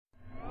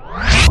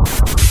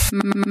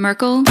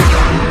Merkel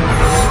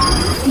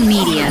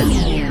Media.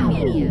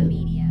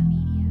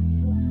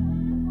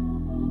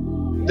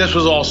 This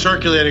was all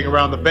circulating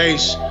around the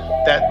base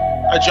that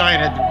a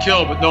giant had been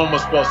killed, but no one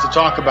was supposed to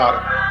talk about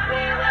it.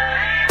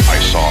 I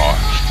saw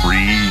 3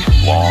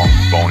 long,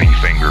 bony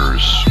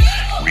fingers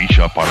reach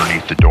up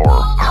underneath the door,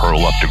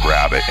 curl up to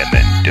grab it, and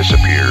then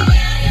disappear.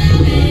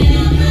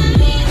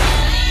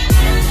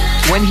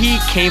 When he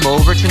came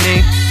over to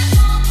me,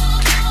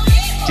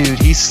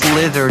 dude, he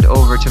slithered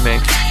over to me.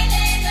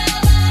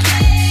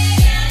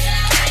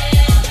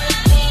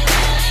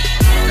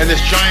 And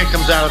this giant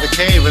comes out of the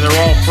cave and they're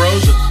all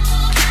frozen.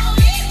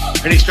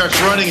 And he starts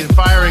running and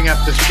firing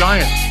at this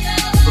giant.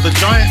 Well, the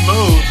giant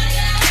moves.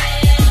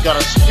 He's got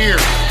a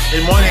spear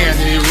in one hand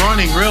and he's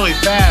running really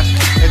fast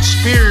and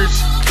spears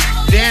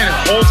Dan and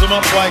holds him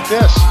up like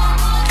this.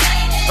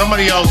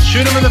 Somebody yells,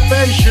 shoot him in the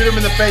face, shoot him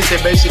in the face. They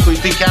basically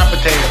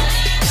decapitate him.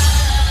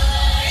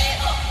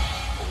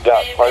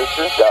 Got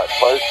closer.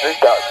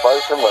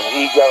 When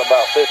he got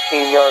about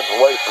 15 yards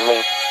away from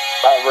me,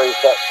 I raised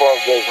that 12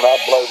 gauge and I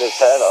blowed his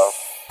head off.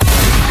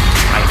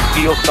 I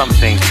feel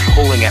something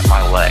pulling at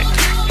my leg,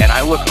 and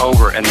I look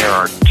over and there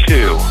are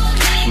 2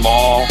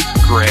 small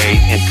gray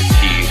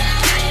entities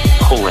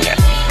pulling at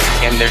me.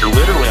 And they're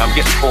literally, I'm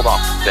getting pulled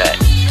off the bed.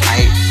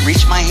 I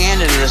reached my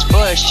hand into this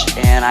bush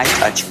and I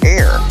touched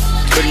air.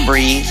 Couldn't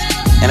breathe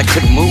and I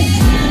couldn't move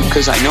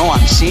because I know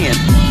I'm seeing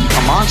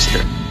a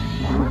monster.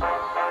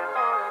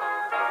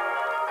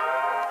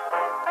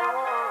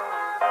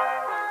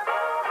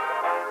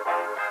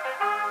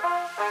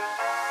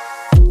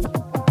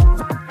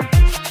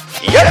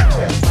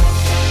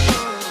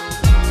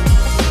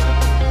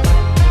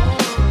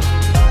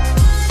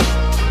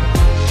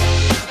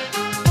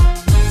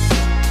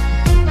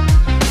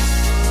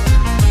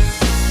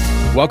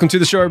 Welcome to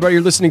the show, everybody.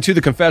 You're listening to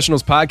the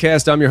Confessionals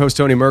Podcast. I'm your host,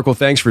 Tony Merkel.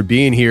 Thanks for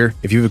being here.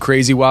 If you have a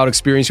crazy, wild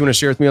experience you want to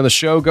share with me on the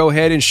show, go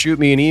ahead and shoot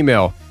me an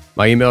email.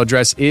 My email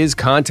address is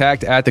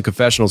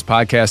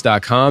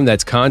contact@theconfessionalspodcast.com.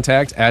 That's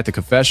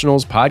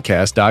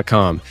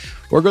contact@theconfessionalspodcast.com.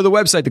 Or go to the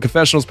website,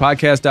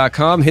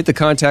 theconfessionalspodcast.com, hit the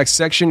contact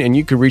section, and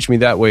you can reach me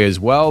that way as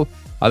well.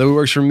 Either way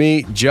works for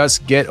me.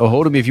 Just get a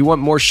hold of me. If you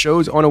want more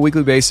shows on a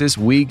weekly basis,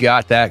 we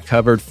got that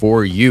covered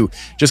for you.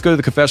 Just go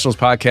to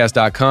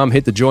theconfessionalspodcast.com,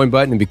 hit the join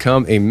button, and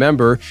become a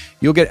member.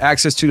 You'll get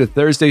access to the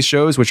Thursday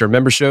shows, which are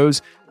member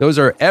shows. Those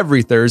are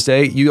every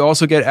Thursday. You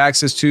also get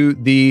access to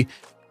the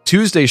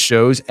Tuesday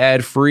shows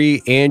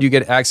ad-free, and you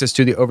get access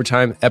to the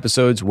overtime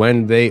episodes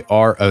when they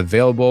are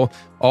available.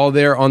 All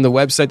there on the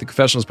website,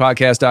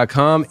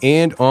 theconfessionalspodcast.com,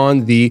 and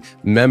on the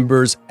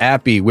members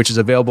appy, which is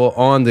available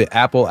on the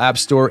Apple App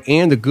Store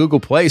and the Google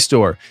Play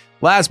Store.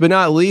 Last but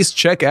not least,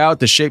 check out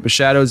The Shape of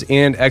Shadows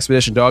and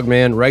Expedition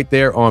Dogman right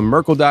there on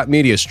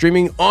Merkel.media,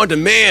 streaming on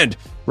demand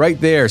right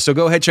there. So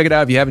go ahead, check it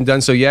out if you haven't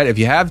done so yet. If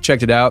you have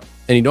checked it out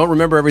and you don't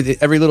remember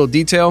every little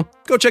detail,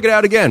 go check it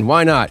out again.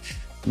 Why not?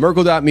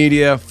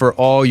 Merkel.media for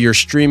all your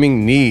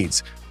streaming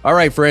needs. All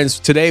right, friends.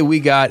 Today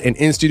we got an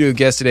in-studio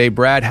guest today.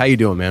 Brad, how you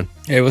doing, man?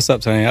 Hey, what's up,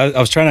 Tony? I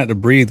was trying not to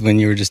breathe when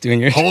you were just doing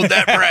your... Hold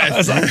that breath. I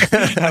was like,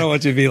 I don't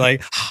want you to be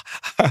like...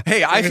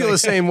 Hey, I feel the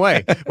same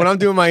way. When I'm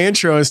doing my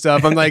intro and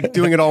stuff, I'm like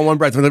doing it all in one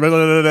breath.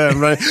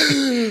 I'm like,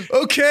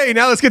 okay,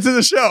 now let's get to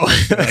the show.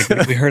 Like,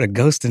 we heard a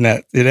ghost in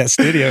that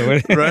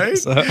studio. Right?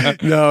 So,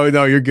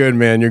 No, you're good,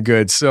 man. You're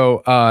good.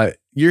 So,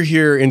 you're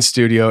here in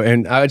studio,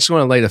 and I just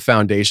want to lay the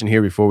foundation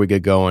here before we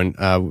get going,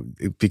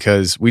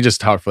 because we just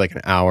talked for like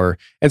an hour,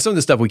 and some of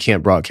the stuff we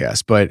can't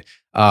broadcast, but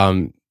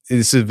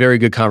it's a very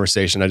good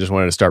conversation. I just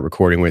wanted to start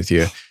recording with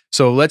you.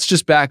 So let's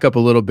just back up a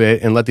little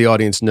bit and let the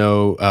audience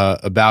know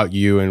about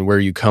you and where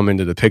you come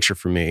into the picture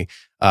for me.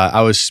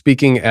 I was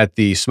speaking at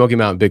the Smoky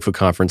Mountain Bigfoot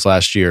Conference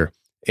last year,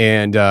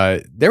 and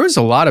there was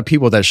a lot of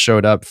people that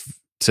showed up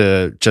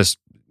to just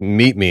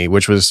meet me,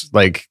 which was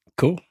like...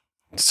 cool.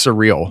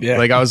 Surreal. Yeah.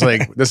 Like I was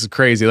like, this is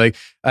crazy. Like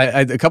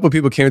a couple of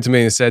people came to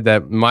me and said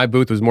that my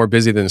booth was more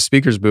busy than the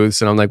speakers'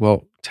 booths, and I'm like,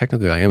 well,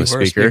 technically I am a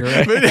speaker,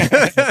 right?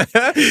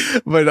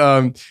 but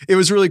it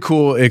was a really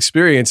cool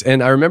experience.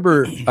 And I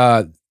remember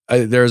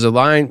there was a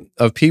line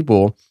of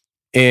people,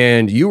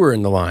 and you were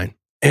in the line,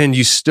 and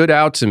you stood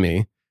out to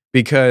me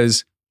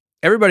because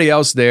everybody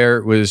else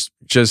there was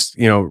just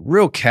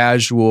real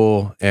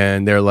casual,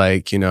 and they're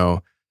like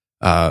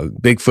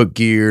Bigfoot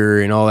gear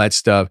and all that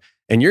stuff.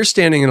 And you're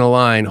standing in a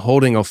line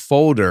holding a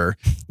folder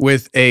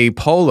with a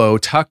polo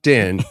tucked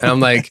in. And I'm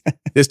like,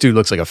 this dude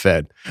looks like a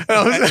Fed. And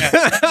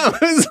I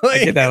was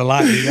like, I get that a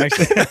lot, dude,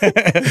 actually.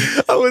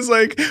 I was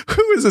like,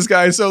 who is this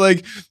guy? So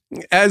like,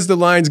 as the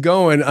line's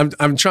going,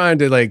 I'm trying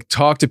to like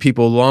talk to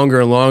people longer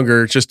and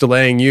longer, just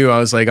delaying you. I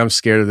was like, I'm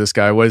scared of this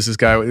guy. What is this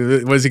guy? What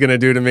is he going to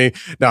do to me?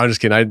 No, I'm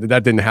just kidding.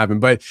 That didn't happen.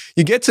 But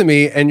you get to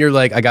me and you're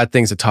like, I got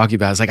things to talk to you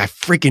about. I was like, I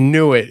freaking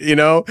knew it,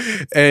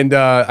 And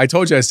I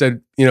told you, I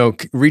said,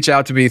 reach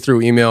out to me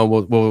through email.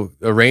 We'll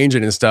arrange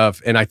it and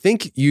stuff. And I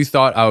think you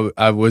thought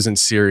I wasn't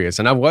serious,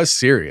 and I was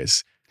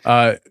serious.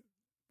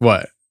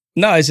 What?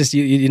 No, it's just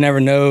you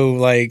never know.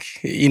 Like,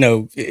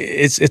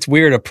 it's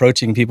weird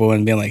approaching people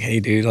and being like,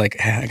 "Hey, dude,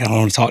 like, I don't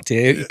want to talk to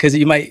you," because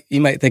you might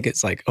think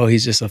it's like, "Oh,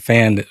 he's just a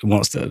fan that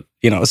wants to,"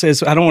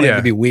 So I don't want it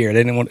to be weird. I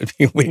didn't want it to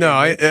be weird. No,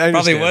 I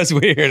probably was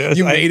weird. Was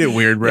you made it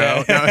weird,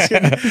 bro.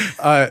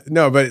 Yeah.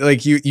 No, but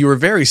like you were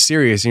very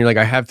serious, and you're like,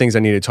 I have things I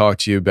need to talk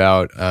to you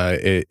about.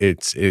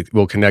 It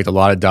will connect a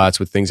lot of dots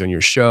with things on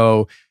your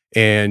show.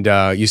 And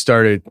you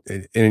started,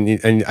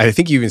 and I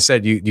think you even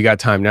said you got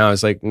time now.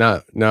 It's like,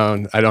 no,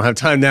 I don't have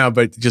time now,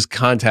 but just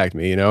contact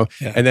me, Yeah.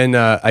 And then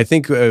I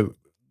think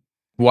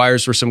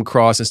wires for some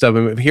cross and stuff.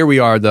 And here we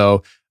are,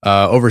 though.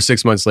 Over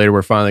 6 months later,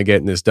 we're finally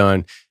getting this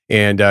done.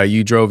 And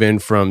you drove in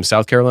from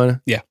South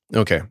Carolina? Yeah.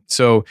 Okay.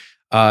 So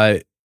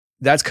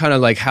that's kind of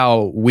like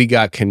how we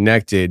got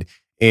connected.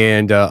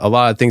 And a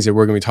lot of things that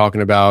we're going to be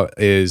talking about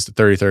is the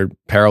 33rd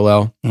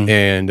parallel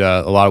and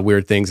a lot of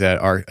weird things that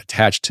are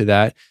attached to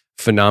that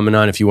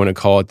phenomenon, if you want to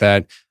call it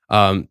that.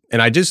 And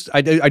I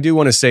do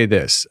want to say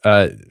this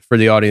for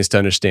the audience to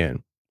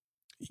understand.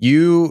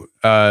 You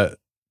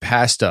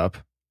passed up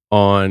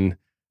on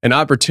an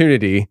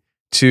opportunity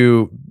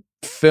to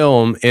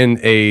film in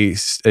a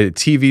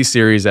TV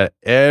series that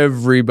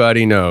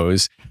everybody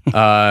knows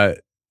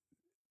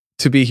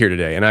to be here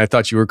today. And I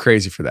thought you were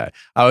crazy for that.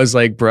 I was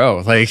like,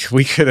 bro, like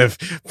we could have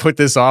put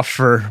this off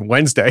for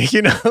Wednesday,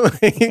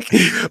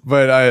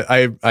 but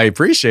I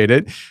appreciate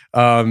it.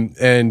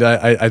 And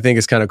I think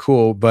it's kind of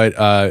cool, but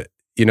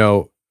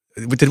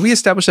did we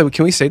establish that?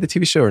 Can we say the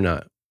TV show or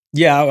not?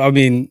 Yeah. I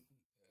mean,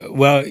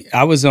 well,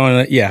 I was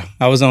on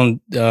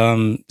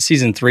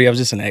season 3. I was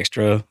just an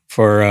extra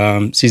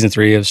for season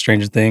 3 of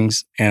Stranger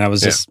Things. And I was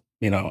just,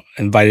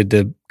 invited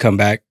to come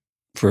back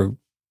for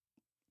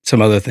some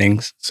other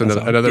things. So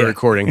another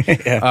recording.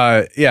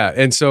 Yeah.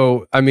 And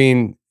so, I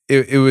mean,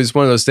 it was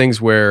one of those things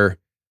where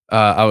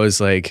I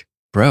was like,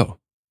 bro,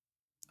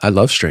 I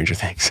love Stranger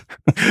Things.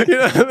 You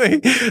know what I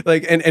mean?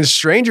 Like, and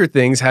Stranger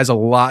Things has a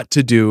lot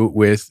to do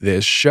with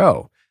this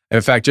show. In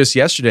fact, just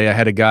yesterday, I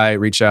had a guy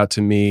reach out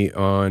to me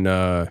on,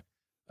 I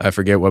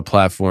forget what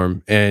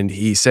platform, and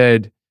he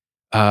said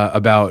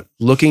about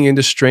looking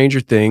into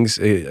Stranger Things.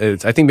 I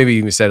think maybe he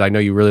even said, I know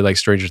you really like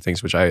Stranger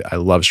Things, which I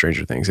love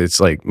Stranger Things. It's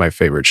like my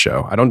favorite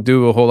show. I don't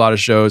do a whole lot of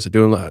shows. I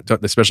do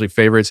especially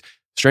favorites.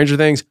 Stranger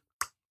Things,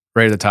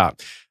 right at the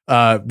top,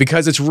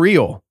 because it's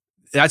real.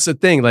 That's the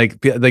thing. Like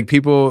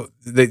people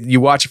that you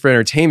watch it for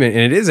entertainment,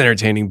 and it is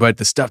entertaining, but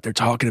the stuff they're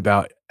talking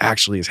about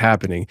actually is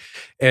happening.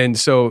 And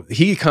so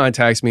he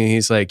contacts me and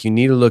he's like, you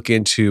need to look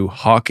into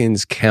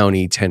Hawkins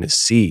County,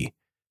 Tennessee.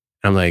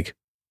 And I'm like,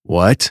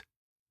 what?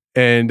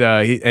 And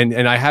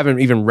I haven't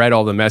even read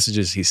all the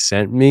messages he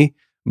sent me,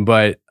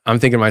 but I'm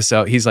thinking to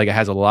myself, he's like, it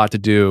has a lot to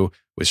do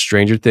with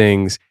Stranger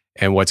Things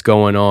and what's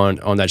going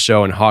on that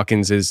show. And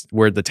Hawkins is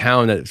where the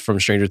town that from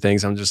Stranger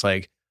Things. I'm just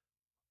like,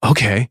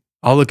 okay,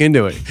 I'll look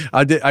into it.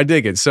 I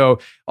dig it. So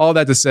all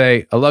that to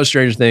say, I love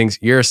Stranger Things.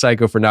 You're a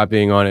psycho for not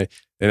being on it,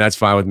 and that's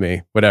fine with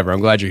me. Whatever.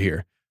 I'm glad you're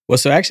here. Well,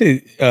 so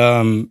actually,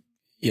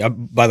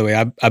 by the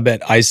way, I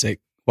bet Isaac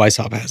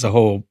Weishaupt has a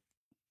whole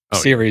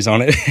series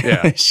on it.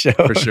 Yeah, show.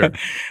 For sure.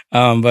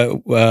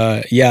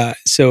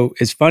 So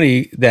it's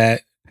funny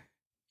that,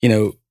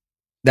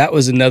 that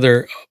was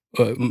another,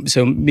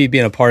 so me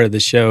being a part of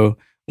the show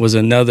was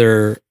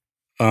another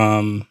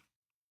point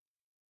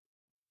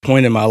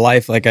in my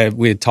life. Like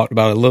we had talked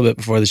about it a little bit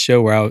before the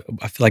show, where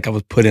I feel like I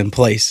was put in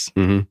place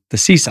to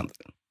see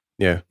something.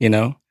 Yeah.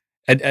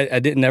 I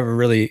didn't ever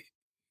really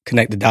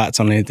connect the dots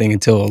on anything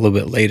until a little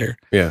bit later.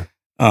 Yeah.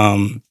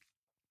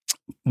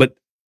 But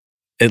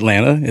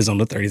Atlanta is on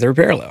the 33rd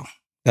parallel.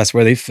 That's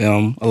where they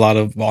film a lot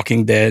of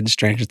Walking Dead,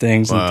 Stranger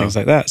Things, and things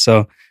like that.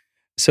 So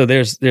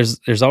there's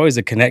always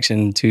a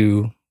connection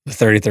to the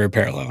 33rd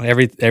parallel.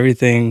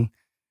 Everything,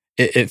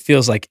 it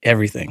feels like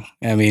everything.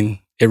 I mean,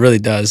 it really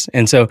does.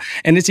 And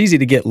it's easy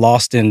to get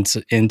lost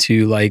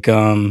into like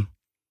you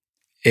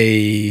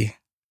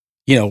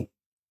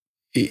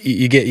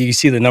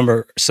see the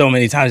number so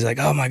many times, like,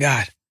 oh my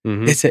God,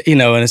 it's and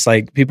it's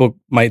like people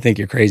might think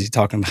you're crazy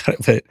talking about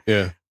it, but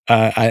yeah.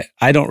 I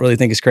don't really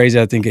think it's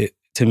crazy. I think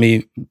to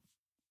me,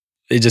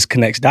 it just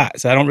connects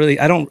dots. I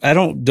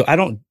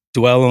don't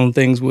dwell on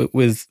things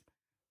with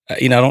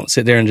I don't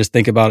sit there and just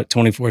think about it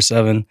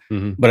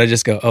 24/7, but I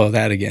just go, oh,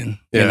 that again,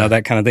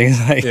 that kind of thing.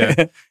 Like,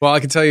 yeah. Well, I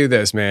can tell you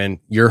this, man,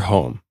 you're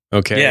home.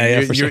 Okay.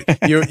 Yeah, for sure.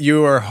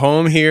 you are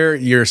home here.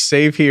 You're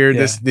safe here.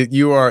 Yeah.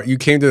 You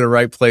came to the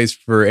right place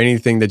for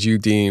anything that you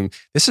deem.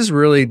 This is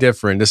really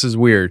different. This is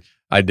weird.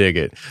 I dig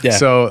it. Yeah.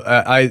 So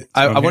I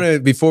want to,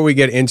 before we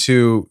get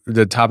into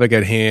the topic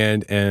at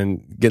hand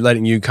and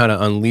letting you kind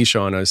of unleash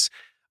on us,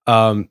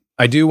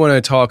 I do want to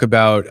talk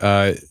about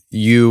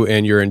you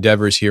and your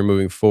endeavors here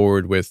moving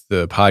forward with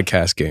the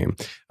podcast game.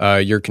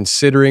 You're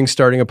considering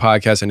starting a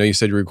podcast. I know you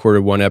said you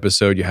recorded one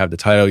episode. You have the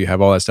title. You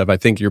have all that stuff. I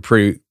think you're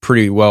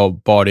pretty well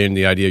bought in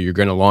the idea you're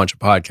going to launch a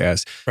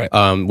podcast, right.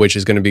 Which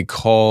is going to be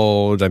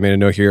called, I made a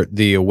note here,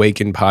 the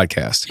Awaken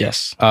Podcast.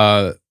 Yes.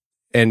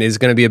 And is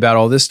going to be about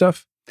all this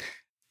stuff?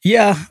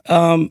 Yeah.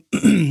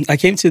 I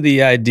came to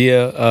the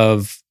idea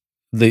of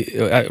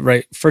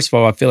right. First of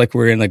all, I feel like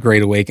we're in a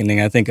great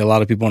awakening. I think a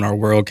lot of people in our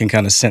world can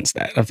kind of sense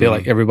that. I feel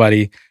like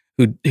everybody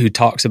who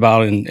talks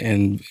about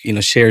and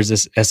shares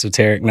this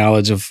esoteric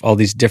knowledge of all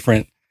these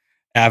different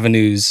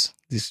avenues,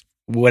 these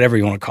whatever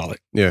you want to call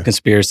it,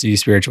 conspiracy,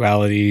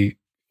 spirituality,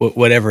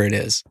 whatever it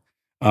is.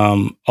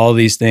 All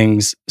these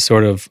things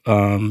sort of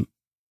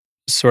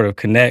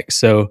connect.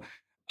 So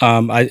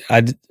I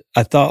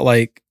thought,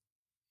 like,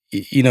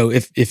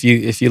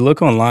 if you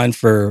look online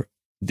for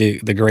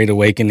the Great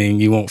Awakening,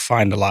 you won't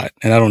find a lot.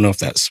 And I don't know if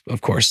that's,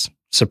 of course,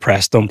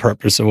 suppressed on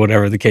purpose or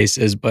whatever the case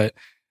is, but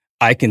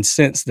I can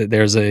sense that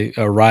there's a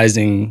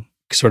rising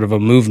sort of a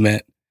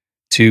movement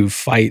to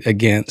fight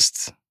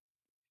against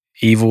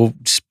evil,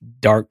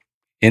 dark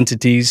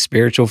entities,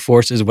 spiritual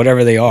forces,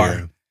 whatever they are.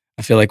 Yeah.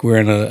 I feel like we're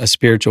in a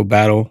spiritual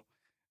battle.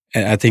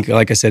 And I think,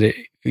 like I said,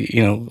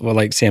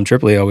 like Sam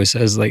Tripoli always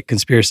says, like,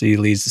 conspiracy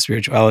leads to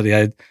spirituality.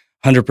 I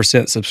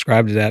 100%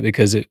 subscribe to that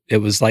because it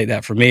was like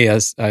that for me.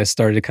 I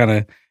started kind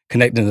of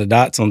connecting the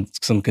dots on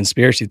some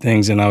conspiracy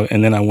things, and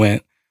then I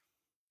went,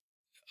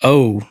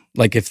 oh,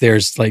 like, if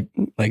there's like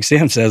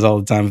Sam says all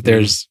the time, if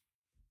there's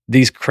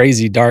these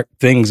crazy dark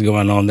things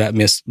going on, that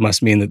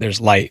must mean that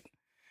there's light.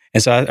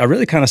 And so I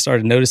really kind of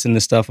started noticing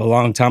this stuff a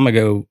long time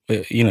ago,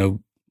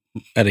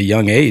 at a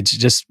young age,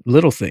 just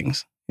little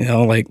things,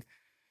 like,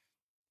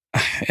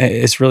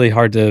 it's really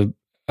hard to,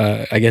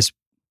 I guess,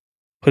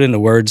 put into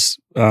words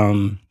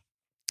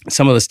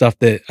some of the stuff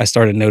that I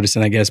started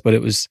noticing, I guess, but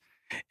it was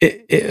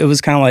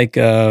kind of like,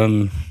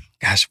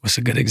 gosh, what's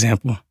a good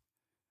example?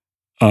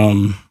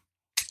 I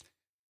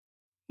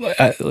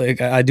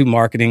do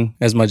marketing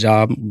as my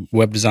job,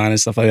 web design and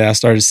stuff like that. I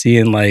started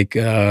seeing, like,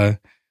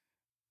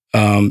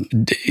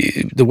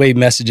 the way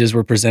messages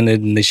were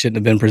presented and they shouldn't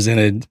have been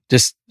presented.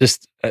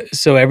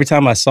 So every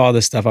time I saw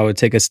this stuff, I would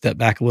take a step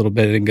back a little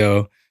bit and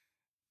go,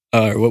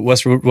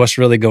 what's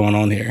really going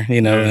on here?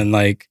 And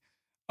like,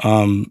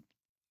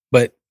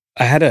 but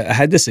I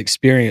had this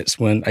experience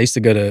when I used to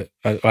go to,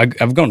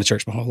 I've gone to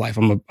church my whole life.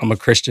 I'm a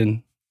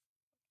Christian.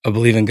 I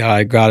believe in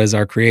God. God is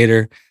our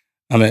creator.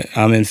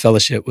 I'm in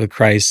fellowship with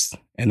Christ,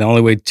 and the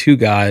only way to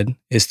God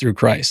is through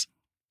Christ.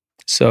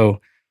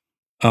 So,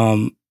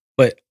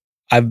 but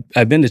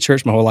I've been to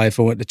church my whole life.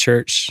 I went to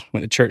church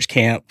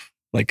camp,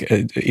 like,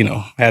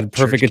 had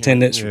perfect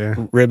attendance,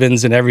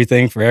 ribbons and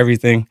everything for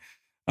everything.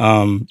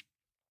 And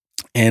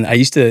I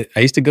used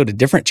to go to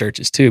different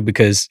churches too,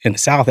 because in the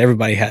South,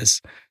 everybody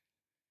has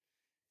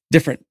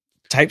different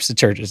types of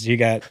churches. You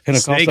got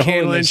Pentecostal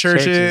holiness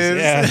churches.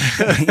 Yeah,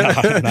 no,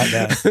 not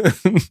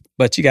that.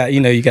 But you got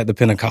the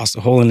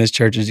Pentecostal holiness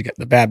churches. You got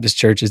the Baptist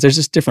churches. There's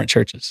just different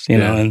churches,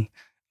 and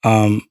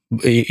and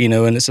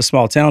it's a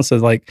small town, so,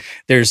 like,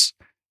 there's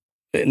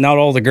not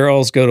all the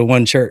girls go to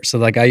one church. So,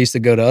 like, I used to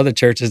go to other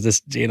churches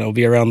to,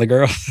 be around the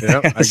girls.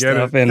 Yep, I get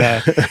it. And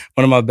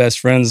one of my best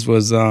friends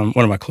was one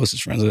of my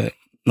closest friends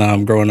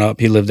growing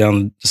up. He lived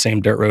down the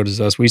same dirt road as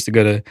us. We used to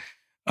go to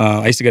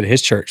I used to go to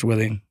his church with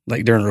him,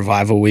 like, during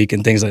revival week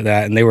and things like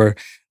that. And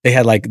they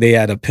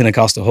had a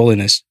Pentecostal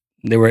holiness.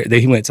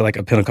 He went to, like,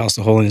 a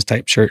Pentecostal holiness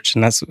type church.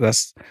 And that's one of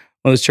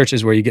those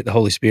churches where you get the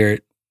Holy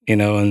Spirit,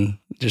 and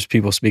just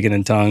people speaking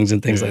in tongues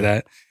and things like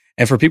that.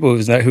 And for people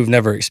who've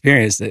never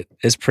experienced it,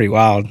 it's pretty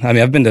wild. I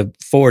mean, I've been to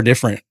 4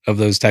 different of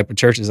those type of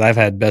churches. I've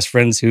had best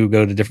friends who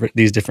go to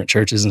these different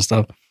churches and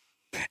stuff.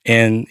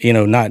 And,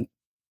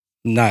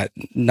 not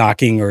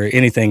knocking or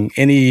anything,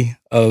 any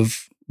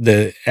of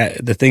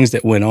the things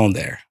that went on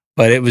there.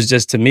 But it was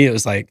just, to me, it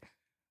was like,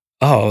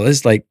 oh,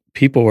 it's like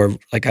people were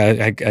like,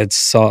 I'd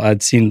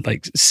seen,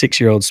 like,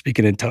 6-year-olds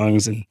speaking in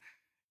tongues and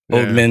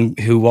old men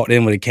who walked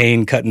in with a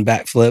cane cutting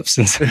backflips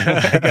and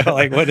stuff.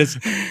 Like, what is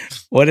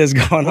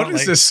going on? What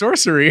is this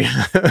sorcery?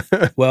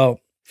 Well,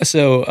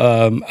 so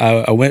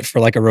I went for,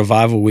 like, a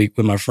revival week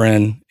with my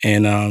friend,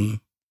 and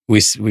we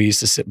used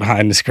to sit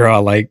behind this girl I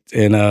liked,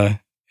 and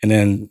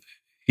then,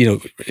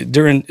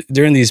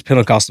 during these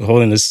Pentecostal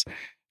holiness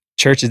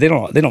churches, they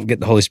don't get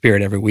the Holy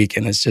Spirit every week,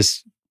 and it's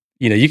just,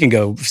 you can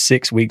go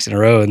 6 weeks in a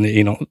row and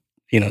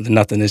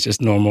nothing is just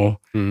normal.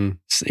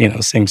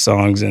 Sing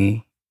songs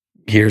and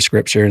hear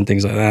scripture and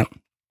things like that.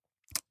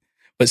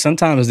 But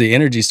sometimes the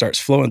energy starts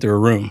flowing through a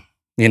room,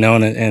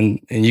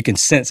 and you can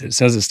sense it as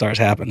soon as it starts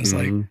happening. It's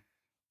like,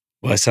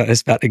 well,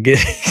 it's about to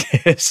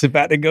it's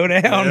about to go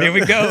down. Yep. Here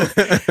we go.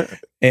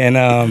 And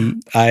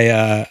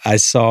I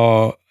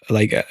saw,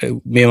 like,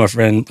 me and my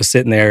friend was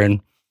sitting there,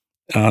 and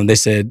they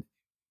said,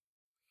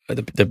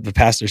 the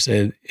pastor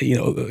said,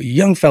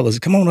 young fellas,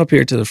 come on up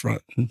here to the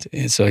front.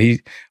 And so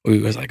we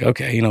was like,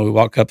 okay, we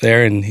walk up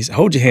there, and he said,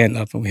 hold your hand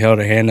up. And we held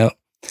our hand up,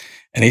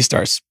 and he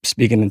starts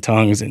speaking in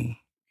tongues and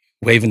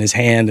waving his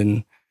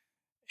hand,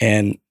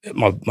 and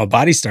my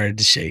body started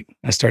to shake.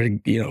 I started,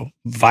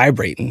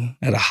 vibrating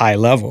at a high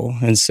level,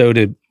 and so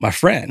did my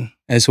friend.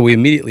 And so we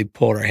immediately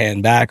pulled our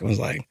hand back and was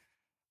like,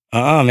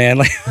 man,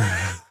 like,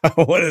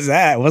 what is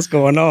that? What's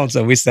going on?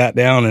 So we sat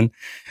down, and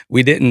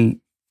we didn't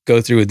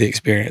go through with the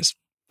experience.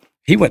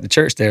 He went to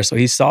church there, so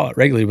he saw it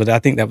regularly, but I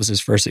think that was his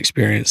first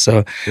experience.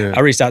 So I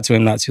reached out to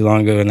him not too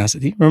long ago, and I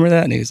said, do you remember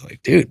that? And he was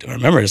like, dude, I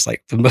remember. It's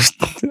like the most,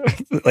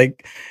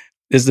 like,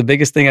 is the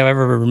biggest thing I've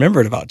ever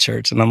remembered about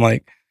church. And I'm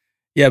like,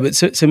 yeah, but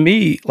to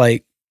me,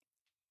 like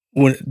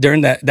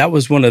during that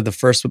was one of the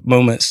first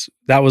moments,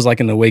 that was like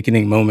an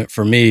awakening moment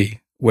for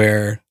me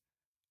where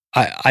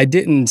I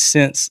didn't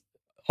sense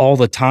all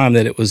the time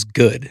that it was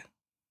good.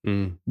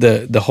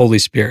 The Holy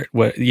Spirit.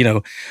 What,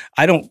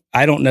 I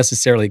don't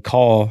necessarily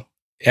call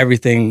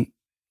everything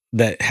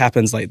that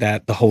happens like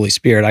that the Holy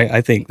Spirit. I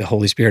think the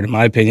Holy Spirit, in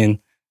my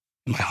opinion,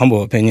 in my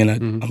humble opinion,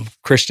 I'm a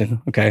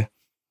Christian, okay?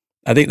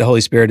 I think the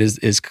Holy Spirit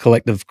is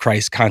collective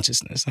Christ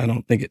consciousness. I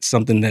don't think it's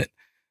something that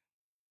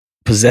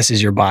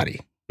possesses your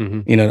body.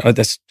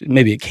 That's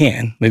maybe it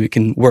can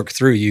work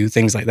through you,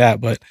 things like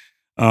that. But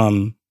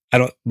I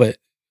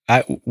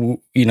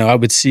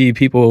would see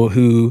people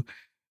who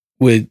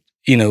would,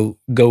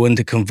 go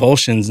into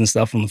convulsions and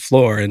stuff on the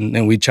floor,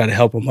 and we'd try to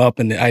help them up,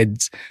 and I'd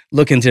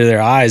look into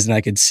their eyes and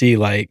I could see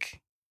like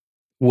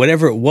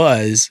whatever it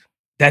was,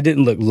 that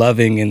didn't look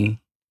loving and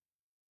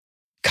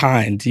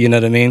kind, you know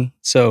what I mean?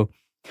 So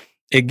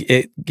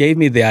it gave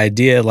me the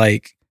idea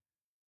I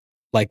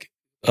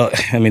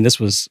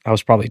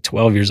was probably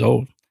 12 years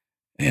old,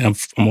 and I'm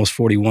almost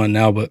 41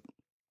 now, but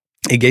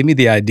it gave me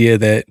the idea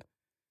that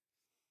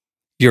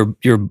your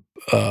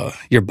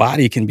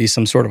body can be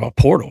some sort of a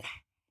portal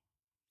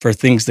for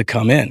things to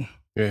come in.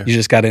 Yeah. You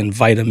just got to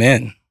invite them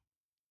in.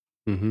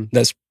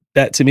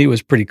 That to me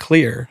was pretty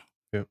clear.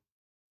 Yeah.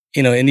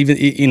 And even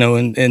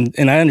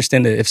and I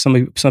understand that if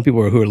some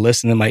people who are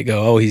listening might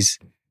go, "Oh, he's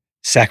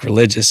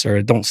sacrilegious,"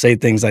 or "Don't say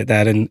things like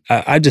that." And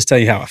I just tell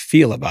you how I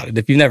feel about it.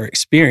 If you've never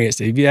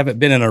experienced it, if you haven't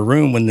been in a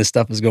room when this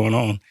stuff is going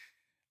on,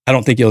 I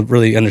don't think you'll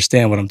really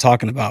understand what I'm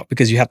talking about,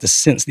 because you have to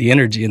sense the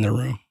energy in the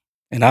room.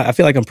 And I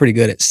feel like I'm pretty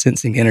good at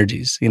sensing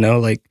energies.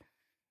 Like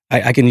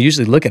I can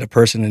usually look at a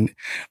person, and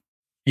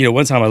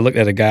one time I looked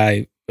at a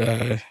guy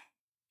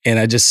and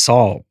I just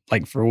saw,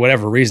 like, for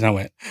whatever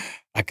reason,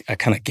 I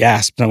kind of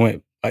gasped. And I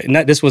went,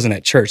 this wasn't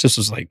at church. This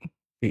was like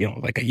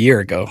a year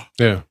ago.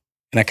 Yeah.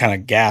 And I kind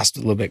of gasped a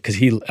little bit because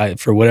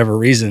for whatever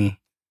reason,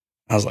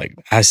 I was like,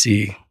 I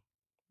see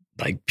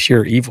like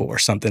pure evil or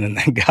something in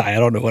that guy. I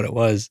don't know what it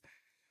was,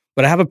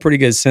 but I have a pretty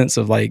good sense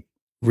of like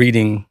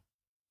reading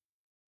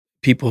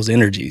people's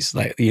energies.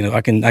 Like,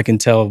 I can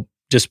tell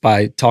just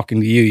by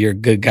talking to you, you're a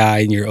good guy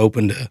and you're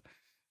open to,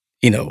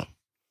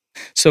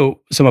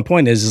 So my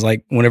point is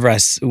like whenever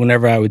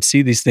I would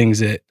see these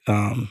things at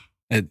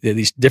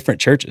these different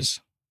churches,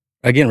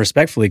 again,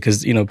 respectfully,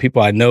 because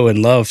people I know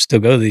and love still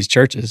go to these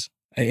churches,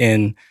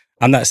 and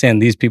I'm not saying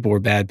these people were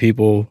bad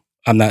people.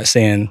 I'm not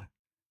saying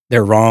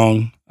they're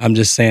wrong. I'm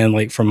just saying,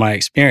 like, from my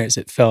experience,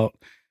 I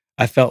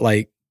felt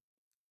like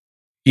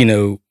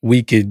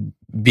we could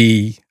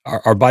be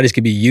our bodies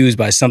could be used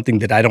by something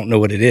that I don't know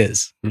what it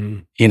is.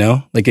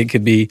 Like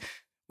we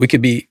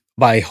could be,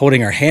 by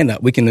holding our hand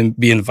up, we can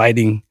be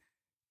inviting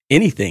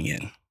anything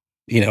in,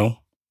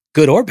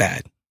 good or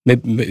bad.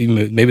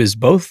 Maybe it's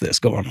both that's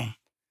going on.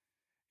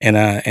 And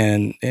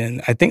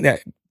I think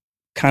that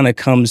kind of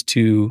comes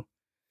to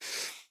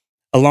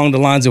along the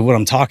lines of what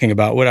I'm talking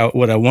about, what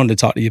I wanted to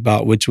talk to you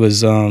about, which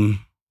was, so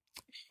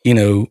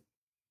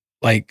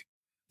I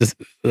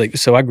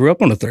grew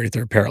up on the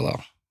 33rd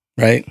parallel,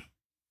 right?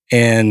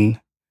 And,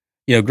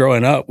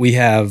 growing up, we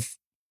have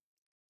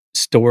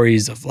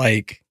stories of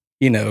like,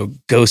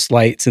 ghost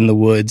lights in the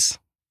woods.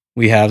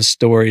 We have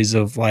stories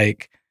of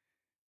like,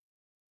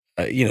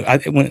 by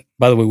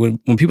the way,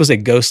 when people say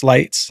ghost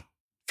lights,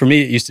 for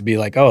me, it used to be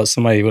like, oh, it's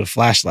somebody with a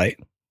flashlight,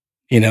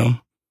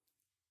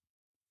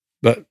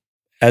 But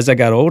as I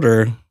got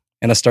older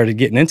and I started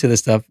getting into this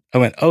stuff, I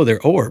went, oh,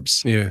 they're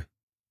orbs. Yeah.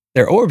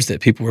 They're orbs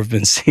that people have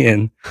been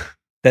seeing,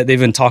 that they've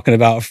been talking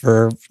about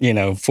for,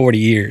 40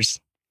 years.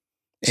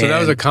 So that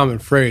was a common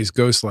phrase,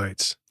 ghost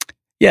lights.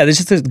 Yeah,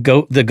 there's just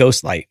the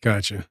ghost light.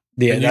 Gotcha.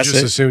 Yeah, and you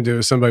just assumed it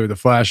was somebody with a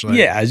flashlight.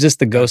 Yeah, it's just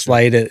the ghost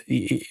light.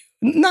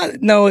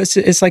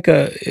 It's like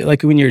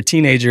when you're a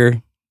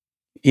teenager,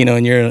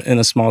 and you're in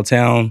a small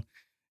town,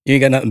 you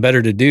ain't got nothing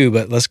better to do,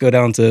 but let's go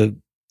down to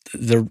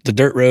the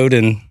dirt road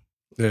and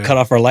cut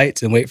off our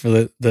lights and wait for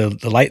the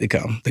light to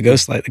come, the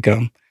ghost light to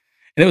come.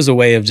 And it was a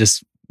way of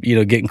just,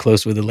 getting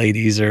close with the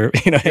ladies or,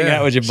 hang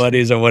out with your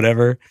buddies or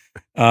whatever.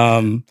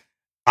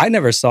 I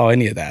never saw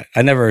any of that.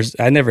 I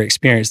never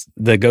experienced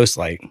the ghost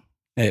light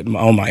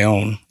on my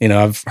own.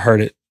 I've heard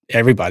it.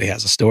 Everybody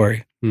has a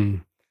story.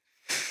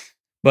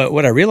 But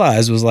what I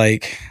realized was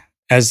like,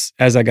 as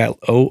I got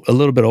a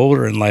little bit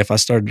older in life, I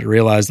started to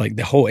realize like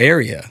the whole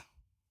area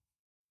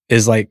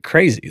is like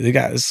crazy. They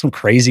got some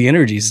crazy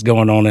energies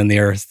going on in the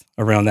earth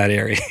around that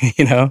area,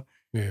 Yeah.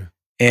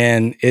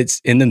 And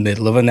it's in the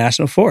middle of a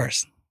national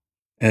forest.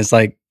 And it's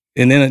like,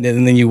 and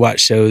then you watch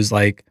shows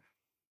like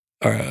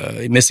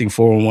Missing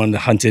 411, The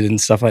Hunted and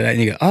stuff like that.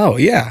 And you go, oh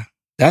yeah,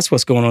 that's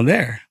what's going on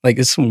there. Like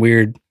it's some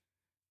weird,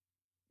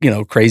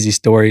 crazy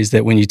stories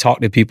that when you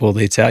talk to people,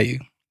 they tell you.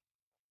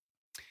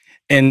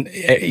 And,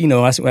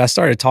 when I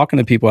started talking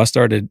to people, I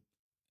started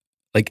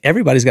like,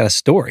 everybody's got a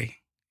story.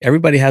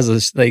 Everybody has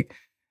once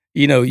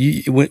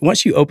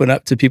you open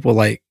up to people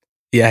like,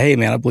 yeah, hey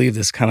man, I believe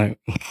this kind of,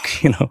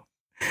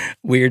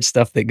 weird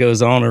stuff that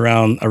goes on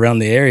around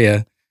the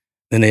area.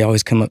 then they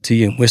always come up to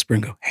you and whisper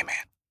and go, "Hey man,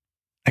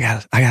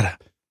 I gotta,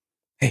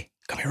 hey,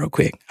 come here real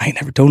quick. I ain't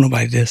never told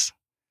nobody this,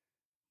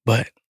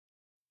 but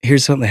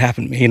here's something that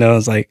happened to me."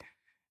 It's like,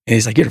 and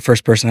he's like, "You're the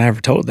first person I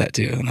ever told that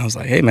to." And I was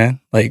like, "Hey man,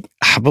 like,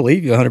 I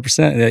believe you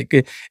 100%.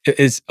 Like,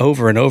 it's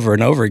over and over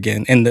and over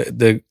again." And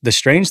the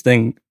strange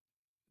thing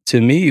to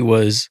me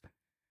was,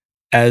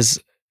 as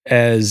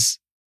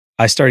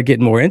I started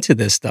getting more into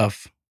this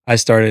stuff, I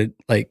started,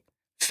 like,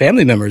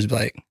 family members be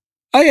like,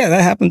 "Oh yeah,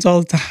 that happens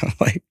all the time."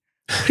 Like,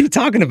 what are you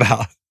talking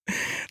about?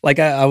 Like,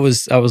 I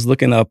was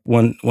looking up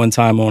one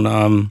time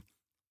on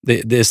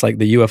the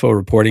UFO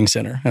reporting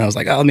center, and I was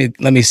like, "Oh,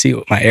 let me see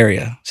what my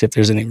area, see if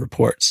there's any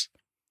reports."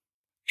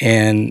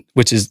 And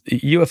which is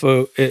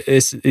UFO,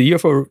 it's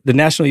UFO, the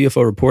National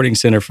UFO Reporting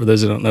Center, for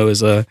those who don't know,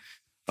 is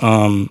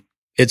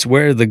it's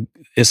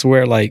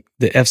where like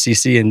the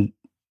FCC and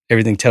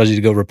everything tells you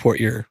to go report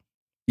your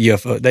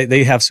UFO.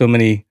 They have so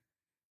many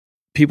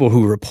people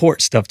who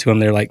report stuff to them.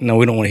 They're like, "No,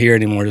 we don't want to hear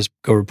it anymore. Just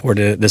go report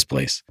it at this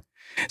place."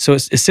 So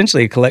it's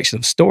essentially a collection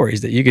of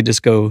stories that you could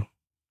just go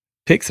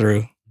pick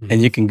through,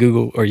 and you can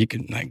Google, or you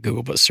can not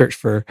Google, but search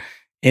for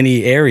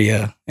any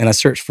area. And I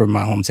searched for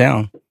my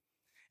hometown,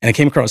 and I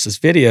came across this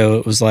video.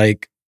 It was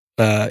like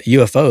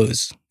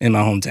UFOs in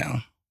my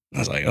hometown. I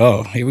was like,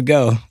 "Oh, here we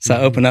go." So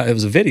I opened up. It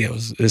was a video.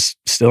 It's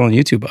still on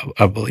YouTube,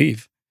 I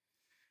believe.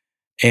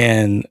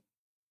 And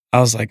I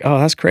was like, "Oh,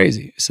 that's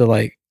crazy." So,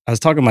 like, I was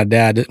talking to my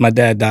dad. My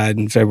dad died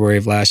in February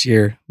of last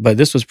year, but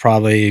this was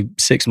probably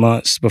 6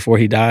 months before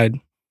he died.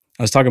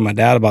 I was talking to my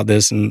dad about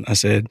this, and I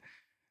said,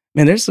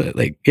 "Man, there's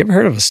you ever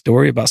heard of a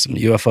story about some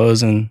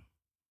UFOs in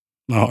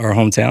our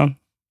hometown?"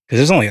 Because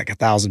there's only like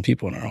 1,000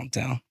 people in our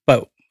hometown.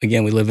 But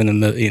again, we live in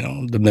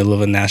the middle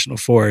of a national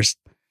forest,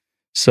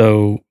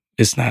 so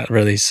it's not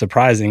really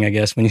surprising, I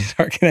guess, when you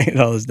start connecting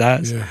all those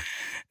dots. Yeah.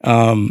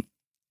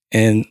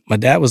 And my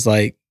dad was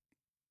like,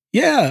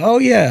 "Yeah, oh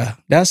yeah,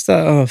 that's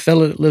the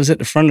fella that lives at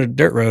the front of the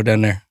dirt road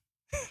down there."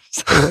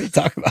 So what are you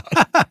talking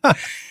about?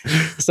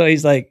 So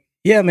he's like,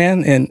 "Yeah,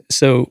 man." And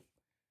so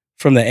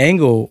from the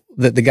angle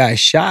that the guy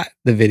shot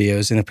the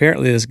videos, and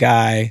apparently this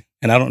guy,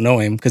 and I don't know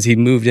him because he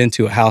moved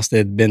into a house that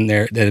had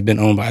been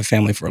owned by a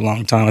family for a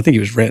long time. I think he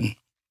was renting.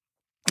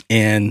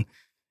 And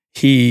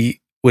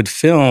he would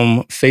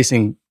film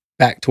facing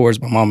back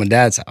towards my mom and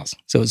dad's house.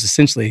 So it was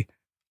essentially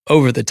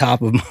over the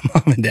top of my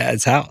mom and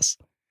dad's house.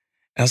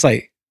 And I was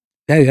like,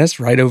 "Daddy, that's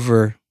right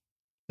over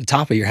the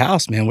top of your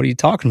house, man. What are you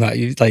talking about?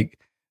 You like,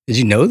 did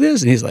you know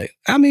this?" And he's like,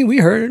 "I mean, we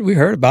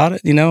heard about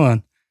it, And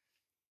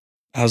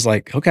I was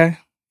like, "Okay."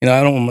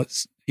 I don't want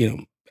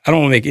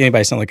to make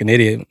anybody sound like an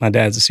idiot. My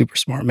dad's a super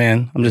smart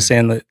man. I'm just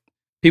saying that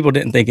people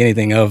didn't think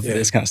anything of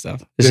this kind of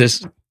stuff. It's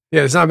just,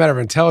 it's not a matter of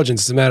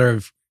intelligence. It's a matter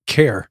of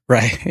care.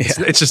 Right. Yeah.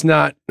 It's just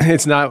not,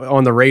 it's not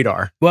on the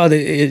radar. Well,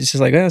 it's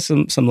just like,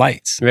 some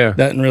lights. Yeah.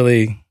 Doesn't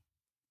really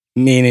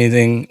mean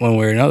anything one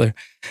way or another.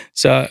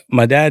 So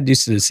my dad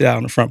used to sit out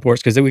on the front porch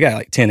because we got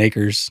like 10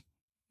 acres.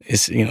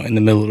 It's, in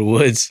the middle of the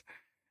woods.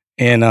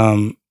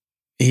 And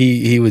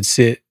he would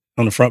sit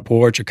on the front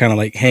porch or kind of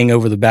like hang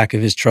over the back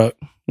of his truck,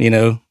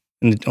 on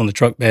the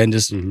truck bed and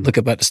just look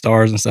up at the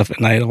stars and stuff at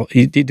night.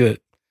 He'd do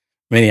it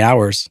many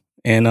hours.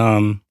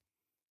 And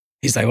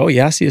he's like, "Oh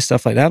yeah, I see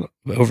stuff like that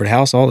over the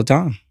house all the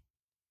time."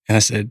 And I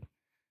said,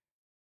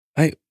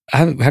 "Hey,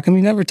 how come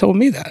you never told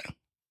me that?"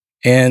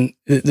 And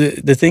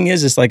the thing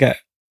is, it's like,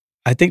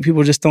 I think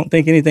people just don't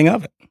think anything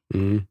of it.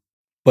 Mm-hmm.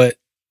 But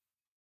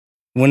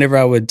whenever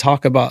I would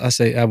talk about,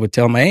 I would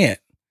tell my aunt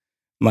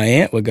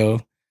would go,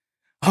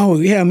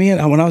 "Oh yeah,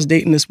 man, when I was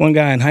dating this one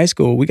guy in high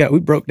school, we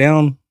broke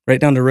down right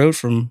down the road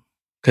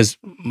because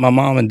my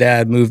mom and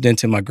dad moved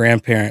into my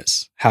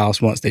grandparents'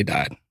 house once they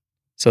died.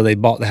 So they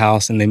bought the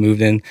house and they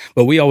moved in,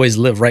 but we always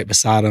lived right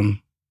beside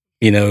them,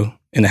 in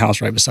the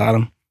house right beside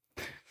them.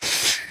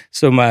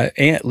 So my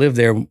aunt lived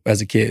there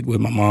as a kid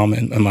with my mom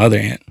and my other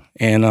aunt.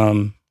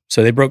 And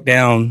so they broke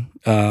down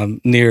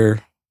near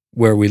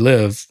where we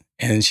lived.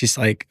 And she's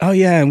like, "Oh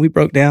yeah, and we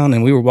broke down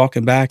and we were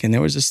walking back and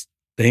there was this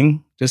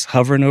thing just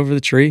hovering over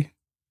the tree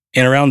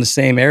and around the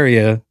same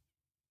area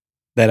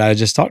that I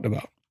just talked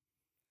about."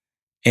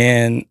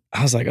 And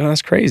I was like, "Oh,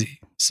 that's crazy."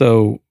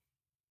 So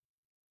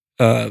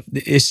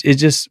it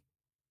just,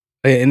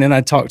 and then I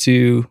talked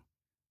to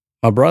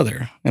my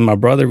brother, and my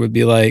brother would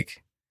be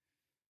like,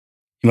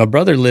 my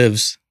brother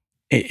lives,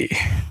 I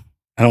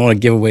don't want to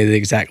give away the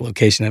exact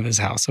location of his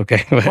house,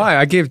 okay? Why?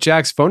 I gave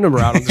Jack's phone number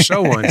out on the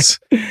show once.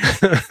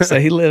 So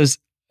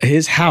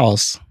his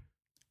house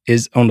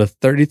is on the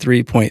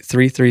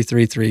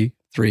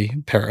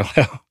 33.33333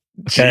 parallel.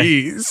 Okay?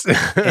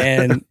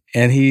 Jeez.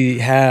 and he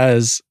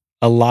has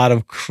a lot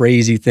of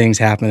crazy things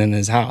happen in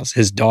his house.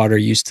 His daughter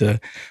used to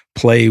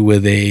play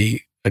with a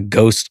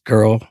ghost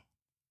girl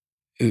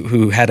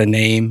who had a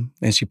name,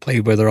 and she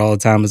played with her all the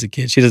time as a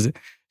kid.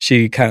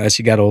 She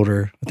got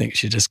older. I think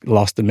she just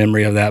lost the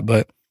memory of that,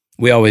 but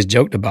we always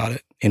joked about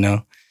it.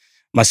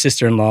 My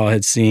sister-in-law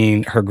had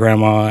seen her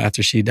grandma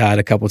after she died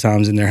a couple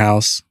times in their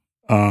house.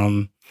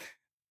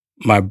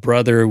 My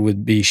brother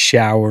would be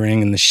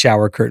showering and the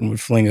shower curtain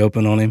would fling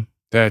open on him.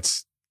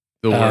 That's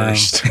The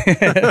worst.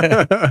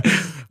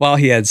 While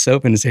he had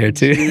soap in his hair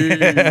too.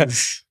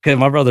 Because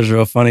my brother's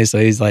real funny, so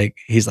he's like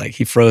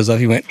he froze up.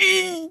 He went,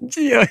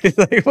 he's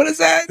like, what is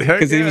that?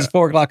 Because he was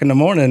 4 o'clock in the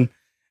morning, and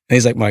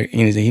he's like,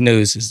 he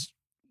knows his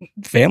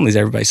family's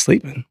everybody's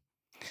sleeping,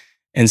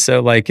 and so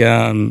like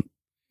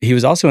he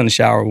was also in the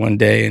shower one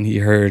day, and he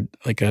heard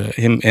like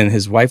him and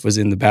his wife was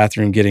in the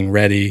bathroom getting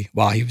ready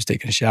while he was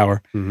taking a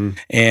shower,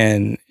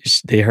 and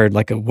they heard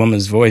like a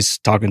woman's voice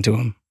talking to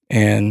him,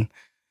 and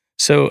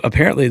so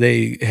apparently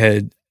they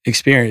had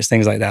experienced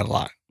things like that a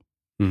lot.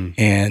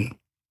 And,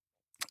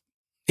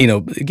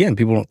 again,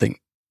 people don't think,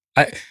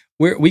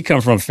 we come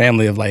from a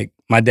family of like,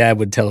 my dad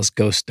would tell us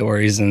ghost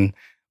stories, and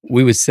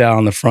we would sit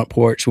on the front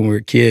porch when we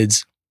were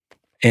kids.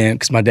 And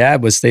because my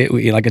dad would stay,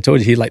 like I told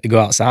you, he'd like to go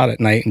outside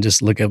at night and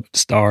just look up at the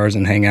stars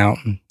and hang out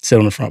and sit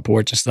on the front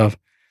porch and stuff.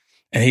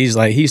 And he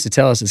used to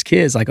tell us as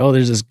kids, like, oh,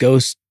 there's this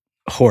ghost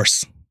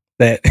horse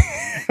that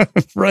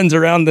runs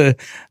around the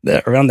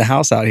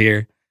house out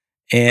here.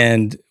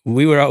 And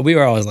we were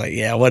always like,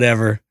 yeah,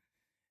 whatever.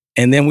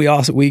 And then we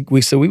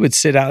would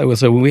sit out.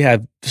 So when we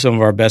had some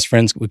of our best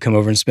friends would come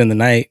over and spend the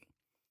night,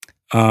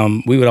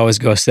 we would always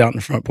go sit out in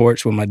the front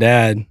porch with my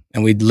dad,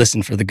 and we'd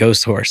listen for the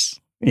ghost horse,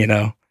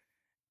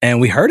 And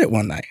we heard it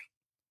one night,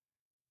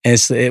 and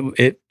so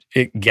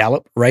it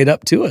galloped right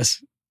up to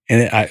us.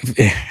 And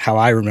how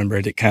I remember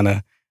it, it kind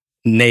of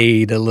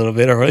neighed a little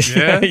bit, or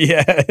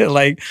yeah,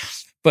 like.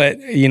 But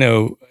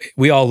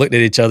we all looked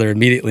at each other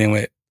immediately and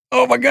went,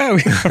 oh my God,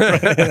 we ran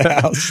in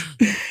the house.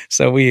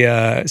 So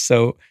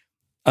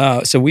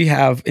we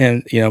have,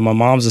 and my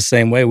mom's the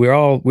same way. We're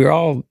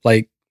all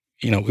like,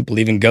 we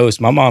believe in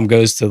ghosts. My mom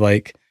goes on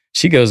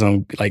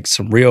like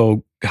some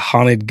real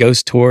haunted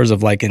ghost tours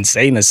of like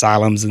insane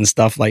asylums and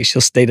stuff. Like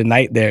she'll stay the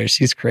night there.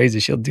 She's crazy.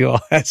 She'll do all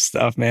that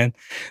stuff, man.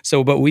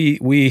 So, but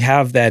we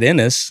have that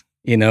in us,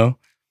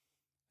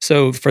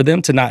 So for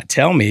them to not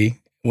tell me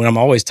when I'm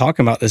always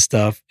talking about this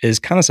stuff is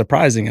kind of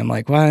surprising. I'm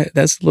like, why?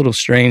 That's a little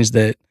strange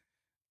that,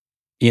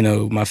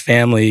 my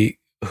family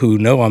who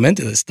know I'm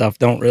into this stuff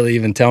don't really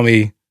even tell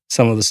me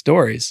some of the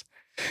stories.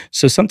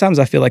 So sometimes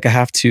I feel like I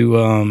have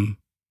to,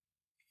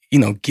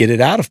 get it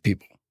out of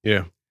people.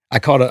 Yeah. I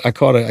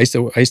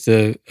used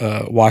to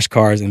wash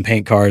cars and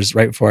paint cars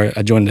right before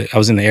I joined I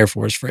was in the Air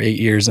Force for 8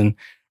 years. And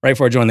right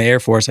before I joined the Air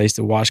Force, I used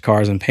to wash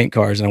cars and paint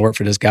cars. And I worked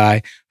for this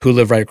guy who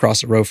lived right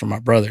across the road from my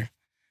brother.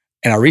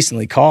 And I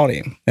recently called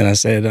him and I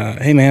said,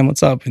 hey man,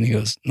 what's up? And he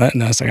goes,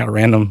 nothing else. I got a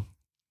random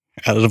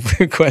out of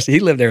the question. He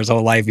lived there his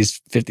whole life.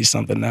 He's 50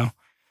 something now.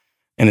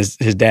 And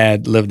his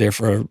dad lived there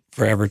for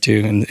forever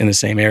too, in the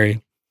same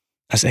area.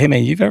 I said, hey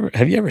man,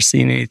 have you ever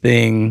seen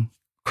anything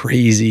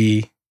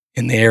crazy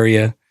in the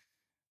area?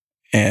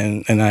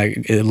 And I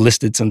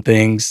listed some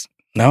things.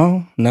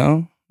 No,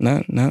 none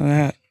of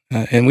that.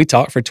 And we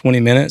talked for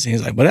 20 minutes. And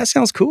he's like, well, that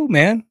sounds cool,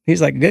 man.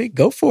 He's like, hey,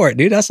 go for it,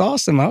 dude. That's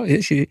awesome.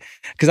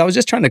 Because I was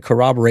just trying to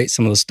corroborate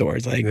some of the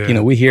stories. Like,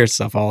 we hear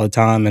stuff all the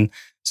time. And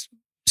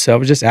so I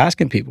was just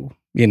asking people,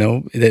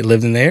 that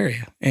lived in the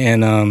area.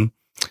 And,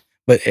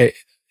 but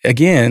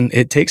again,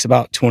 it takes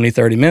about 20,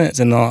 30 minutes.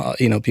 And,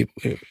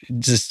 people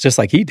just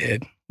like he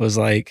did was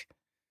like,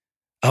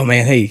 oh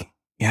man, hey,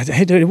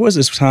 dude, it was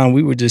this time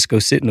we would just go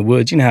sit in the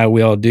woods. You know how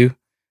we all do.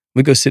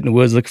 We go sit in the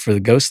woods looking for the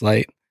ghost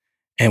light.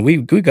 And we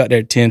got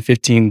there 10,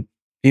 15,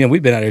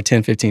 we've been out there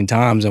 10, 15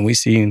 times, and we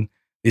seen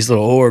these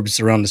little orbs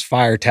around this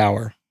fire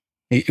tower.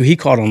 He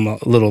called them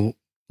little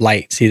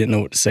lights. He didn't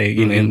know what to say,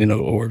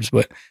 orbs.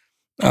 But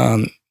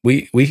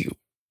we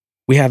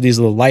have these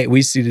little lights.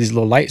 We see these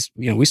little lights.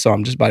 We saw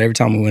them just about every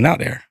time we went out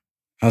there.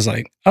 I was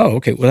like, oh,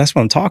 okay, well, that's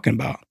what I'm talking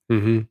about.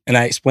 Mm-hmm. And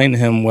I explained to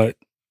him what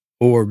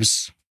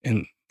orbs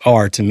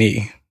are to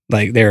me.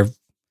 Like they're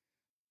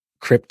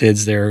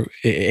cryptids, they're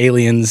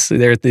aliens,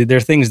 they're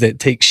things that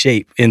take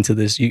shape into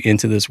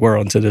this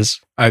world, into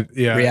this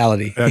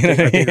reality. I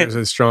think there's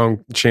a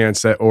strong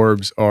chance that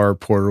orbs are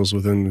portals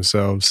within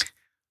themselves.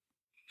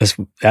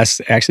 That's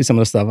actually some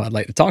of the stuff I'd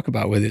like to talk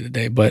about with you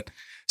today. But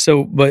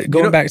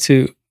going back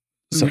to,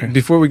 sorry.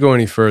 Before we go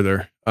any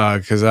further,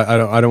 because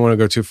I don't want to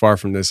go too far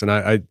from this, and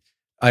I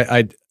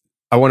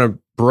want to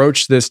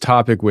broach this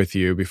topic with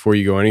you before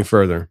you go any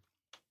further,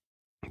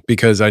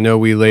 because I know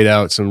we laid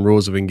out some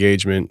rules of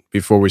engagement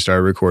before we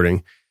started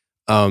recording.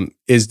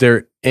 Is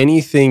there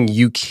anything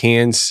you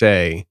can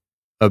say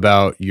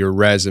about your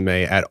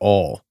resume at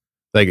all?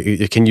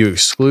 Like, can you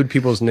exclude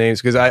people's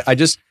names? Because I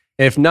just,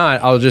 if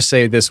not, I'll just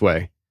say it this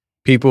way.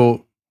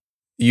 People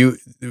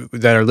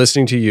that are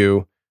listening to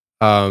you,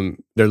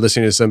 they're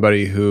listening to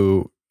somebody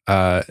who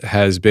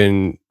has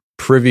been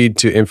privy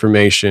to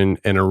information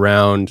and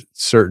around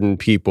certain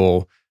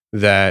people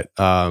that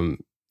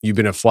you've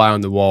been a fly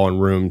on the wall in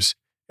rooms,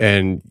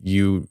 and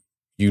you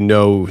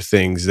know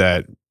things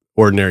that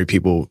ordinary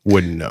people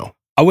wouldn't know.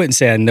 I wouldn't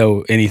say I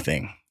know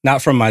anything,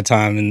 not from my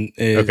time in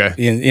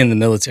the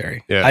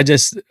military. Yeah.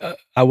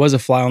 I was a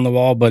fly on the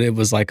wall, but it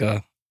was like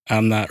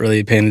I'm not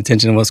really paying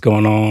attention to what's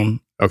going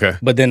on. Okay.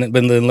 But then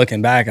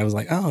looking back, I was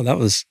like, oh, that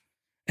was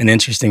an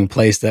interesting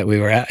place that we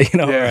were at,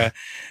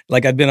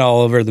 like I'd been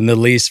all over the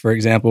Middle East, for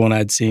example, when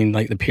I'd seen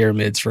like the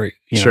pyramids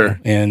Sure.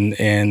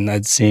 and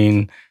I'd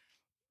seen,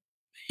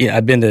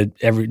 I've been to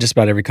just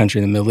about every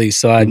country in the Middle East.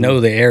 So I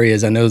know the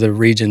areas, I know the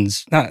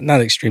regions,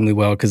 not extremely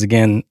well. Cause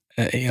again,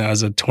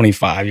 as a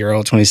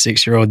 25-year-old,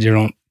 26-year-old, you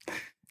don't,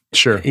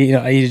 Sure.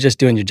 you're just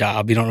doing your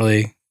job. You don't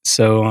really,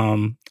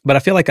 but I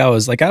feel like I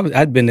was like,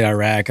 I'd been to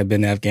Iraq, I'd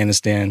been to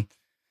Afghanistan,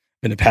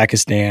 been to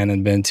Pakistan,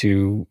 and been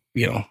to,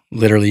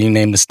 literally you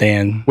name the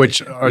stand.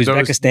 Which are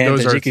Uzbekistan,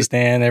 those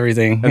Tajikistan,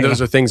 everything. And those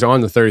are things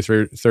on the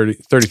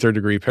 33rd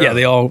degree parallel.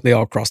 Yeah, they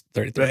all cross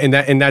the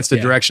 33rd. And that's the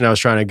direction I was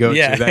trying to go to.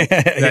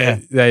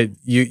 That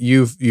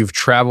you've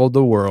traveled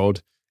the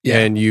world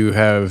and you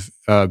have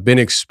been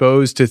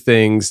exposed to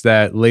things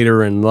that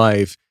later in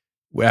life,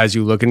 as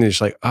you look into it, it's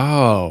like,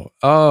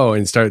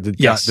 and start the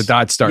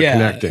dots start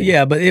connecting.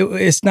 Yeah, but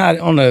it's not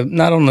on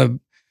the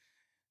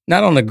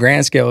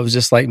grand scale. It was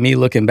just like me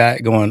looking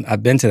back going,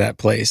 I've been to that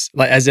place,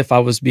 like as if I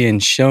was being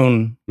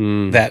shown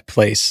that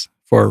place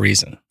for a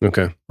reason.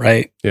 Okay.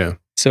 Right? Yeah.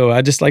 So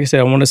I just, like I said,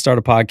 I want to start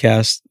a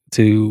podcast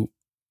to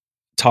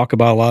talk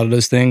about a lot of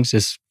those things,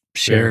 just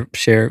share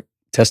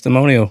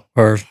testimonial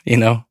or,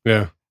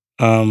 Yeah.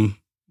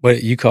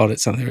 What you called it,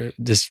 something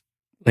just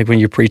like when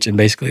you're preaching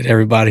basically to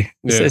everybody.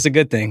 It's a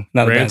good thing.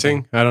 Not ranting. A bad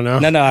thing. I don't know.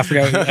 No, I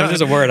forgot.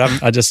 There's a word.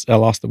 I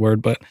lost the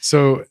word, but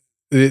so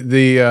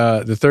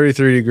the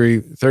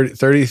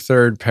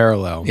 33rd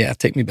parallel. Yeah,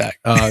 take me back.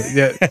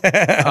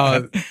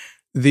 The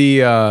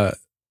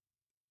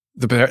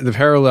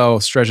parallel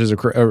stretches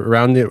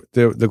around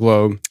the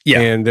globe. Yeah.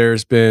 And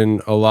there's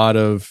been a lot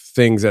of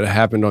things that have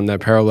happened on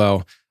that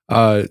parallel.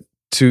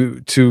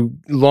 To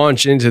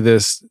launch into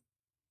this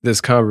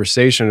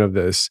conversation of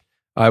this,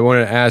 I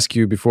want to ask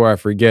you before I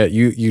forget.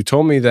 You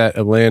told me that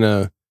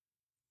Atlanta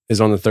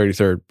is on the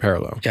 33rd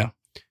parallel. Yeah.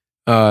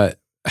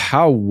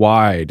 How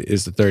wide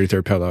is the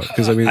 33rd parallel?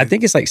 Because I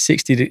think it's like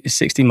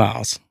 60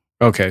 miles.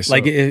 Okay, so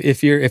like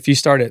if you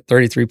start at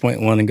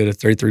 33.1 and go to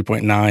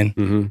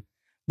 33.9,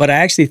 but I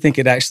actually think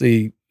it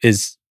actually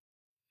is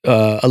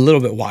a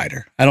little bit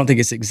wider. I don't think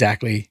it's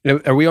exactly.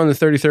 Are we on the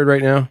 33rd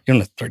right now? You're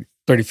on the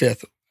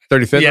 35th.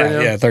 35th Yeah, right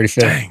now? yeah,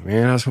 35th. Dang,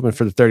 man, I was hoping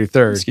for the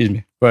 33rd. Excuse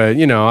me. But,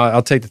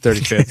 I'll take the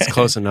 35th. It's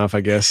close enough,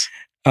 I guess.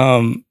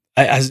 I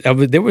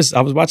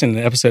was watching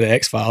an episode of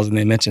X-Files and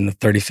they mentioned the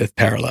 35th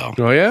parallel.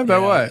 Oh, yeah?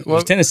 About what? It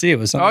was Tennessee. It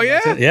was something. Oh, yeah?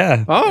 like that.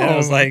 Yeah. Oh, I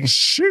was like,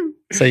 shoot.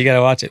 So you got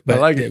to watch it. But I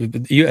like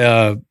it. You,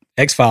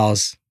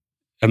 X-Files,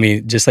 I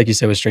mean, just like you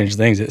said with Stranger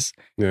Things,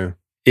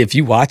 if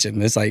you watch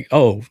them, it's like,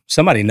 oh,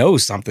 somebody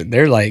knows something.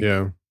 They're like,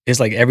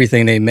 it's like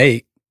everything they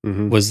make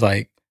was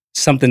like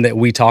something that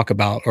we talk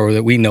about or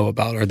that we know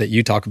about or that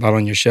you talk about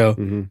on your show.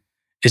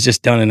 It's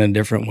just done in a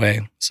different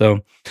way. So,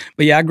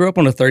 but yeah, I grew up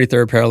on the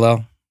 33rd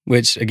parallel,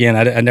 which again,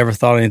 I never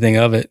thought anything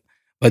of it.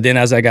 But then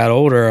as I got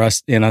older, I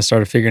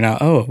started figuring out,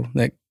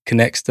 that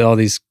connects to all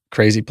these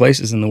crazy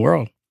places in the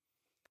world.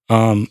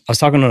 I was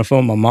talking on the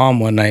phone with my mom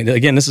one night.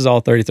 Again, this is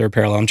all 33rd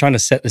parallel. I'm trying to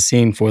set the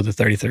scene for the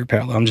 33rd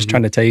parallel. I'm just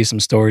trying to tell you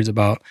some stories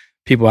about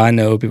people I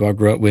know, people I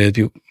grew up with,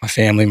 my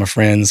family, my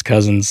friends,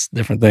 cousins,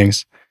 different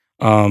things.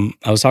 I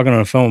was talking on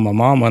the phone with my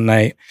mom one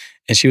night,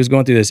 and she was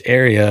going through this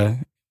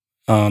area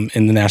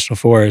in the national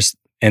forest,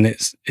 and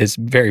it's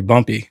very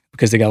bumpy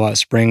because they got a lot of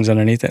springs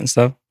underneath it and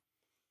stuff.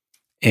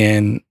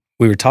 And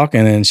we were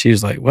talking, and she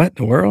was like, "What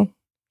in the world?"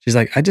 She's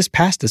like, "I just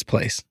passed this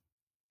place."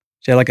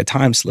 She had like a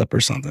time slip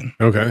or something.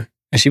 Okay.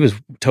 And she was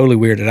totally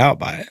weirded out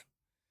by it.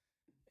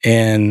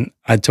 And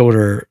I told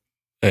her,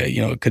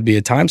 it could be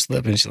a time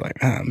slip. And she's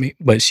like,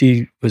 but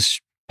she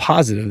was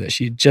positive that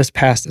she just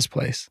passed this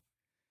place.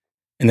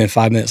 And then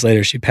 5 minutes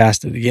later, she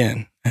passed it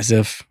again, as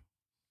if,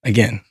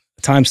 again,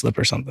 a time slip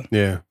or something.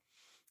 Yeah.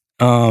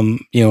 My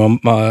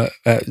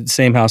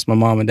same house my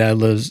mom and dad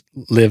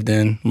lived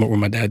in, where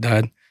my dad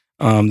died,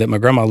 that my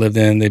grandma lived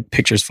in. The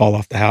pictures fall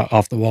off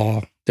the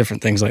wall,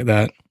 different things like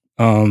that.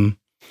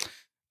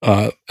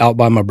 Out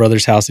by my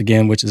brother's house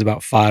again, which is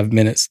about 5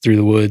 minutes through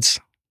the woods,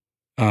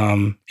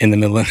 in the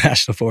middle of the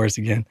national forest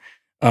again.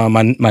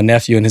 My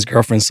nephew and his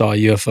girlfriend saw a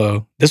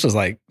UFO. This was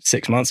like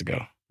 6 months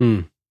ago,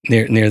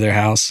 near their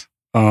house.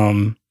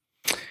 My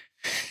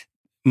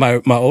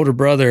older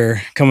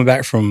brother coming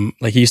back from,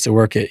 like, he used to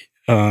work at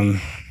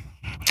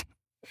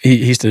he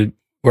used to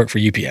work for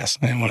UPS.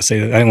 I didn't want to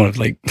say that. I didn't want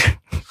to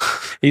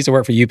he used to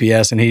work for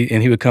UPS, and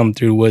he would come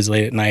through the woods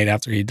late at night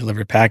after he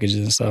delivered packages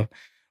and stuff.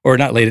 Or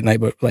not late at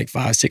night, but like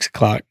 5, 6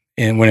 o'clock.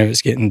 And whenever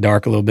it's getting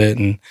dark a little bit.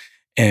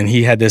 And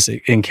he had this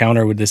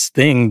encounter with this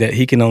thing that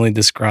he can only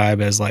describe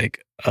as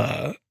like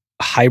a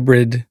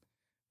hybrid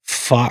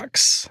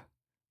fox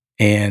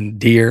and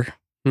deer.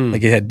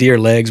 Like it had deer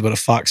legs, but a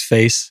fox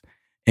face.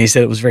 And he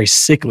said it was very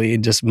sickly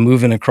and just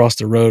moving across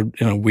the road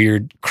in a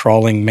weird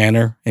crawling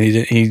manner.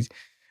 And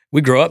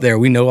we grow up there.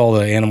 We know all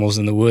the animals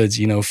in the woods,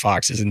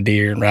 foxes and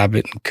deer and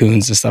rabbit and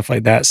coons and stuff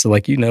like that. So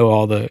like,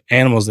 all the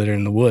animals that are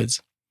in the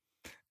woods.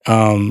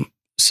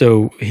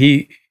 So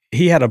he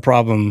had a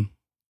problem.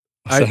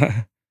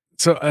 I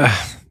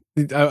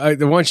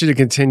want you to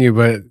continue,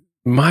 but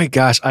my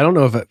gosh, I don't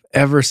know if I've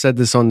ever said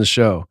this on the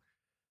show.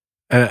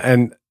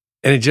 and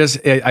it just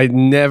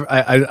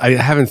I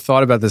haven't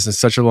thought about this in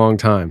such a long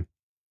time,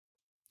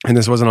 and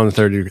this wasn't on the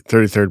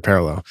 33rd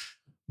parallel,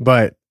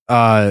 but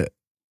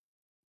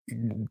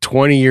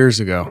 20 years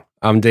ago,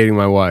 I'm dating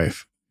my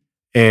wife,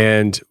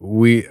 and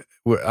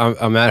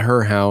I'm at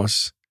her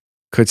house,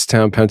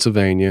 Kutztown,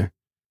 Pennsylvania,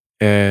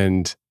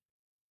 and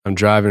I'm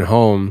driving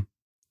home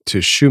to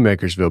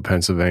Shoemakersville,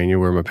 Pennsylvania,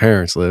 where my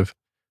parents live,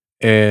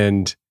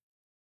 and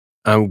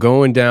I'm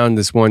going down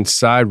this one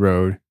side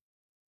road,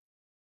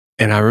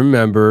 and I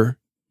remember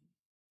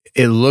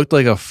it looked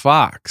like a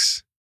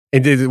fox.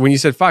 When you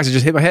said fox, it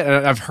just hit my head.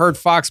 And I've heard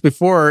fox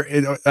before.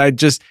 It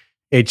just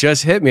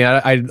hit me.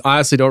 I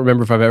honestly don't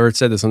remember if I've ever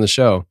said this on the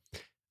show.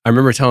 I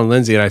remember telling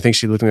Lindsay, and I think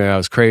she looked at me like I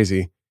was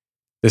crazy.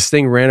 This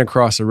thing ran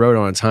across the road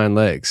on its hind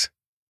legs.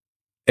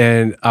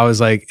 And I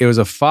was like, it was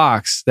a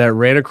fox that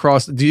ran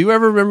across. Do you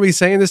ever remember me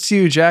saying this to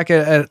you, Jack,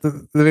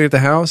 living at the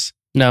house?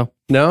 No.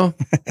 Maybe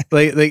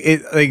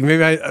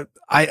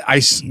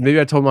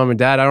I told mom and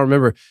dad. I don't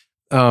remember.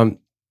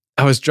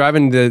 I was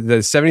driving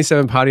the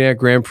 77 Pontiac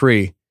Grand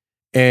Prix,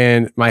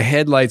 and my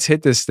headlights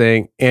hit this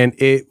thing, and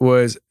it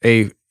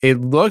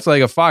looked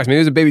like a fox. Maybe it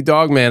was a baby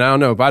dog man. I don't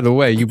know. By the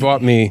way, you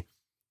bought me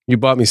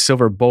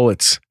silver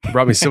bullets. You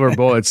brought me silver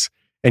bullets,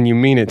 and you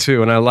mean it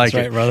too, and I like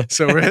That's it, right, brother.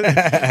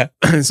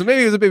 So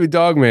maybe it was a baby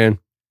dog man,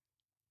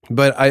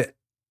 but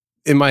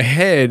in my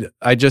head,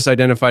 I just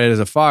identified it as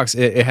a fox.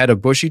 It had a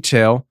bushy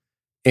tail,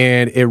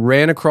 and it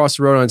ran across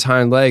the road on its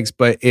hind legs,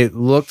 but it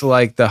looked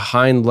like the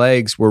hind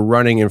legs were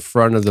running in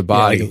front of the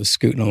body. Like it was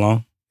scooting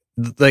along.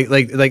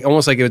 Like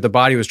almost like the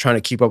body was trying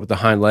to keep up with the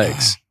hind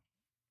legs.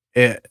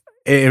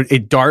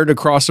 It darted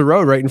across the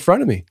road right in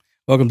front of me.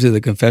 Welcome to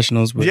the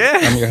Confessionals.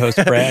 I'm your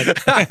host, Brad.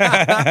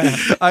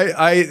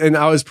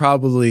 I was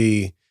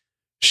probably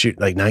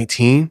like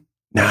 19.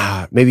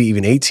 Nah, maybe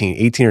even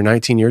 18 or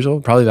 19 years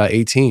old. Probably about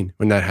 18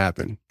 when that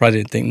happened. Probably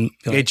didn't think.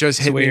 It just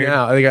hit me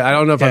now. I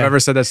don't know if I've ever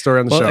said that story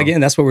on the show. Well,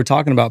 again, that's what we're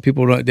talking about.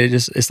 People don't,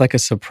 it's like a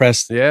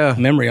suppressed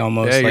memory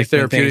almost. Yeah, like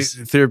therapy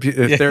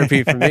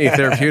for me,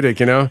 therapeutic,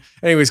 you know?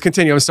 Anyways,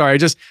 continue. I'm sorry.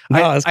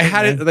 I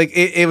had it, like,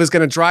 it was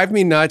going to drive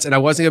me nuts, and I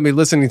wasn't going to be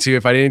listening to you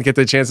if I didn't get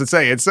the chance to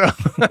say it. So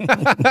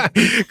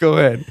go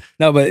ahead.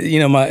 No, but,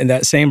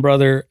 that same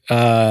brother,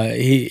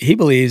 he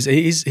believes,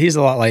 he's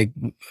a lot like,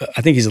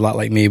 I think he's a lot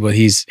like me, but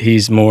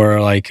he's more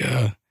like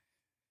I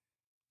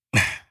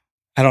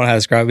don't know how to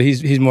describe it.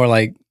 He's more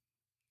like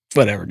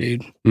whatever,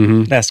 dude.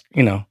 Mm-hmm. That's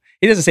he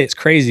doesn't say it's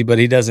crazy, but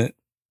he doesn't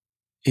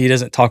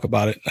talk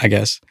about it, I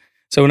guess.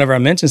 So whenever I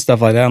mention stuff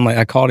like that, I'm like,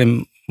 I called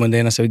him one day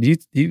and I said,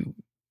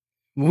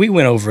 we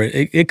went over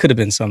it. It could have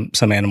been some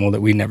animal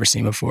that we'd never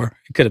seen before.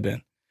 It could have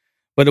been,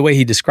 but the way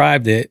he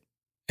described it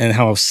and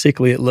how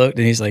sickly it looked,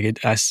 and he's like,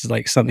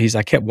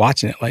 I kept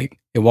watching it, like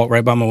it walked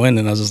right by my window,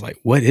 and I was just like,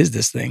 what is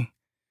this thing?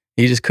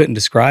 He just couldn't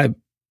describe.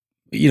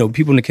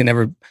 People can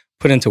never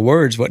put into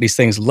words what these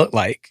things look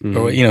like. Mm-hmm.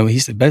 Or, he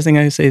said, best thing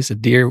I can say is a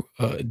deer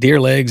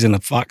legs and a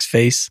fox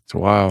face.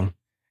 Wow.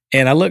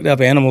 And I looked up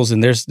animals,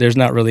 and there's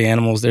not really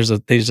animals. There's a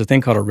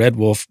thing called a red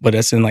wolf, but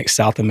it's in like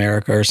South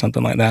America or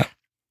something like that.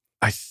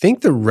 I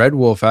think the red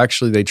wolf,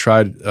 actually, they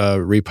tried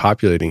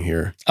repopulating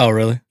here. Oh,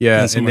 really?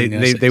 Yeah. And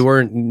they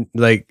weren't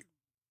like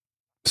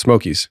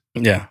Smokies.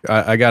 Yeah.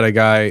 I got a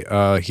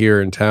guy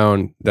here in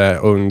town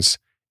that owns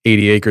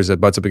 80 acres that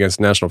butts up against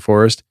the National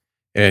Forest.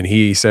 And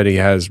he said he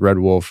has red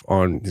wolf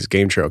on his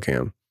game trail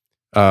cam,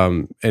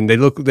 and they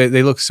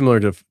look similar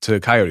to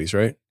coyotes,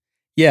 right?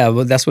 Yeah,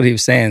 well, that's what he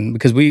was saying,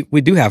 because we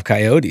do have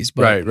coyotes,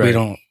 but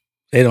right.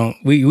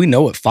 we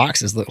know what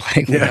foxes look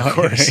like. Yeah, of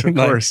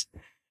course.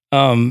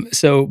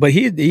 But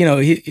he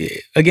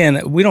again,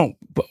 I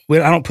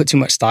don't put too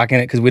much stock in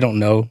it because we don't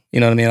know. You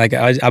know what I mean? Like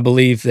I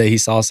believe that he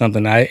saw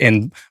something.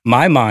 And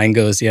my mind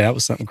goes, yeah, that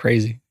was something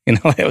crazy.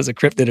 It was a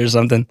cryptid or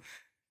something.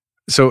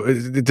 So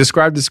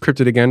describe this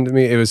cryptid again to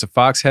me. It was a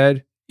fox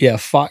head? Yeah,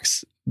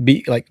 fox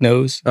beak, like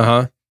nose.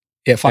 Uh-huh.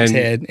 Yeah, fox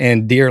head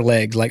and deer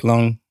legs, like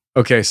long.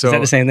 Okay, so... Is that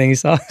the same thing you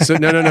saw? So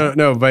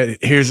no. But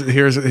here's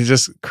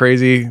just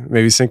crazy,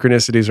 maybe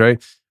synchronicities,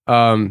 right?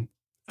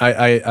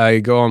 I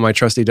go on my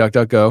trusty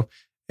DuckDuckGo,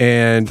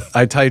 and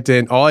I typed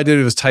in... All I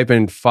did was type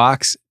in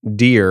fox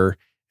deer,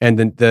 and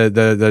then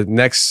the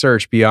next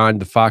search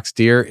beyond the fox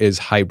deer is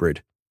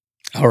hybrid.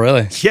 Oh,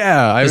 really?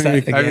 Yeah, I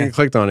haven't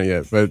clicked on it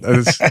yet, but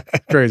it's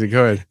crazy.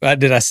 Go ahead.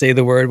 Did I say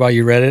the word while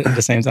you read it at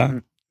the same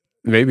time?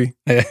 Maybe.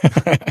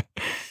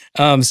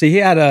 So he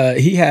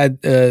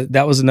had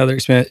that was another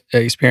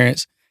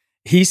experience.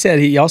 He said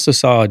he also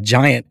saw a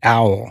giant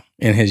owl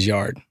in his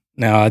yard.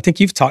 Now, I think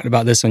you've talked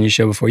about this on your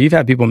show before. You've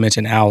had people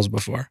mention owls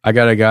before. I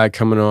got a guy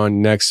coming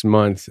on next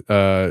month,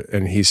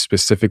 and he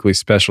specifically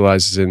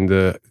specializes in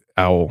the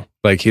owl.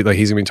 Like he's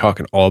gonna be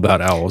talking all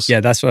about owls. Yeah,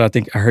 that's what I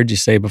think I heard you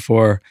say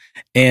before.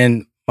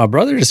 And my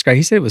brother described,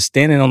 he said it was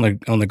standing on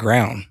the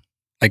ground,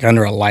 like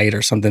under a light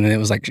or something, and it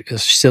was like a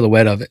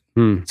silhouette of it.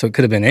 So it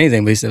could have been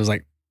anything, but he said it was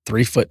like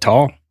 3 foot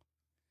tall.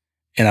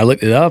 And I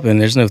looked it up, and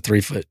there's no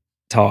 3 foot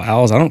tall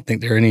owls. I don't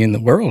think there are any in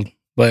the world,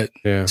 but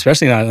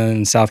especially not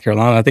in South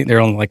Carolina. I think they're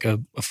only like a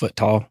foot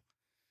tall.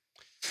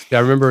 Yeah,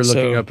 I remember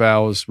looking So- up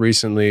owls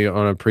recently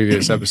on a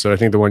previous episode. I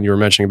think the one you were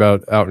mentioning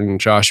about out in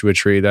Joshua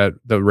Tree, that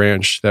the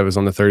ranch that was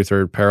on the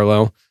 33rd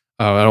parallel.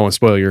 I don't want to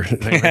spoil your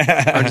thing.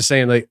 I'm just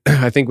saying, like,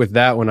 I think with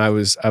that one, I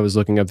was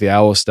looking up the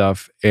owl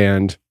stuff,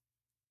 and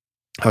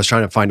I was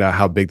trying to find out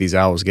how big these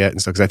owls get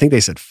and stuff, because I think they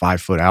said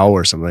 5-foot owl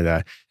or something like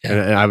that. Yeah.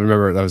 And I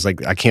remember I was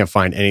like, I can't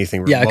find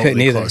anything Yeah, I remotely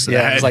couldn't either. close to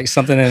Yeah, that. it was like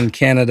something in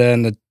Canada,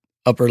 in the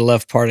upper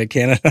left part of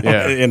Canada.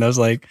 Yeah. And I was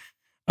like,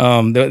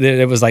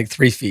 it was like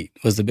 3 feet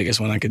was the biggest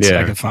one I could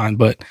find.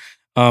 But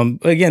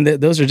again,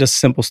 those are just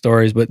simple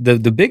stories. But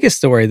the biggest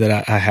story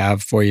that I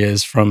have for you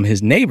is from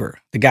his neighbor,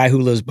 the guy who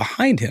lives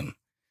behind him.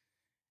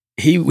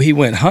 He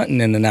went hunting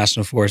in the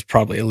national forest,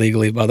 probably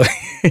illegally, by the way.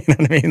 You know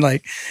what I mean?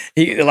 Like,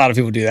 a lot of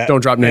people do that.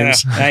 Don't drop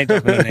names. I ain't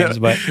dropping no names,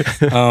 but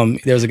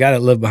there was a guy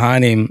that lived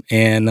behind him,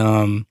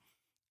 and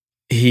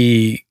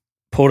he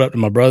pulled up to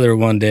my brother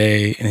one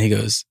day, and he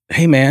goes,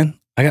 "Hey, man,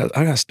 I got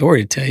a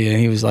story to tell you." And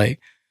he was like,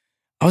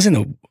 "I was in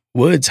the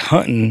woods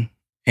hunting,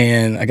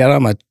 and I got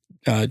on my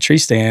tree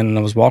stand, and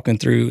I was walking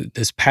through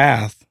this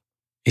path."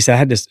 He said, "I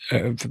had this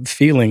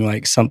feeling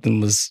like something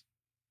was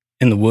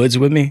in the woods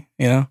with me,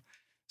 you know."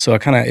 So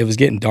it was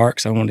getting dark,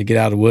 so I wanted to get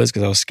out of the woods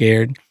because I was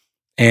scared.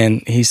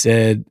 And he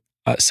said,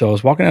 so I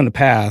was walking down the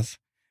path,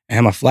 and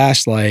had my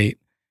flashlight,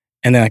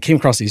 and then I came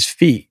across these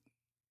feet,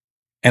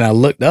 and I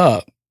looked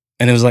up,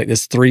 and it was like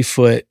this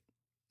 3-foot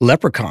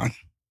leprechaun.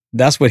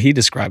 That's what he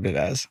described it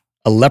as,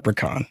 a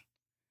leprechaun.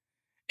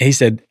 And he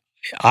said,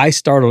 I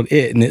startled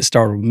it, and it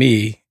startled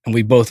me, and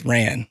we both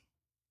ran.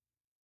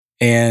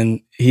 And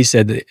he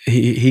said that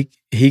he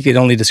could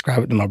only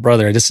describe it to my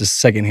brother. This is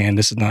secondhand.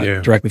 This is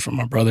not directly from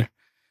my brother.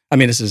 I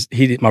mean,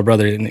 my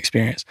brother didn't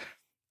experience.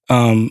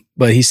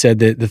 But he said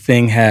that the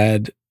thing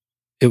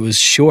it was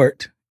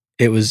short.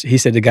 He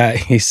said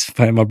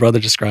my brother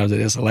describes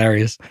it as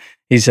hilarious.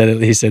 He said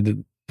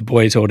that the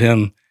boy told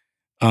him,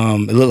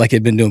 it looked like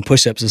he'd been doing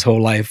push-ups his whole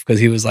life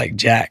because he was like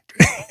jacked.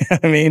 You know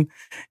what I mean?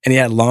 And he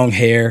had long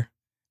hair,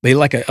 but he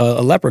like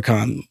a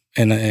leprechaun.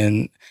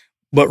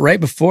 But right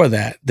before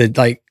that,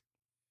 the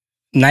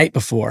night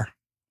before,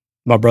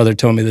 my brother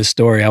told me this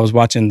story. I was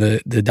watching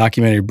the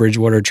documentary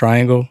Bridgewater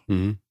Triangle.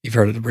 Mm-hmm. You've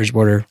heard of the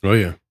Bridgewater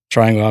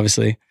Triangle,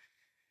 obviously.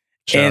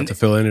 Shout out to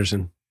Phil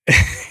Anderson.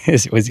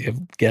 Was he a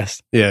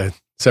guest? Yeah,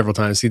 several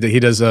times. He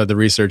does the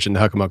research in the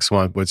Huckamuck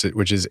Swamp,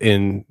 which is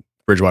in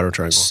Bridgewater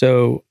Triangle.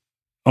 So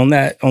on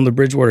the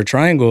Bridgewater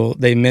Triangle,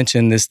 they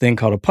mentioned this thing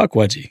called a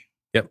puckwudgie.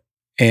 Yep.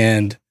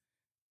 And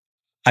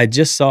I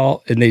just saw,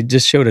 and they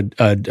just showed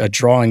a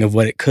drawing of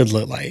what it could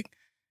look like.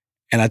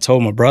 And I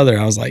told my brother,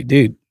 I was like,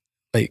 dude,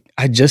 like,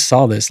 I just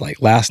saw this like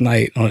last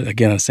night on,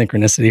 again, a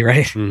synchronicity,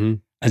 right? Mm-hmm.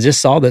 I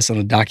just saw this on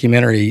a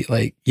documentary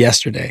like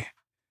yesterday.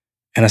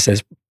 And I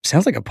said,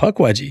 sounds like a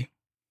puckwudgie.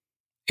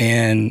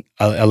 And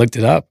I looked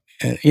it up,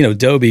 and,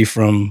 Dobby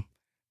from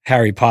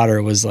Harry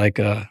Potter was like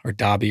or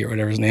Dobby or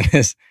whatever his name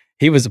is.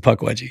 He was a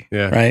puckwudgie,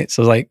 right?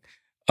 So like,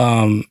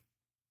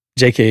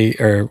 J.K.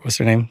 or what's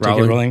her name?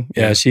 J.K. Rowling.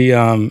 Yeah.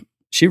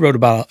 She wrote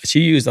about,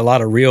 she used a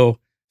lot of real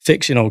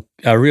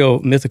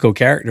mythical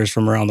characters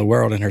from around the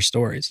world in her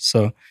stories.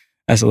 So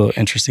that's a little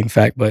interesting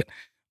fact. But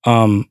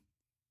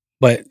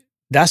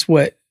that's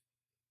what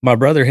my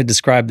brother had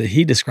described that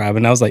he described.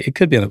 And I was like, it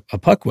could be a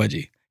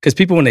puckwudgie. Because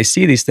people, when they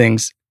see these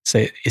things,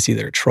 say it's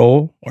either a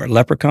troll or a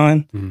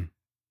leprechaun. Mm.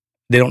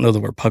 They don't know the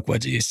word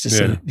puckwudgie. It's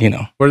just,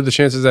 What are the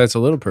chances that it's a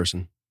little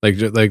person? Not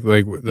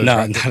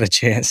a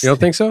chance. You don't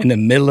think so? In the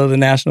middle of the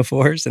national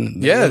forest, in the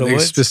middle of the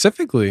woods?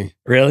 Specifically.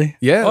 Really?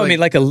 Yeah. I mean,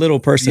 like a little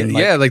person.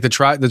 Like the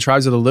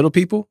tribes of the little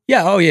people?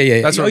 Yeah. Oh,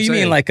 yeah. That's what I'm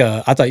saying. Mean like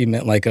I thought you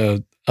meant like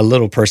a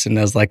little person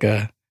as like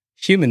a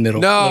human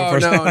little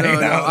person. No.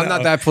 I'm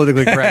not that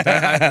politically correct.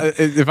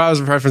 If I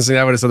was referencing,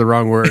 I would have said the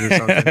wrong word or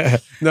something.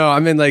 No,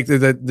 I mean like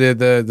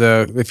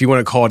the if you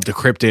want to call it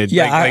decrypted.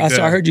 Yeah,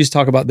 so I heard you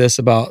talk about this,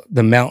 about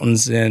the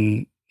mountains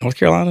in North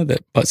Carolina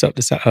that butts up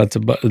to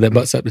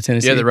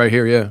Tennessee. Yeah, they're right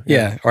here.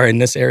 Yeah, or in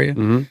this area.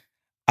 Mm-hmm.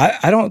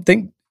 I don't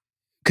think,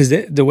 because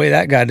the way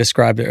that guy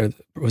described it,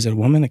 or was it a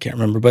woman? I can't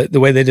remember. But the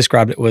way they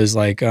described it was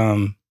like,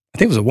 I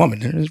think it was a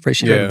woman.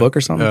 She read a book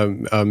or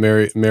something.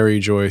 Mary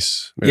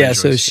Joyce.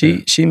 So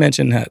she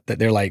mentioned that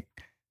they're like,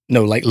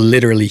 no, like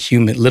literally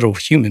little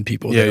human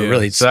people. Yeah,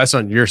 really. So that's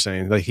what you're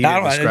saying. Like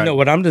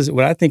what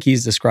I think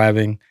he's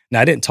describing.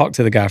 Now I didn't talk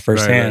to the guy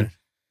firsthand, right.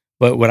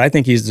 But what I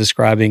think he's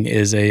describing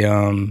is a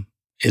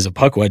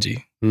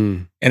puckwudgie.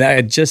 Mm. And I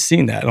had just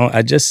seen that.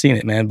 I just seen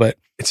it, man. But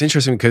it's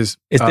interesting because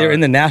they're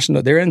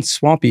in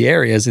swampy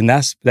areas, and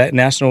that's that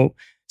national.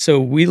 So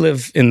we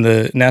live in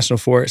the national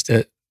forest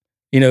that,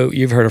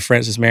 you've heard of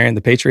Francis Marion,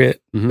 the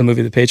Patriot, the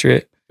movie The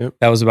Patriot. Yep.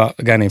 That was about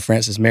a guy named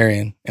Francis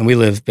Marion, and we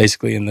live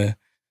basically in the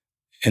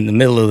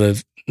middle of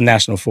the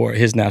national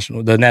forest.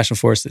 The national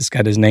forest that's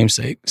got his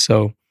namesake.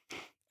 So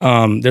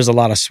there's a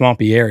lot of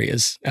swampy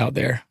areas out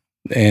there,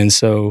 and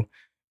so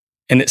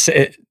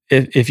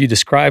if you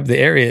describe the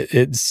area,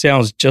 it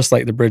sounds just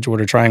like the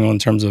Bridgewater Triangle in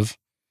terms of.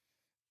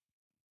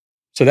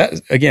 So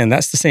that's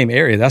the same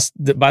area.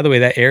 By the way,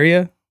 that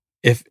area.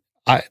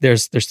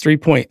 There's 3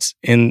 points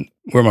in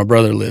where my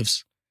brother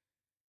lives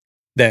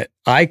that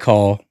I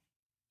call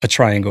a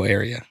triangle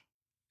area.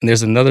 And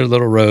there's another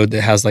little road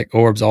that has like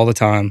orbs all the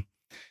time.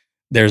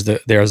 There's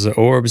the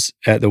orbs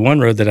at the one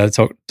road that I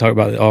talk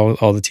about that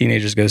all the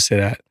teenagers go sit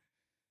at.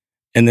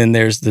 And then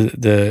there's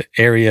the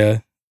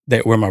area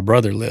that where my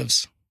brother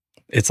lives.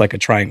 It's like a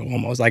triangle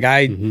almost. Like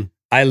I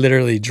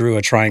literally drew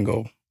a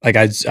triangle. Like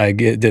I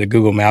did a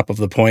Google map of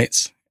the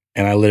points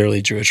and I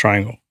literally drew a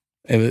triangle.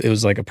 It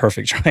was like a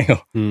perfect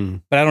triangle.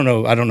 But I don't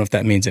know if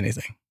that means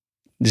anything.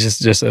 It's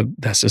just a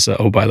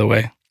oh, by the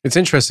way. It's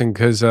interesting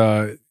because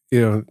the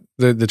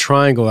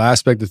triangle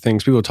aspect of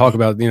things. People talk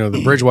about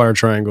the Bridgewater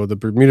Triangle, the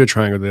Bermuda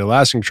Triangle, the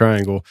Alaskan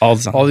Triangle,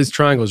 all these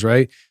triangles,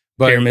 right?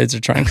 But pyramids are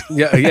triangles.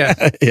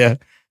 Yeah.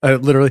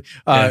 Literally.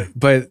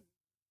 But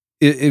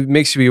it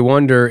makes you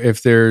wonder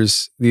if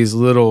there's these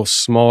little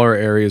smaller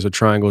areas of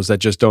triangles that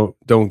just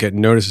don't get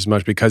noticed as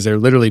much because they're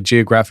literally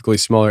geographically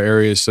smaller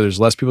areas. So there's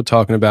less people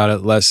talking about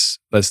it, less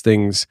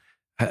things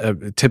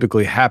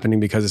typically happening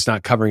because it's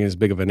not covering as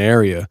big of an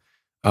area.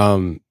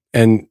 And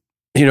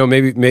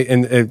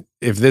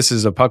if this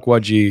is a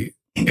Pukwudgie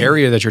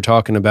area that you're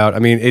talking about, I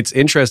mean, it's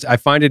interesting. I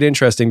find it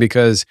interesting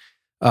because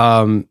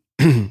Phil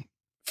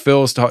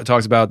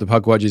talks about the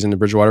Pukwudgies in the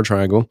Bridgewater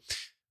Triangle.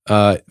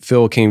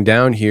 Phil came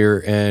down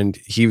here and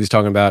he was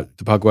talking about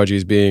the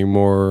Pukwudgies being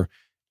more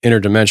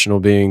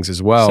interdimensional beings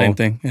as well. Same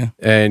thing, yeah.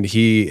 And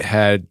he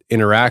had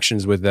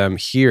interactions with them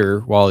here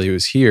while he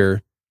was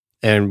here.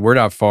 And we're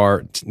not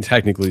far,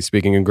 technically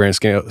speaking, in grand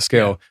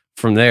scale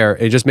from there.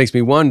 It just makes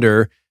me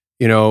wonder,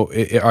 are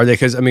they?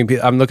 Because I mean,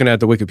 I'm looking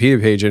at the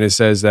Wikipedia page and it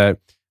says that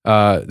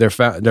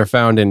they're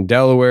found in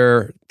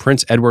Delaware,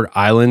 Prince Edward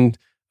Island,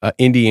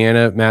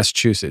 Indiana,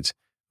 Massachusetts.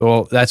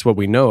 Well, that's what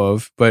we know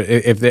of. But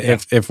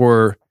if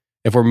we're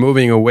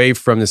moving away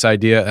from this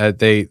idea that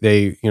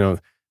they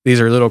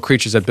these are little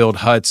creatures that build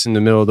huts in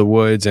the middle of the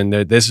woods and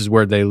this is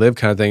where they live,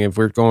 kind of thing. If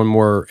we're going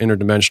more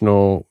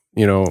interdimensional,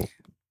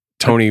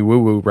 Tony woo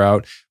woo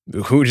route,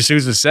 who's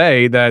to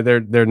say that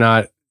they're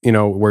not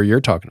where you're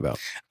talking about?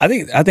 I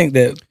think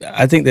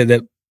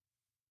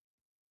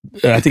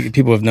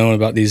people have known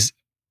about these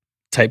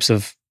types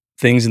of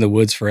things in the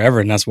woods forever,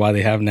 and that's why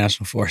they have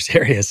national forest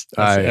areas.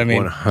 I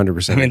mean,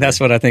 100%. I mean, that's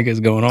what I think is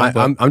going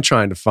on. I'm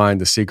trying to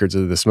find the secrets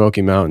of the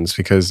Smoky Mountains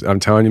because I'm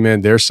telling you,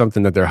 man, there's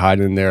something that they're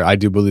hiding in there. I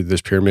do believe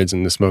there's pyramids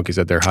in the Smokies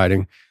that they're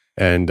hiding.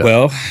 And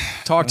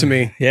talk to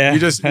me. Yeah,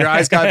 your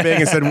eyes got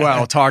big and said,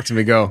 "Well, talk to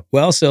me." Go.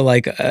 Well, so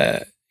like,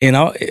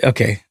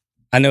 okay.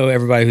 I know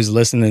everybody who's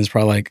listening is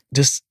probably like,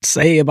 just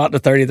say about the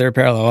 33rd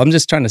parallel. I'm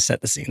just trying to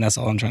set the scene. That's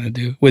all I'm trying to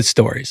do with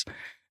stories.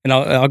 And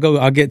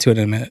I'll get to it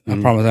in a minute.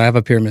 I promise. I have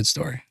a pyramid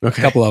story.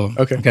 Okay. A couple of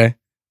them. Okay.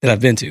 That I've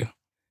been to.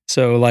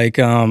 So like,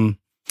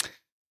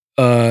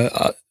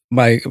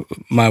 my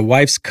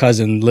wife's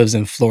cousin lives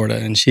in Florida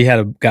and she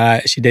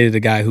dated a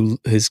guy who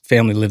his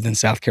family lived in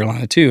South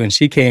Carolina too. And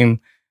she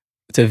came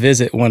to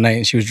visit one night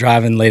and she was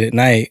driving late at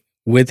night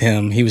with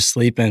him. He was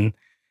sleeping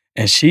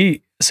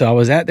so I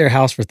was at their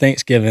house for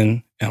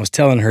Thanksgiving and I was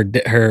telling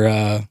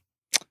her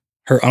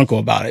uncle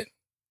about it.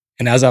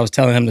 And as I was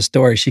telling him the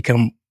story, she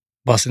come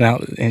busting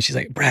out and she's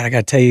like, "Brad, I got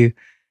to tell you,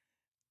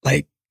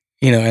 like,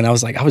 and I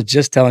was like, I was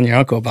just telling your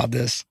uncle about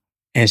this.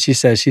 And she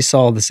said she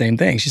saw the same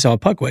thing. She saw a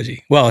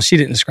Pukwudgie. Well, she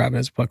didn't describe it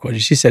as a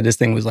Pukwudgie. She said this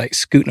thing was like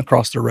scooting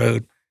across the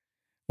road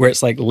where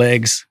it's like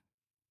legs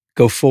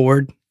go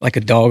forward like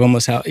a dog,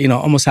 almost how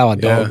a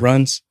dog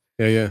runs.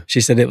 Yeah.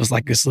 She said it was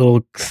like this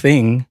little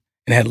thing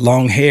and it had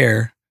long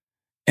hair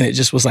and it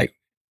just was like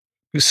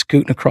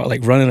scooting across,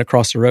 like running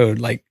across the road,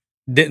 like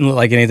didn't look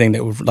like anything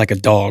that was like a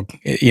dog.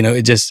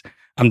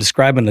 I'm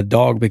describing a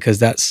dog because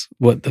that's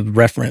what the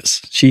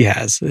reference she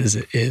has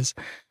is.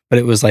 But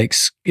it was like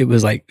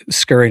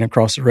scurrying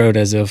across the road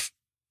as if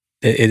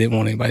it didn't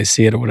want anybody to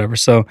see it or whatever.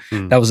 So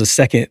that was a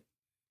second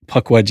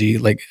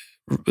Pukwudgie, like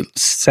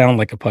sound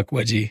like a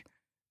Pukwudgie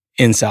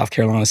in South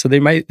Carolina. So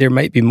there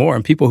might be more,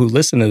 and people who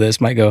listen to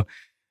this might go,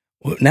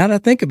 well, now that I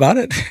think about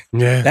it,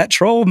 that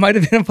troll might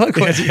have been a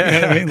Pukwudgie. You know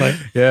what I mean? Like,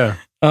 yeah.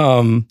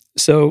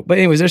 But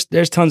anyways,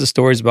 there's tons of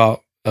stories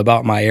about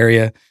my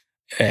area.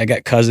 I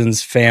got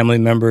cousins, family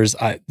members.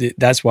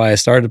 That's why I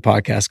started the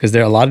podcast, because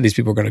there are a lot of these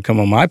people are going to come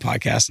on my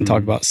podcast and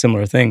talk about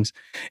similar things.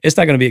 It's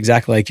not going to be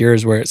exactly like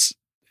yours where it's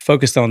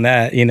focused on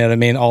that, you know what I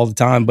mean, all the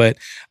time. But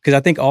because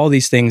I think all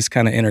these things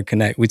kind of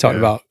interconnect. We talked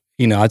about,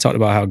 I talked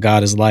about how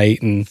God is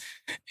light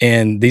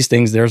and these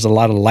things, there's a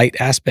lot of light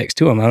aspects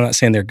to them. I'm not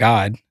saying they're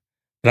God,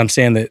 but I'm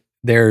saying that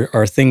there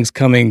are things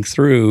coming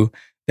through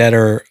that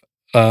are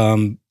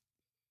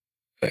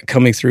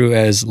coming through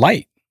as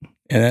light.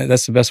 And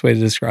that's the best way to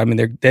describe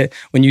them.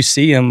 When you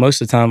see them, most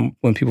of the time,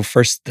 when people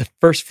the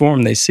first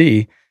form they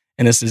see,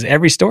 and this is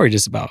every story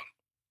just about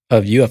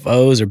of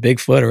UFOs or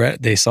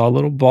Bigfoot, they saw a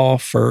little ball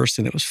first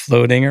and it was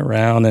floating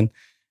around and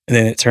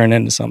then it turned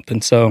into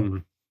something.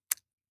 So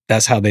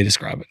that's how they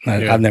describe it.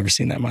 I've never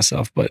seen that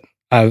myself, but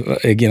I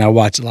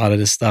watch a lot of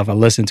this stuff. I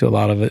listen to a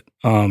lot of it.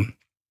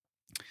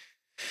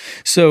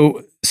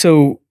 So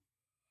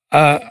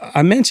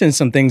I mentioned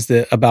some things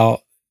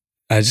about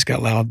I just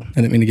got loud. I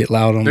didn't mean to get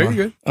loud on There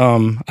you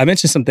I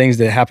mentioned some things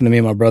that happened to me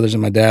and my brothers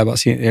and my dad about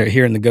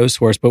hearing the ghost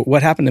horse. But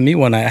what happened to me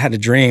one night, I had a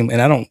dream,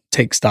 and I don't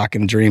take stock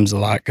in dreams a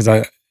lot because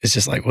it's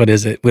just like, what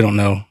is it? We don't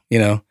know, you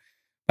know.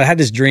 But I had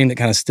this dream that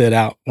kind of stood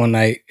out one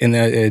night, and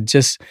it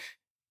just,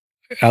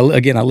 I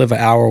live an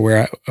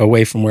hour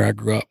away from where I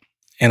grew up,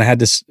 and I had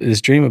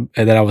this dream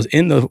that I was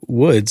in the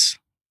woods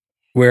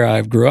where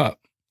I grew up,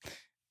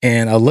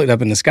 and I looked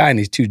up in the sky, and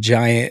these two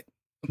giant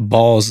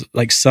balls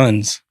like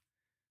suns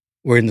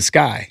were in the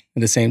sky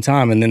at the same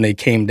time, and then they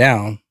came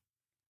down,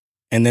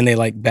 and then they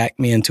like backed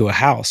me into a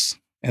house,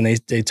 and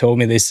they told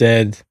me, I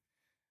said,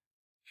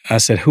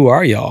 "Who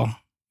are y'all?"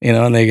 You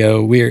know, and they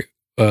go, "We're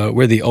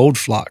the old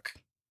flock.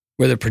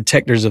 We're the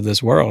protectors of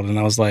this world." And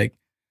I was like,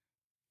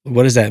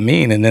 "What does that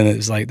mean?" And then it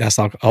was like, that's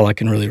all I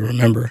can really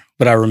remember.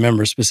 But I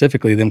remember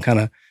specifically them kind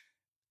of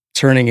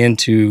turning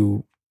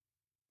into,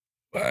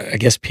 I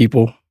guess,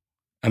 people.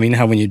 I mean,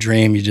 how when you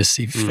dream, you just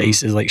see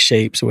faces, like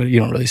shapes, you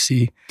don't really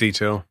see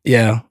detail.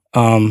 Yeah.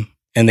 And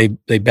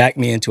they backed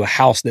me into a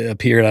house that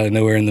appeared out of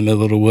nowhere in the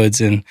middle of the woods.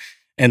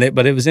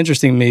 But it was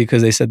interesting to me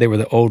because they said they were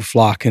the old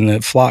flock, and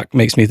the flock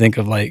makes me think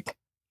of, like,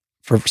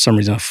 for some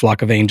reason, a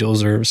flock of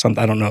angels or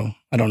something. I don't know.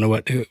 I don't know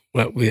what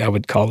I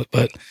would call it.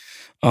 But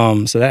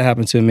so that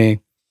happened to me.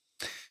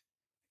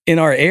 In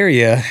our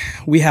area,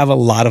 we have a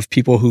lot of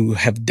people who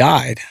have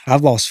died.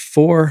 I've lost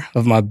 4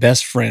 of my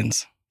best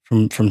friends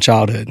from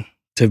childhood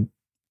to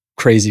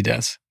crazy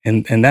deaths.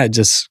 And that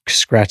just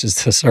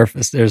scratches the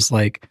surface. There's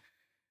like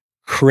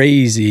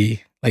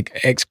crazy, like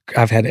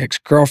I've had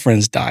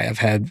ex-girlfriends die. I've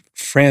had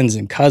friends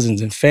and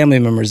cousins and family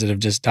members that have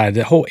just died.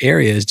 The whole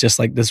area is just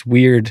like this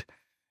weird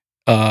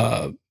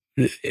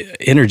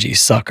energy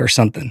suck or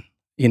something.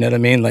 You know what I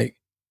mean? Like,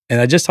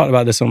 and I just talked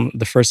about this on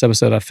the first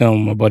episode I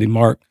filmed, my buddy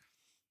Mark,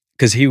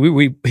 because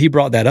he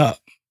brought that up.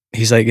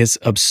 He's like, it's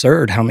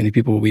absurd how many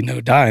people we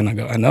know die. And I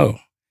go, I know.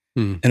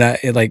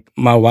 And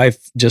my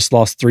wife just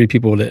lost 3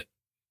 people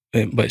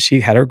but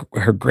she had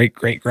her great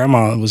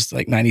grandma was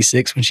like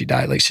 96 when she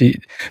died. Like,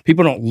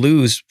 people don't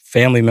lose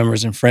family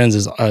members and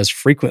friends as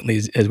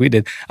frequently as we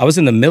did. I was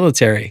in the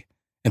military,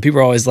 and people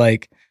are always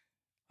like,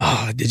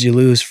 "Oh, did you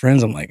lose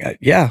friends?" I'm like,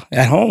 "Yeah,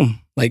 at home.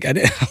 Like, I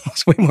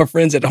lost way more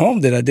friends at home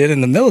than I did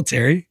in the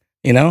military."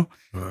 You know,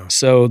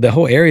 So the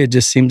whole area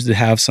just seems to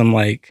have some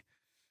like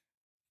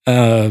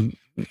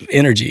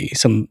energy,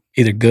 some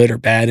either good or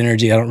bad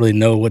energy. I don't really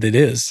know what it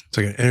is. It's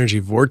like an energy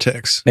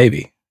vortex,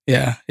 maybe.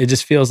 Yeah, it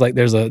just feels like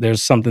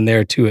there's something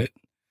there to it.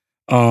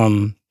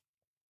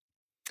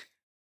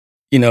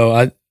 You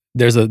know,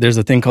 there's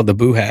a thing called the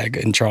boo hag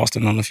in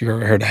Charleston. I don't know if you've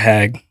ever heard of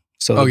hag.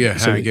 So,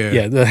 hag, yeah.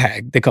 Yeah, the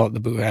hag. They call it the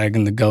boo hag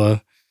in the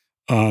Gullah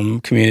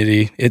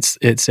community.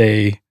 It's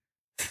a,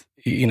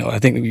 you know, I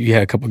think you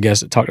had a couple of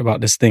guests that talked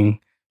about this thing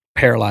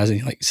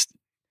paralyzing. Like,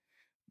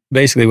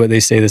 basically what they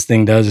say this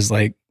thing does is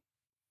like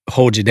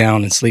hold you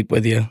down and sleep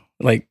with you.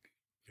 Like,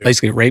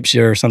 basically rapes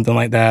you or something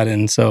like that.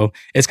 And so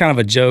it's kind of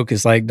a joke.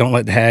 It's like, don't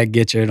let the hag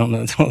get you. Don't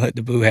let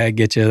the boo hag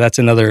get you. That's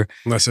another.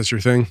 Unless that's your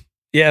thing.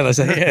 Yeah,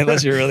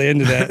 unless you're really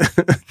into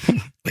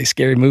that. Like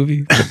scary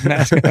movie,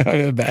 mask,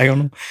 a bag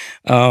on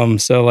them.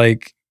 So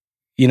like,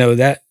 you know,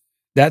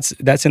 that's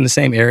in the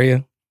same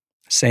area.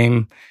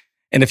 Same.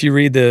 And if you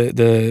read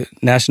the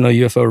National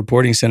UFO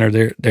Reporting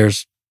Center,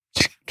 there's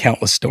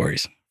countless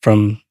stories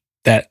from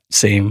that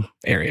same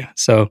area.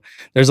 So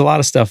there's a lot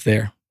of stuff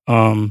there.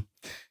 So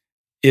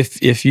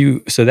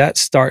that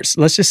starts,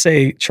 let's just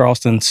say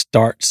Charleston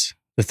starts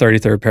the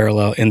 33rd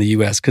parallel in the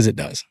U.S. because it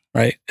does,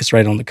 right? It's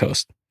right on the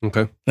coast.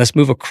 Okay. Let's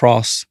move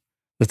across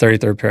the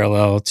 33rd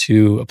parallel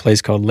to a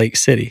place called Lake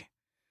City.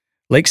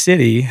 Lake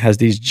City has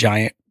this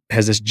giant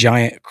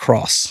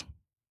cross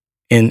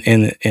and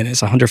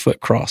it's a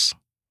 100-foot cross.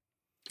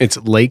 It's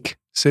Lake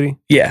City?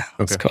 Yeah.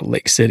 Okay. It's called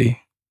Lake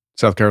City.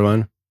 South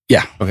Carolina?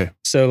 Yeah. Okay.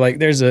 So like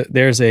there's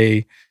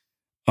a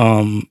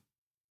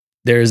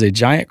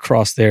giant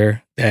cross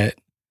there that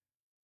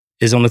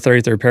is on the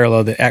 33rd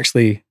parallel that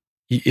actually,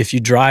 if you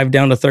drive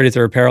down the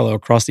 33rd parallel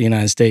across the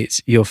United States,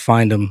 you'll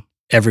find them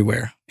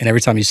everywhere. And every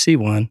time you see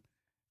one,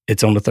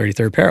 it's on the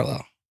 33rd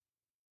parallel.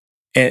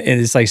 And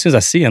it's like, as soon as I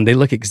see them, they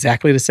look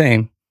exactly the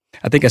same.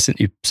 I think I sent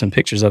you some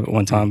pictures of it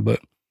one time,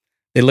 but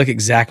they look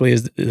exactly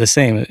the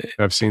same.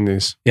 I've seen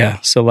these. Yeah.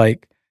 So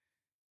like,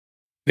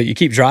 but you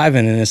keep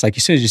driving and it's like,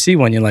 as soon as you see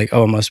one, you're like,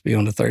 oh, it must be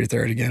on the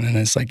 33rd again. And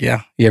it's like,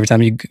 yeah, every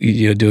time you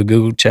do a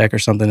Google check or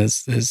something,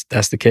 that's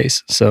the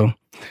case. So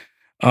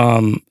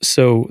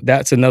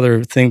that's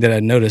another thing that I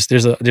noticed.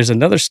 There's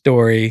another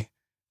story.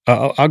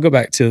 I'll go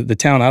back to the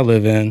town I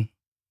live in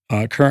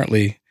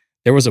currently.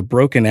 There was a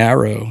broken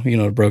arrow. You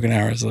know, a broken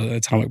arrow is an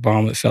atomic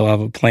bomb that fell out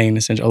of a plane.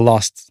 Essentially,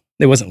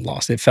 it wasn't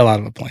lost. It fell out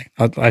of a plane.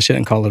 I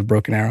shouldn't call it a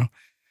broken arrow.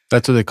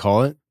 That's what they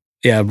call it?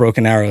 Yeah, a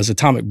broken arrow is an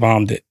atomic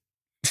bomb that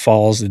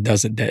falls, it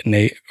doesn't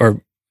detonate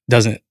or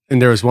doesn't.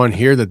 And there was one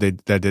here that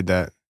did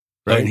that.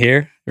 Right? In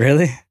here?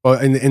 Really? Well,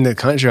 in the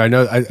country, I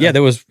know.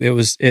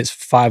 It's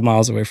 5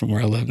 miles away from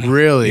where I live now.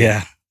 Really?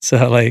 Yeah.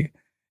 So like,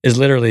 it's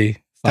literally.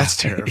 That's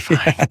terrifying.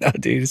 Yeah, I know,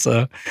 dude.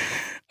 So,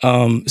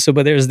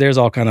 but there's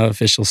all kind of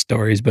official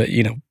stories, but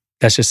you know,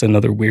 that's just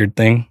another weird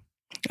thing.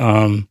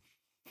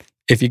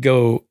 If you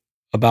go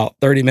about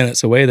 30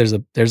 minutes away, there's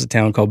a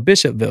town called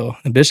Bishopville,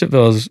 and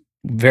Bishopville is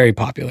very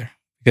popular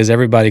because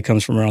everybody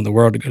comes from around the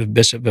world to go to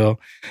Bishopville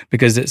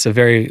because it's a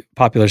very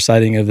popular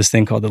sighting of this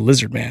thing called the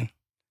Lizard Man.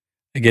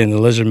 Again,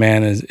 the Lizard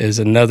Man is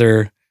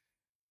another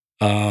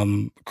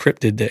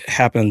cryptid that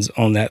happens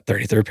on that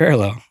 33rd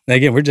parallel. And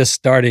again, we're just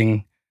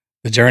starting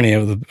the journey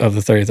of the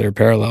 33rd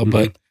parallel,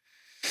 but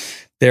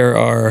there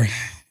are,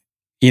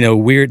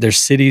 there's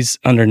cities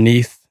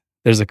underneath.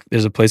 There's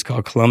a place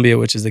called Columbia,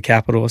 which is the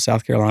capital of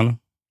South Carolina.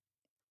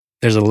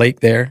 There's a lake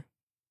there,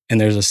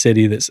 and there's a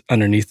city that's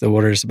underneath the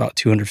water. It's about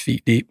 200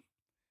 feet deep,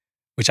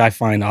 which I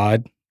find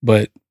odd.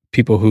 But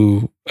people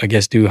who, I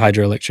guess, do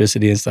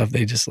hydroelectricity and stuff,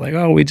 they just like,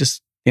 we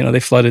just, they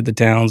flooded the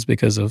towns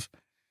because of,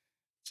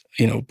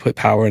 put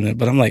power in it.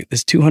 But I'm like,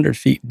 this 200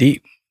 feet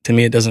deep, to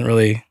me, it doesn't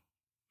really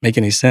make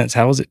any sense.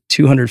 How is it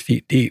 200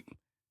 feet deep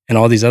and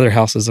all these other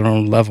houses are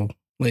on level?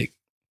 Like,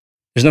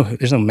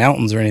 there's no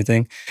mountains or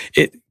anything.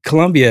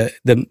 Columbia,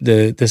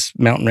 this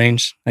mountain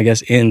range, I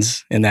guess,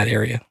 ends in that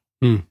area.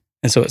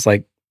 And so it's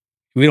like,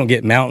 we don't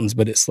get mountains,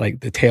 but it's like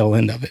the tail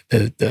end of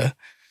it.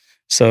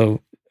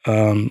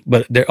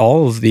 But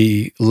all of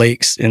the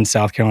lakes in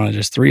South Carolina,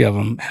 just 3 of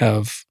them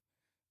have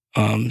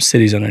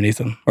cities underneath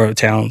them, or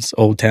towns,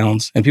 old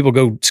towns. And people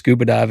go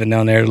scuba diving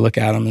down there to look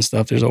at them and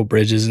stuff. There's old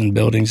bridges and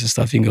buildings and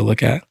stuff you can go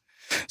look at.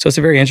 So it's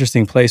a very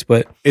interesting place.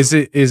 But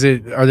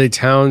are they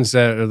towns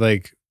that are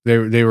like,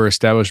 they were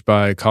established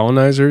by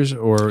colonizers,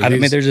 or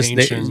they're just,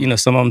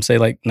 some of them say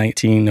like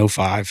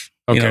 1905.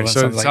 Okay,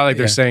 so it's not like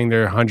they're saying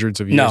they're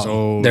hundreds of years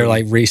old. They're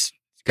like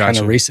kind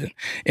of recent.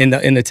 In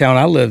the town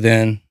I live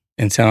in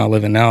town I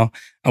live in now,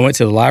 I went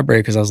to the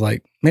library because I was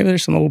like, maybe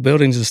there's some old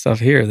buildings and stuff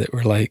here that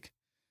were like,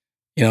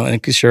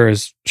 and sure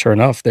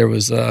enough, there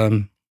was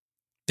a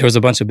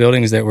bunch of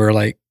buildings that were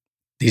like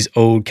these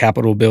old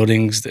Capitol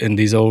buildings and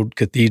these old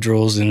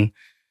cathedrals and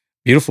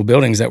beautiful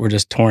buildings that were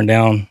just torn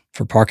down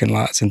for parking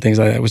lots and things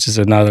like that, which is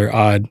another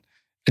odd.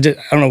 I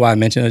don't know why I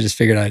mentioned it. I just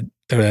figured I'd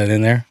throw that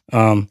in there.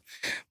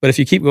 But if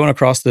you keep going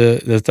across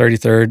the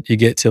 33rd, you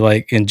get to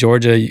like in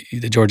Georgia,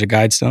 the Georgia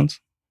Guidestones,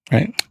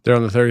 right? They're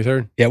on the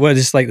 33rd? Yeah, well,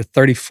 it's like the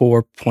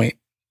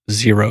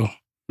 34.0.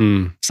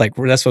 It's like,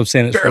 that's what I'm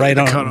saying. It's barely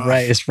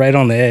it's right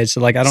on the edge.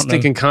 So like, I don't know.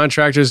 Stinking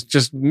contractors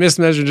just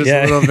mismeasured just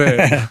a little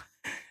bit.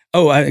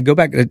 I go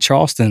back to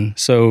Charleston.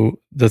 So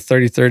the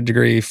 33rd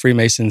degree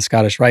Freemason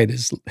Scottish Rite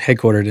is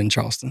headquartered in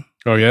Charleston.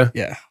 Oh, yeah?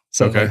 Yeah.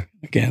 So okay. Like,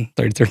 again,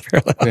 33rd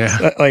parallel. Yeah.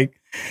 So like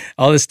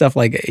all this stuff,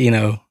 like,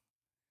 you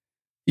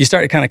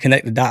start to kind of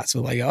connect the dots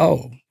with like,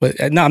 but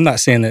no, I'm not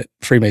saying that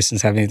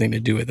Freemasons have anything to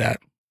do with that.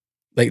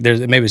 Like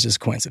maybe it's just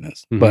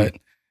coincidence, but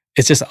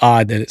it's just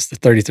odd that it's the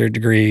 33rd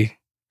degree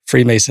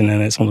Freemason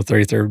and it's on the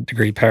 33rd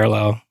degree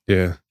parallel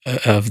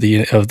of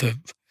the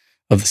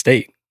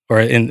state, or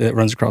it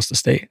runs across the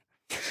state.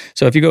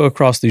 So if you go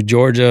across through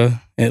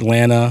Georgia,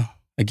 Atlanta,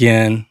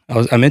 again,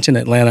 I mentioned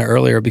Atlanta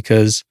earlier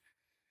because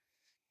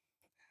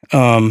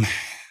I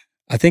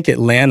think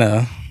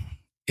Atlanta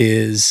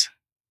is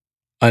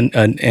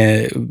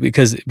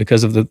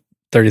because of the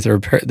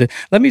 33rd.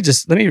 Let me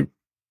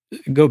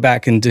go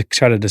back and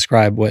try to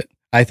describe what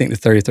I think the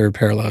 33rd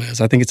parallel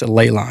is. I think it's a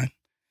ley line.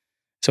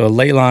 So a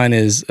ley line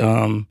is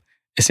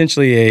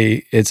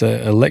essentially it's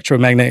an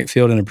electromagnetic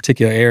field in a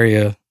particular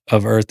area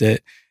of Earth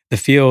that the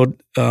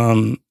field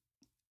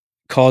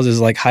causes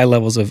like high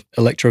levels of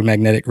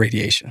electromagnetic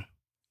radiation,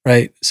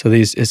 right? So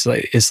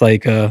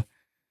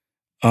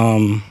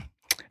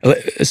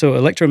so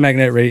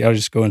electromagnetic radiation, I'll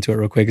just go into it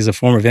real quick, is a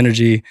form of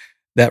energy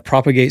that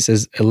propagates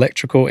as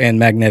electrical and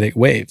magnetic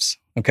waves.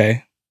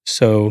 Okay,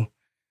 so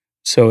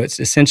it's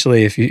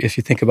essentially, if you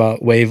think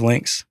about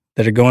wavelengths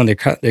that are going,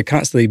 they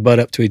constantly butt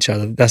up to each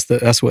other.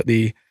 That's what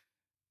the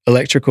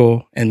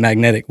electrical and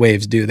magnetic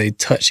waves do. They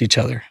touch each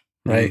other,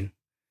 right?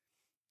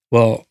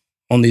 Well,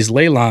 on these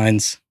ley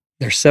lines,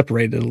 they're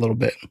separated a little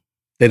bit.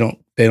 They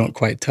don't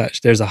quite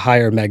touch. There's a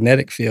higher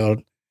magnetic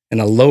field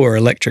and a lower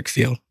electric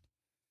field.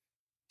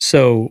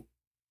 So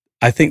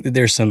I think that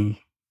there's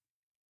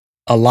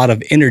a lot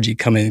of energy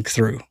coming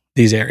through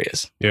these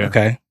areas. Yeah.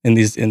 Okay. In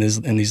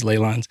these ley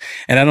lines.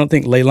 And I don't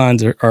think ley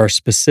lines are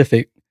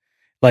specific.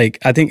 Like,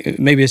 I think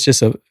maybe it's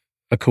just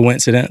a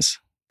coincidence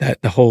that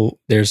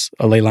there's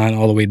a ley line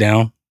all the way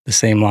down the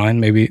same line.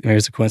 Maybe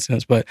it's a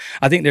coincidence, but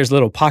I think there's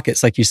little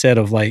pockets, like you said,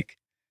 of like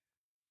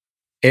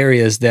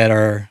areas that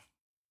are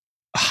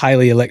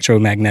highly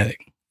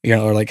electromagnetic,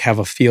 or like have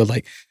a field.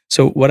 Like,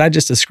 so what I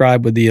just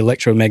described with the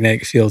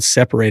electromagnetic field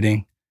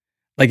separating,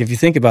 like if you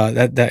think about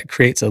it, that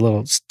creates a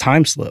little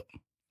time slip,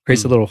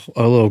 creates a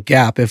little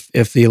gap. If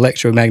the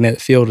electromagnetic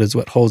field is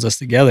what holds us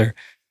together,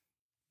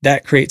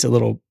 that creates a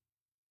little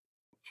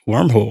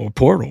wormhole or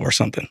portal or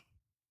something.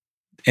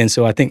 And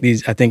so I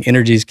think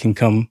energies can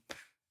come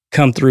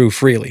through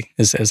freely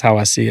is how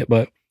I see it.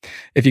 But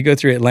if you go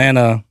through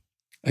Atlanta,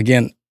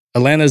 again,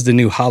 Atlanta is the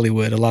new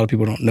Hollywood. A lot of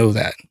people don't know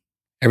that.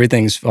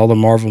 All the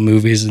Marvel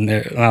movies, and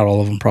not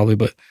all of them probably,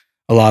 but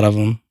a lot of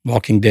them,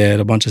 Walking Dead,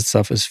 a bunch of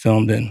stuff is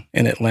filmed in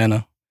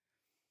Atlanta.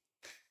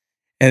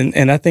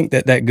 And I think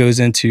that goes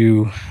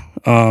into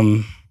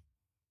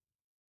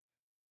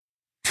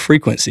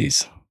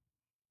frequencies.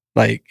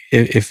 Like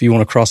if you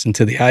want to cross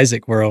into the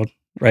Isaac world,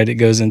 right? It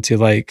goes into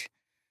like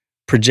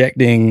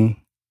projecting.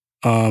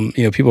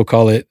 People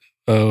call it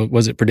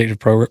was it predictive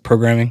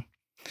programming?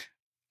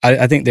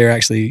 I think they're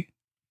actually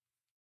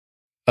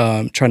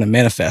trying to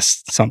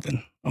manifest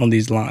something on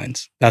these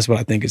lines. That's what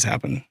I think is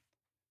happening.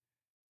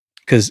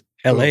 Because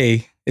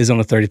LA is on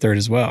the 33rd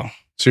as well.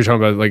 So you're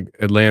talking about like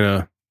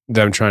Atlanta,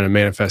 them trying to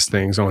manifest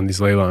things on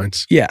these ley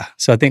lines. Yeah.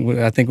 So I think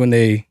when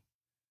they,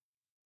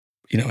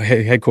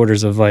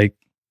 headquarters of like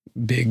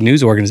big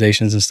news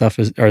organizations and stuff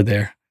are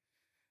there.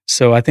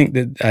 So I think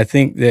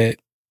that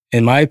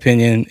in my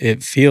opinion,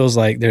 it feels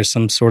like there's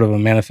some sort of a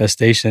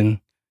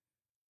manifestation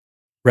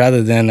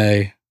rather than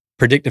a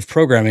predictive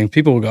programming.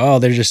 People will go, oh,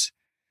 it's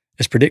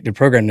predictive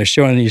programming. They're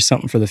showing you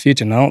something for the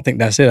future. And I don't think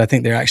that's it. I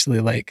think they're actually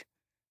like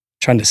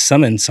trying to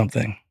summon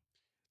something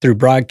through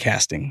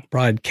broadcasting,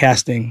 right?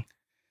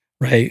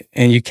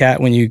 And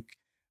when you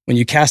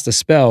cast a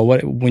spell,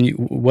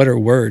 what are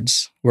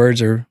words?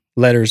 Words are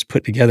letters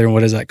put together, and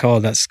what is that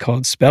called? That's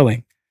called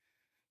spelling.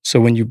 So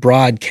when you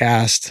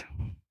broadcast,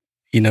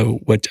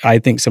 what I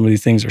think some of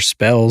these things are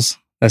spells.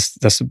 That's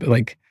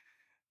the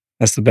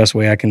best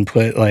way I can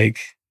put like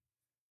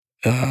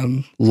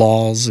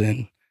laws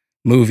and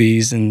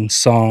movies and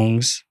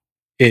songs.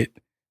 It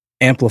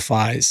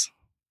amplifies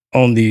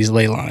on these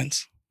ley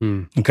lines.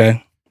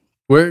 Okay.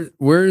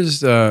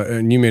 Where's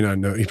and you may not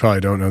know, you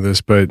probably don't know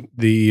this, but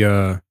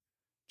the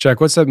Jack,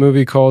 what's that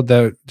movie called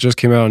that just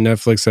came out on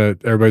Netflix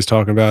that everybody's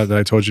talking about that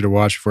I told you to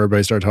watch before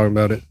everybody started talking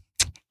about it?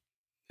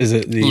 Is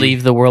it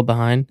Leave the World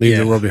Behind? Leave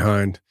the World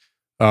Behind.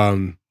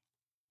 I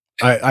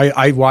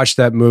watched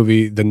that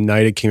movie the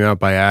night it came out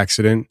by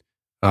accident.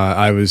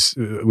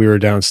 We were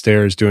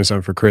downstairs doing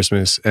something for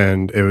Christmas,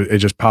 and it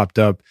just popped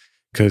up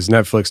because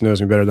Netflix knows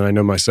me better than I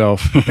know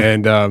myself.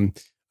 And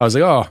I was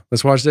like, oh,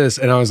 let's watch this.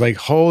 And I was like,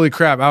 holy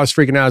crap. I was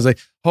freaking out. I was like,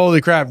 holy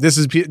crap. This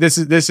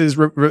is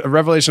a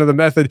revelation of the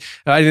method.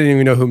 And I didn't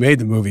even know who made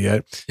the movie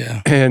yet.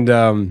 Yeah. And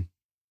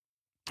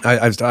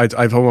I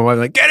told my wife,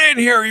 like, get in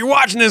here. You're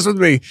watching this with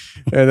me.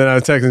 And then I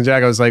was texting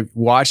Jack. I was like,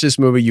 watch this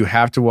movie. You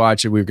have to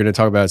watch it. We were going to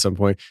talk about it at some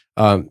point.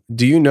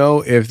 Do you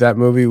know if that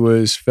movie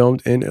was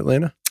filmed in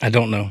Atlanta? I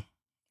don't know.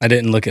 I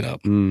didn't look it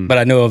up. But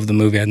I know of the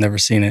movie. I've never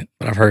seen it,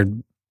 but I've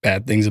heard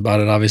bad things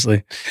about it,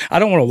 obviously. I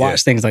don't want to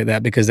watch things like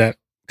that because that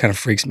kind of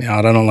freaks me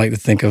out. I don't like to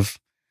think of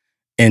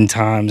end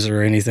times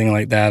or anything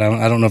like that.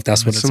 I don't know if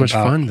that's what it's so much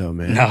about. Fun though,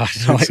 man. No, I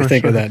don't like to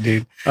think of that,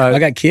 dude. I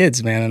got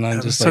kids, man, and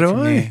I'm just so like, do for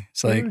I. me,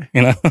 it's like,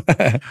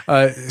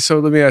 So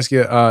let me ask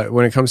you,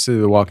 when it comes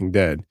to The Walking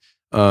Dead,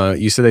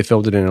 you said they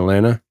filmed it in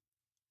Atlanta?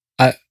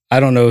 I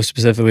don't know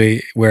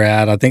specifically where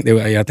at. I think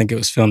it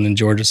was filmed in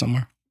Georgia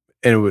somewhere.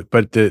 And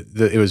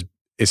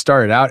it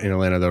started out in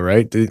Atlanta though,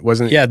 right? It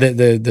wasn't. Yeah,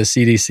 the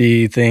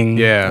CDC thing.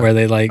 Yeah. Where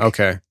they like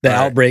the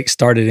outbreak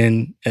started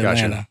in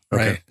Atlanta, Gotcha.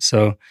 right? Okay.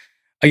 So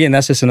again,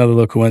 that's just another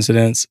little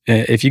coincidence.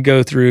 If you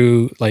go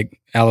through like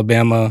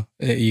Alabama,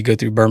 you go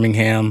through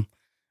Birmingham.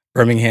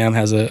 Birmingham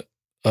has a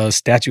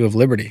Statue of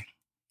Liberty.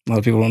 A lot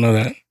of people don't know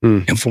that.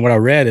 And from what I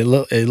read, it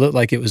looked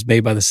like it was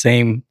made by the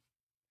same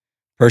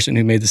person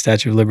who made the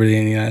Statue of Liberty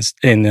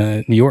in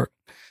New York.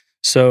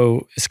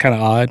 So it's kind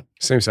of odd.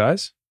 Same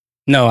size?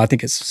 No, I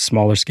think it's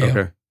smaller scale.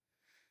 Okay.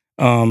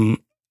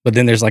 But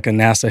then there's like a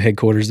NASA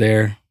headquarters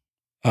there.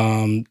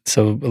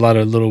 So a lot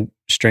of little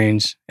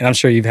strange, and I'm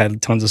sure you've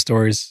had tons of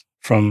stories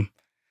from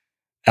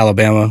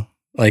Alabama.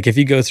 Like if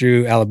you go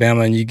through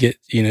Alabama and you get,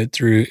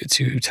 through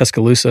to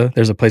Tuscaloosa,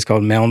 there's a place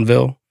called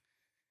Moundville.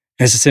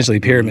 And it's essentially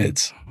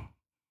pyramids.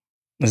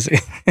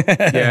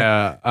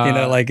 Yeah.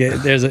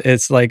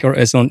 It's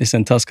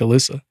in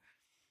Tuscaloosa.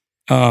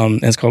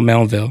 And it's called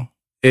Moundville.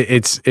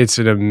 It's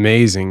an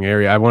amazing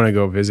area. I want to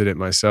go visit it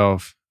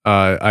myself.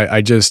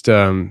 I just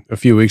a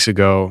few weeks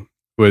ago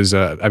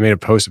I made a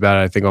post about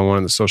it, I think on one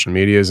of the social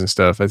medias and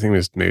stuff. I think it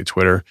was maybe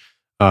Twitter.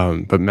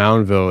 But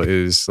Moundville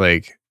is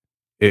like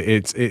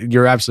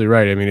you're absolutely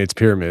right. I mean, it's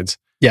pyramids.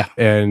 Yeah.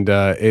 And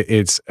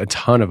it's a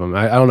ton of them.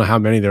 I don't know how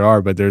many there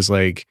are, but there's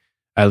like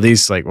at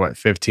least like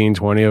 15,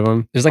 20 of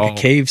them. There's like a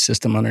cave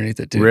system underneath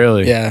it too.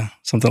 Really? Yeah,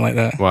 something like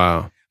that.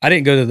 Wow. I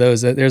didn't go to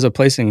those. There's a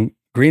place in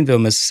Greenville,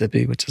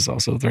 Mississippi, which is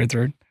also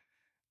 33rd,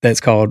 that's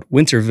called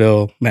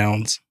Winterville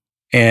Mounds.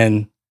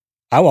 And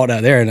I walked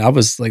out there and I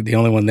was like the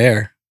only one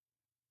there.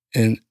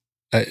 And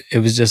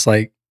it was just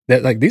like,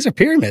 that. Like these are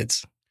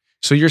pyramids.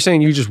 So you're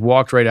saying you just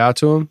walked right out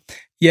to them?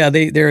 Yeah,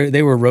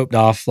 they were roped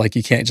off. Like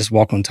you can't just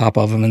walk on top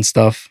of them and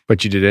stuff.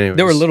 But you did anyway.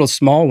 There were little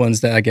small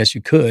ones that I guess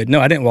you could. No,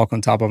 I didn't walk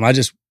on top of them. I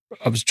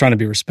was trying to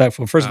be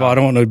respectful. First of all, I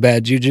don't want no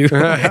bad juju.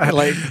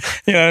 Like,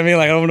 you know what I mean?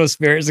 Like, I don't want no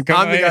spirits to come.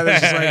 I'm the guy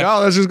that's just like, oh,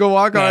 let's just go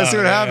walk on and see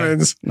what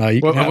happens. No, you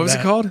what was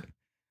it called?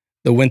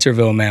 The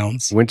Winterville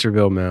Mounds.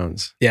 Winterville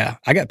Mounds. Yeah,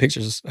 I got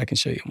pictures I can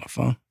show you on my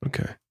phone.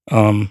 Okay.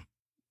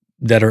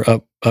 That are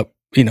up.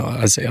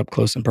 I'd say up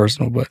close and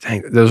personal, but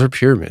dang, those are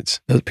pyramids.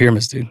 Those are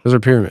pyramids, dude. Those are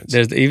pyramids.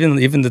 There's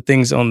even the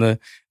things on they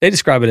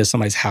describe it as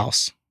somebody's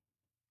house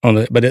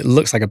but it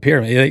looks like a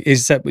pyramid,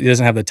 except it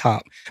doesn't have the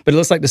top. But it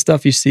looks like the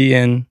stuff you see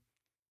in,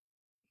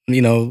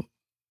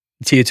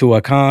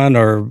 Teotihuacan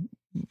or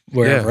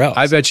wherever else.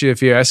 I bet you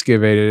if you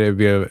excavated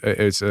it,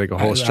 it's like a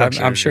whole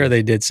structure. I'm sure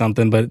they did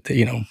something, but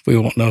we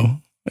won't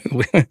know.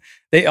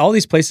 All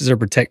these places are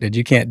protected.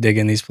 You can't dig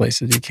in these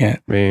places. You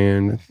can't.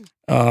 Man.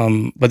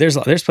 But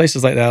there's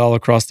places like that all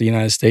across the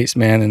United States,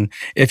 man. And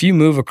if you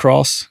move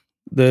across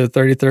the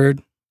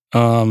 33rd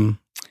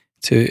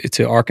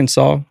to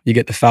Arkansas, you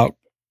get the Fouke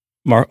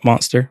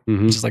monster,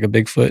 which is like a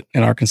Bigfoot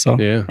in Arkansas.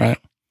 Yeah. Right.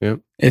 Yep.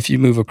 If you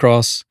move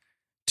across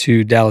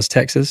to Dallas,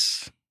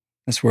 Texas,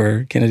 that's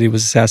where Kennedy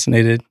was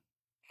assassinated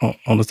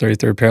on the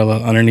 33rd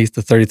parallel, underneath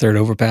the 33rd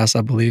overpass,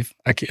 I believe.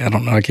 I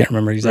don't know. I can't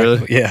remember exactly.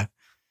 Really? Yeah.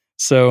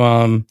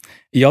 So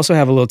you also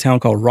have a little town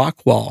called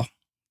Rockwall,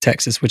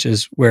 Texas, which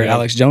is where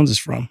Alex Jones is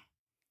from.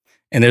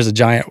 And there's a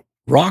giant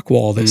rock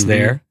wall that's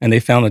there, and they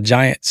found a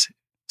giant's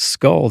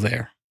skull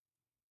there.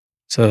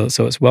 So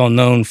it's well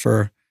known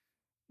for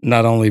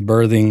not only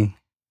birthing,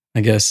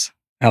 I guess,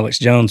 Alex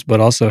Jones, but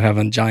also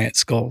having giant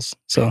skulls.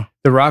 So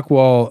the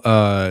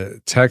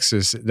Rockwall,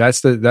 Texas,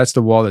 that's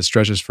the wall that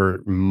stretches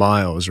for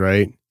miles,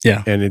 right?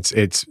 Yeah, and it's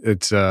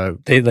I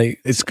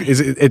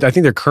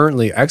think they're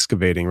currently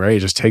excavating, right? It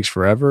just takes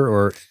forever,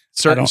 or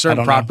certain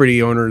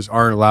property owners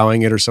aren't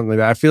allowing it, or something like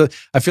that.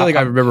 I feel like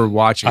I remember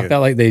watching it. I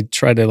felt like they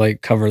tried to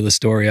like cover the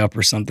story up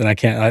or something. I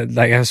can't.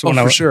 That's what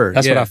I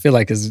feel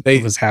like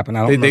was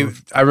happening. I don't know.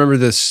 I remember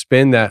the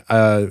spin that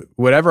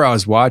whatever I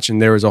was watching,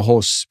 there was a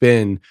whole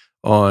spin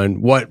on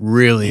what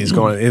really is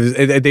going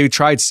on. They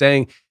tried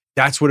saying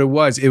that's what it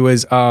was. It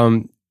was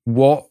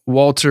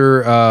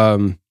Walter,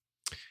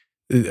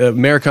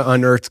 America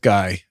Unearthed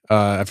guy.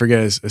 I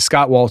forget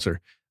Scott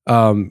Walter.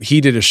 He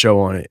did a show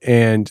on it,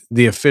 and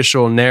the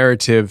official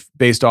narrative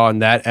based on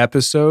that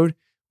episode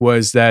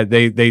was that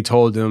they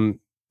told him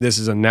this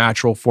is a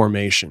natural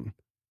formation.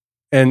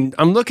 And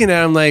I'm looking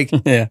at him like,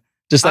 yeah.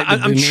 Just like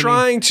I'm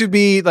trying to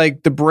be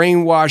like the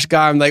brainwashed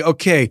guy. I'm like,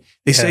 okay,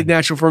 they say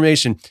natural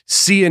formation.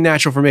 See a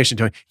natural formation,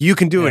 Tony. You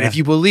can do it. If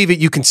you believe it,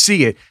 you can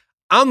see it.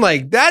 I'm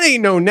like, that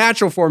ain't no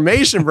natural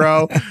formation,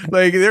 bro.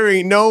 Like, there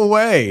ain't no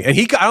way. And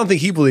I don't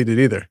think he believed it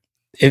either.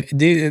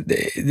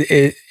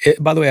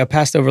 By the way, I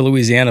passed over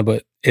Louisiana,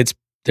 but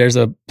there's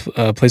a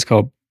place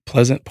called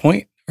Pleasant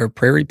Point or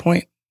Prairie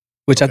Point,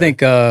 which I think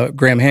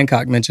Graham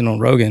Hancock mentioned on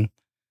Rogan,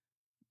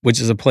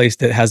 which is a place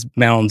that has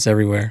mounds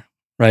everywhere.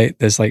 Right,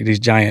 there's like these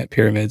giant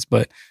pyramids,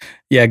 but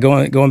yeah,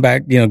 going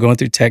back, going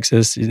through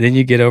Texas, then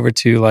you get over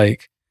to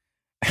like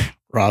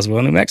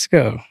Roswell, New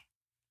Mexico,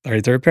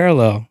 33rd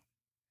parallel,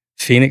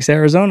 Phoenix,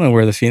 Arizona,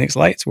 where the Phoenix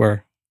Lights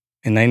were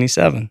in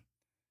 '97.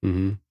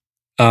 You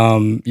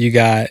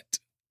got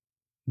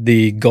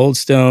the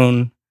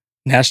Goldstone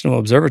National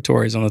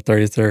Observatories on the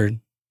 33rd,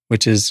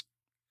 which is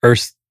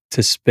Earth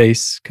to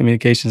Space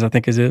Communications, I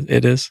think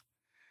it is.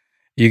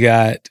 You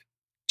got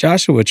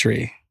Joshua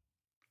Tree.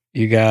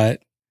 You got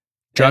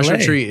Joshua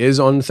LA. Tree is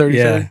on the 33rd.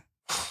 Yeah.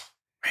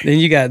 Then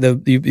you got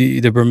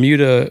the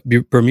Bermuda,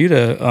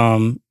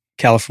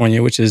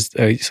 California, which is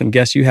some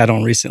guests you had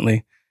on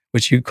recently,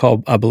 which you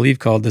I believe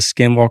called the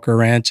Skinwalker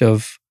Ranch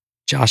of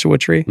Joshua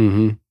Tree.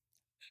 I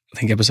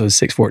think episode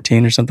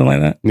 614 or something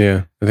like that.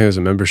 Yeah, I think it was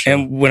a membership.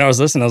 And when I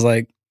was listening, I was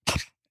like,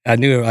 I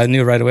knew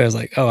right away. I was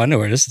like, oh, I know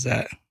where this is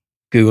at.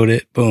 Googled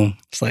it. Boom.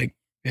 It's like,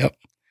 yep.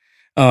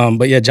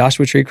 But yeah,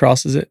 Joshua Tree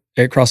crosses it.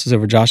 It crosses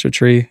over Joshua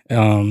Tree.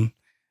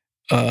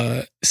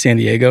 San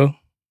Diego,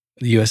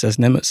 the USS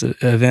Nimitz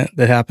event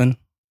that happened.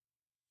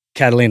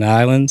 Catalina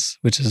Islands,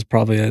 which is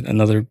probably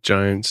another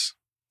giants.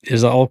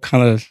 There's all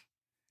kind of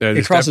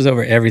it crosses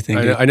over everything.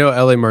 I know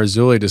L.A.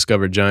 Marzulli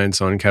discovered giants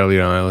on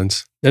Catalina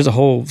Islands. There's a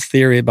whole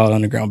theory about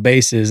underground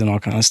bases and all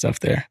kind of stuff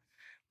there.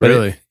 But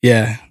really?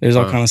 There's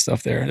all kind of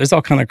stuff there. There's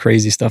all kind of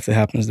crazy stuff that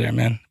happens there,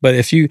 man. But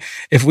if we,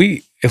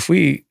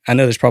 I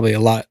know there's probably a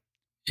lot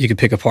you could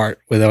pick apart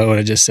with what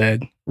I just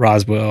said.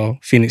 Roswell,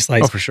 Phoenix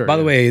Lights. Oh, for sure. By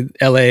the way,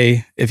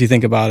 LA, if you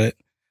think about it,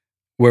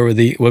 where was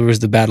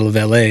the Battle of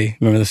LA?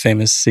 Remember the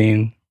famous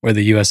scene where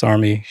the US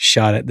Army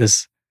shot at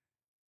this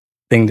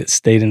thing that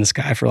stayed in the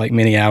sky for like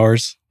many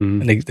hours?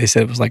 And they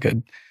said it was like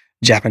a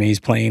Japanese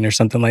plane or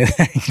something like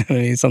that. You know what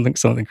I mean?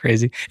 Something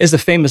crazy. It's the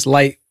famous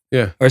light.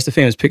 Yeah. Or it's the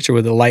famous picture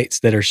with the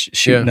lights that are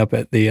shooting up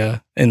at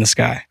the in the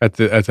sky. At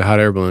the hot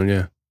air balloon,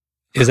 yeah.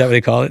 Is that what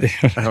they call it?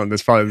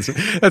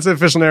 That's the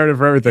official narrative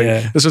for everything.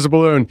 Yeah. This was a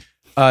balloon.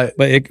 But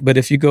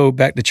if you go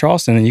back to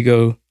Charleston and you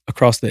go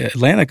across the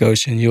Atlantic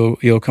Ocean,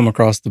 you'll come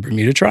across the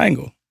Bermuda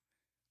Triangle,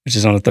 which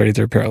is on the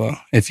 33rd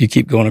parallel. If you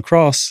keep going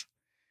across,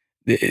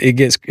 it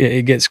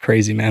gets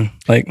crazy, man.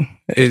 Like,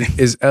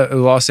 is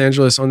Los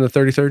Angeles on the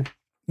 33rd?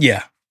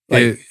 Yeah,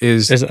 like,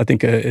 I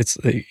think it's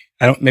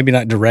maybe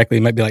not directly.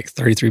 It might be like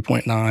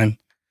 33.9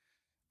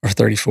 or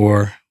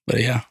 34, but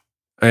yeah.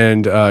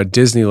 And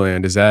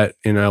Disneyland, is that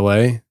in LA?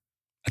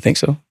 I think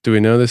so. Do we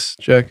know this,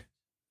 Jack?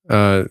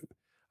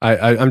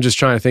 I'm just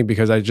trying to think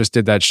because I just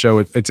did that show.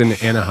 It's in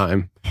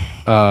Anaheim,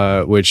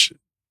 which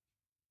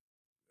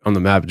on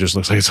the map it just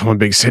looks like it's one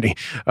big city.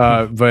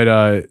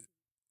 But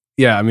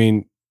yeah, I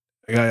mean,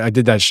 I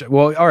did that show.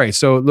 Well, all right.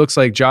 So it looks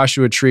like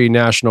Joshua Tree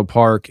National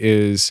Park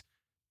is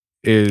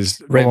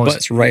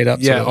butts right up.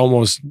 Yeah,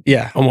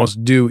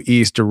 almost due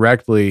east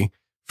directly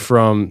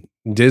from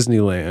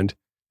Disneyland.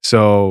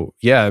 So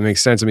yeah, it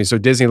makes sense. I mean, so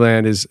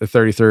Disneyland is a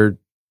 33rd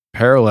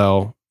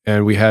parallel,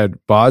 and we had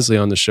Bosley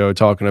on the show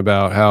talking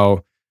about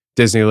how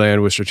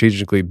Disneyland was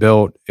strategically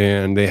built,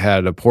 and they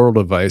had a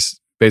portal device,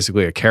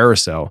 basically a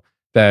carousel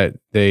that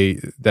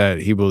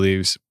he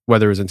believes,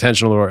 whether it was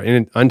intentional or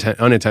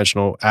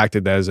unintentional,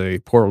 acted as a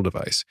portal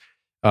device.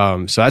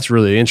 So that's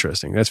really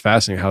interesting. That's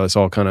fascinating how this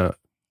all connects,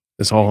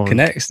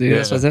 dude.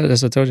 Yeah. That's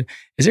what I told you.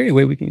 Is there any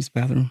way we can use the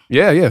bathroom?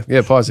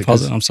 Yeah. Pause it.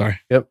 I'm sorry.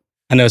 Yep.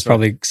 I know it's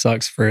probably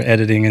sucks for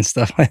editing and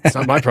stuff. It's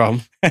not my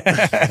problem.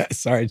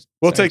 Sorry.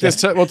 We'll take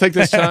this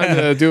time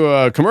to do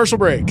a commercial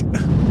break.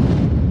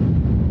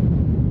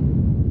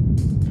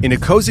 In a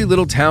cozy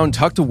little town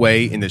tucked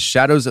away in the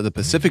shadows of the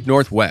Pacific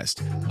Northwest,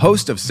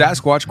 host of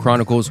Sasquatch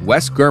Chronicles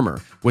Wes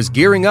Germer was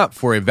gearing up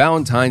for a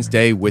Valentine's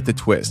Day with a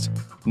twist.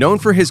 Known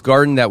for his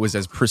garden that was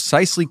as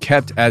precisely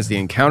kept as the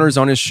encounters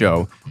on his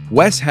show,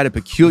 Wes had a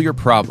peculiar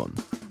problem: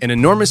 an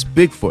enormous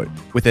Bigfoot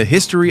with a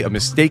history of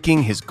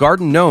mistaking his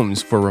garden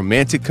gnomes for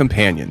romantic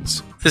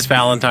companions. This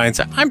Valentine's,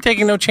 I'm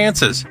taking no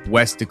chances,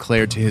 Wes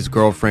declared to his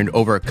girlfriend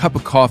over a cup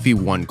of coffee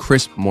one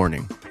crisp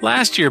morning.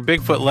 Last year,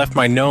 Bigfoot left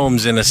my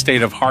gnomes in a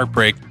state of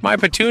heartbreak. My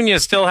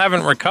petunias still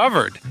haven't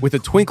recovered. With a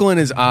twinkle in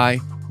his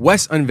eye,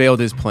 Wes unveiled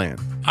his plan.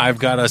 I've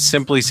got a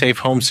Simply Safe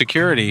home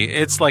security.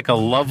 It's like a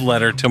love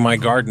letter to my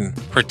garden.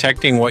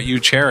 Protecting what you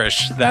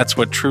cherish, that's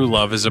what true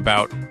love is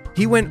about.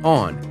 He went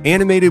on,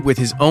 animated with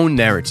his own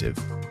narrative.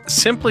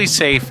 Simply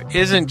Safe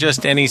isn't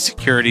just any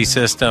security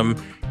system.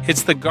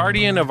 It's the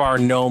guardian of our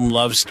gnome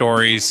love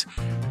stories.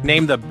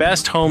 Named the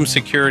best home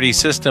security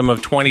system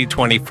of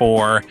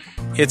 2024.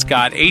 It's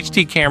got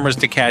HD cameras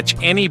to catch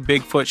any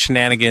Bigfoot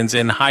shenanigans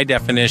in high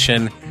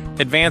definition,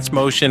 advanced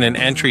motion and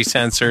entry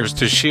sensors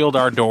to shield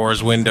our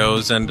doors,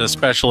 windows, and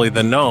especially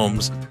the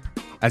gnomes.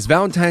 As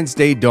Valentine's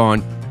Day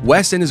dawned,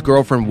 Wes and his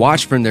girlfriend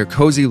watched from their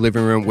cozy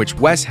living room, which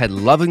Wes had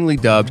lovingly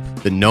dubbed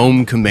the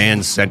Gnome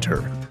Command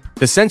Center.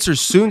 The sensors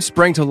soon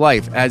sprang to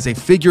life as a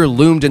figure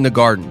loomed in the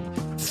garden.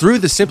 Through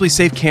the Simply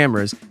Safe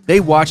cameras,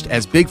 they watched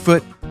as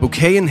Bigfoot,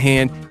 bouquet in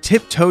hand,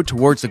 tiptoed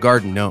towards the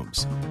garden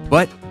gnomes.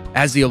 But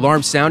as the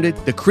alarm sounded,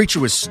 the creature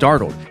was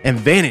startled and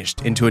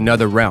vanished into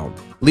another realm,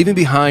 leaving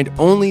behind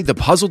only the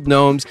puzzled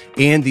gnomes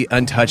and the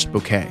untouched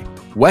bouquet.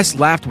 Wes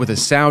laughed with a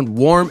sound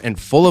warm and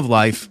full of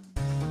life.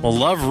 Well,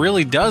 love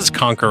really does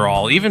conquer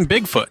all, even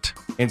Bigfoot.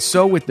 And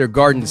so, with their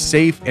gardens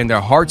safe and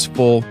their hearts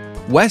full,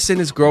 Wes and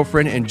his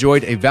girlfriend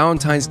enjoyed a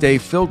Valentine's Day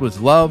filled with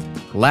love,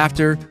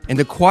 laughter, and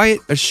the quiet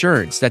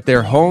assurance that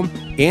their home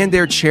and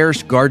their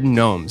cherished garden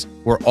gnomes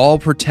were all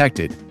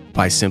protected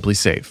by Simply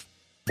Safe.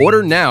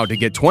 Order now to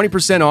get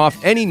 20% off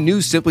any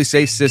new Simply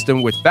Safe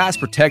system with Fast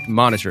Protect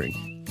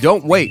monitoring.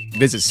 Don't wait.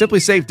 Visit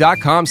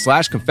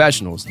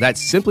simplysafe.com/confessionals.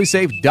 That's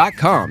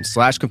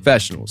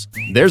simplysafe.com/confessionals.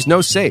 There's no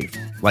safe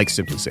like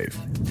Simply Safe.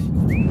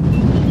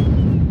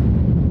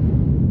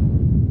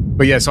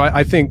 But yeah, so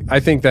I think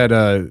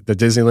that the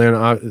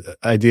Disneyland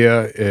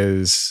idea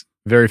is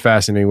very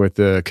fascinating with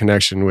the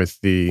connection with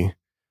the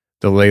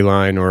ley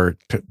line or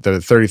the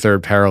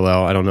 33rd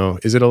parallel. I don't know.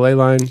 Is it a ley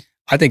line?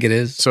 I think it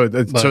is. So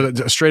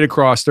straight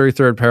across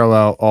 33rd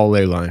parallel, all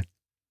ley line.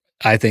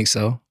 I think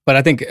so. But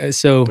I think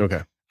so.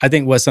 Okay. I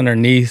think what's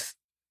underneath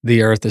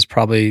the earth is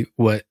probably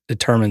what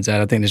determines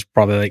that. I think there's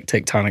probably like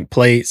tectonic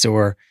plates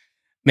or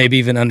maybe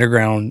even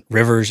underground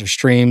rivers or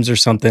streams or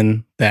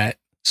something that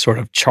sort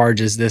of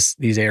charges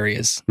these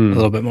areas a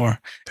little bit more.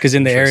 Because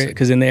in the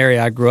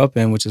area I grew up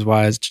in, which is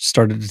why I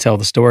started to tell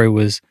the story,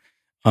 was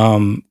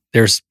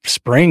there's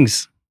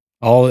springs.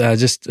 I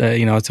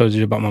told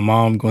you about my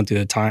mom going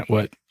through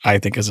what I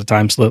think is a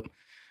time slip.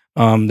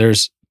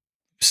 There's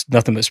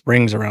nothing but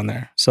springs around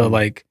there. So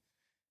like,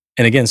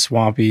 and again,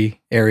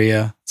 swampy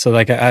area. So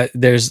like I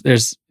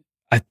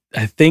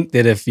think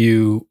that if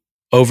you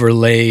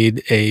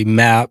overlaid a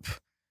map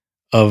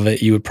of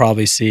it, you would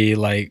probably see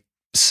like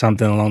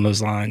something along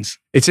those lines.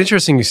 It's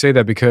interesting you say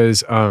that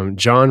because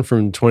John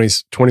from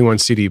 21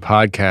 CD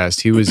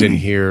podcast, he was in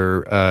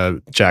here,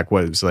 Jack,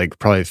 what it was like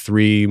probably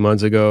 4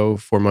 months ago,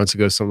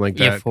 something like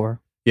that. Yeah, 4.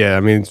 Yeah,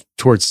 I mean,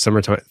 towards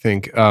summertime, I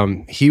think.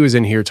 He was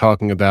in here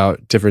talking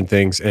about different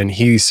things, and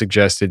he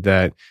suggested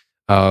that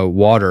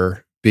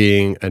water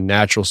being a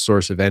natural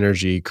source of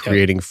energy,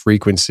 creating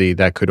frequency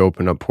that could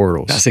open up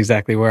portals. That's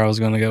exactly where I was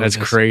going to go. That's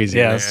crazy.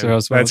 Yeah,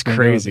 that's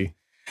crazy.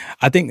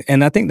 I think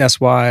that's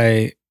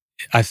why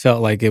I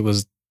felt like it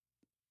was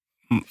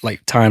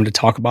like time to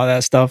talk about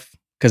that stuff,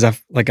 because I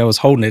was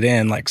holding it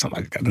in, like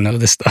somebody's got to know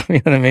this stuff. You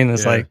know what I mean?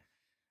 It's like,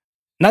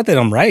 not that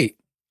I'm right.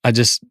 I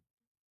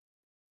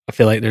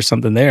feel like there's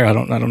something there. I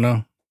don't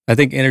know. I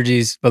think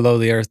energies below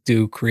the earth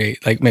do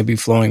create like maybe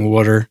flowing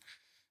water.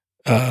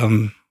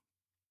 I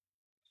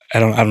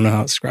don't know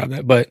how to describe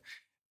that, but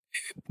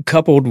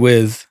coupled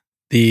with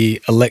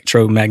the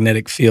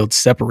electromagnetic field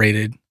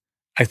separated,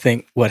 I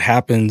think what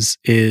happens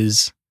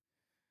is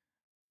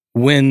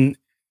when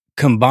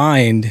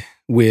combined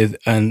with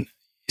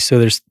so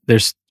there's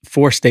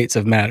 4 states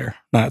of matter,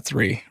 not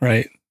 3,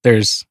 right?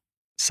 There's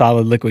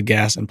solid, liquid,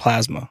 gas, and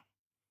plasma.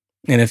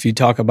 And if you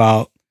talk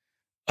about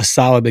a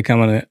solid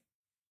becoming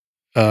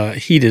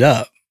heated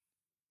up,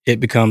 it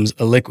becomes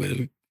a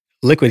liquid.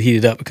 Liquid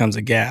heated up becomes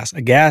a gas.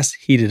 A gas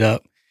heated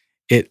up,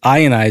 it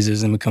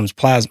ionizes and becomes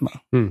plasma.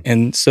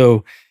 And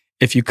so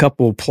if you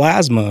couple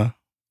plasma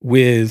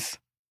with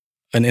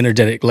an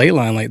energetic ley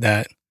line like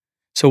that,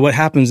 so what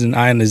happens in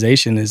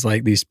ionization is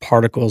like these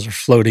particles are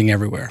floating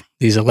everywhere.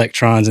 These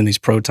electrons and these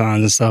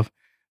protons and stuff,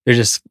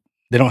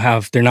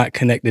 they're not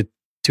connected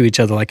to each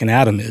other like an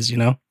atom is, you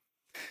know?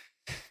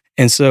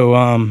 And so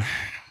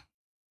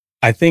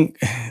I think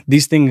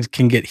these things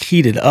can get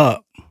heated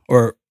up,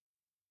 or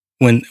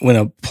when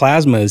a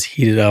plasma is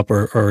heated up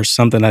or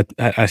something, I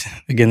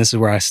again, this is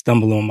where I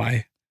stumble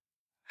on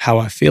how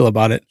I feel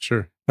about it.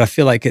 Sure. But I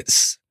feel like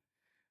it's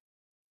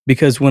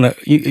because when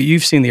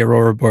you've seen the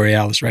aurora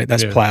borealis, right?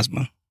 That's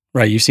plasma,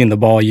 right? You've seen the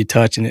ball you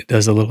touch and it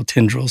does the little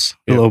tendrils,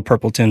 the little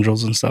purple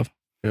tendrils and stuff.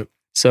 Yep.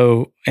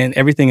 So, and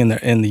everything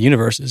in the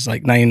universe is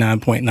like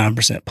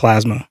 99.9%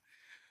 plasma.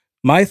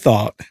 My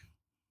thought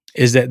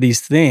is that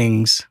these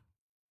things,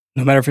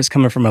 no matter if it's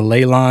coming from a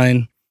ley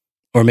line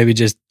or maybe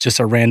just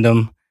a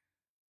random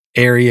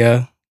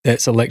area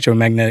that's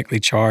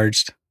electromagnetically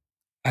charged,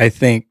 I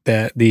think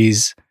that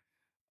these,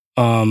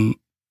 when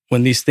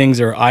these things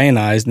are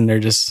ionized and they're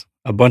just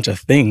a bunch of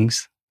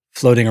things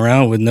floating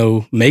around with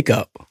no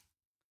makeup,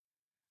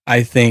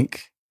 I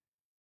think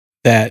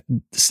that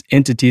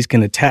entities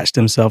can attach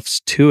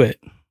themselves to it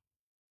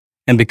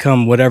and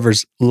become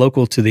whatever's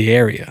local to the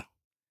area,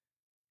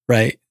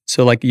 right?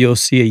 So like you'll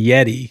see a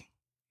Yeti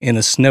in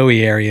a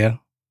snowy area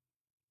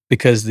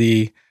because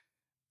the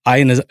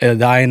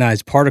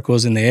ionized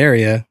particles in the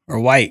area are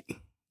white,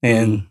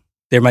 and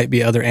there might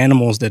be other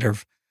animals that are,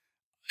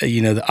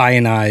 the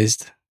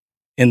ionized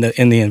in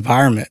the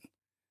environment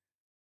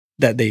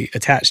that they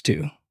attach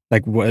to.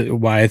 Like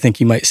why I think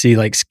you might see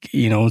like,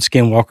 on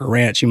Skinwalker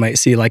Ranch, you might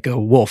see like a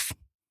wolf.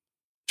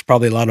 There's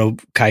probably a lot of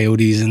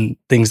coyotes and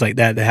things like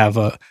that have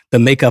the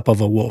makeup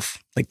of a wolf,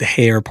 like the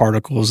hair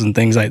particles and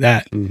things like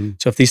that.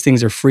 So if these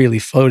things are freely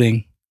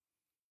floating,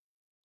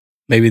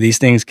 maybe these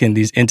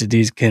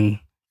entities can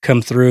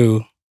come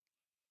through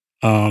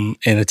and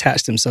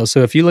attach themselves.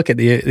 So if you look at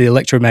the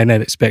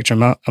electromagnetic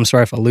spectrum, I'm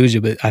sorry if I lose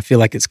you, but I feel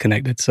like it's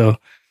connected. So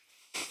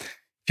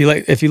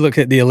if you look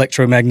at the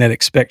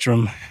electromagnetic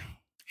spectrum,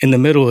 in the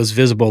middle is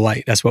visible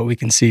light. That's what we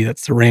can see.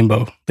 That's the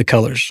rainbow, the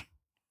colors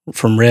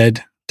from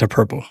red to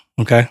purple.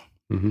 Okay.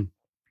 Roy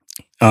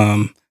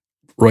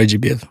G.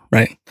 Biv,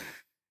 right?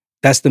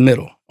 That's the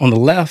middle. On the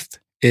left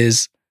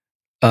is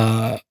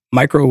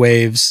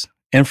microwaves,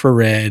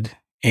 infrared,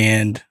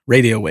 and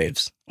radio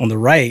waves. On the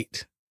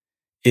right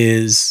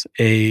is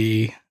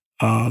UV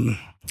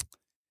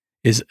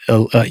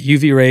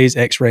rays,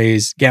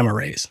 X-rays, gamma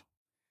rays.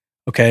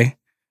 Okay.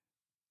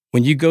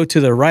 When you go to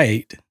the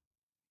right,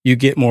 you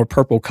get more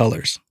purple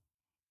colors.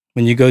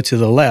 When you go to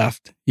the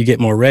left, you get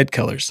more red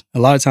colors. A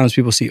lot of times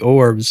people see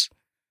orbs.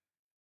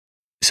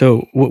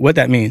 So what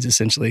that means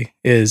essentially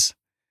is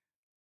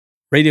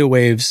radio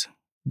waves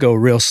go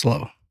real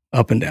slow,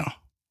 up and down,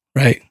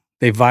 right?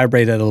 They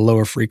vibrate at a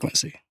lower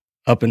frequency,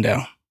 up and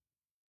down.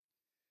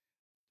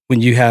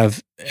 When you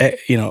have,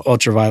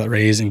 ultraviolet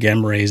rays and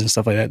gamma rays and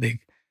stuff like that, they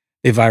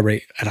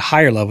vibrate at a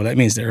higher level. That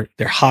means they're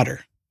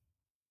hotter.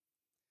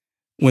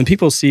 When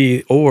people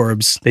see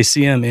orbs, they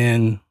see them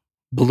in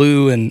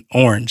blue and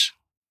orange.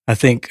 I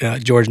think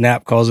George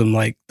Knapp calls them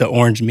like the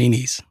orange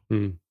meanies,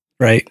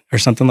 right? Or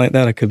something like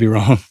that. I could be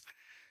wrong.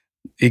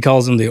 He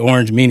calls them the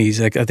orange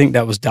meanies. Like, I think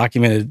that was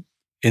documented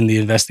in the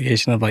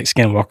investigation of like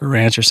Skinwalker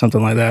Ranch or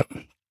something like that.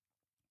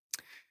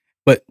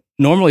 But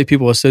normally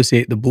people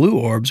associate the blue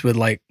orbs with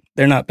like,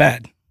 they're not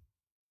bad.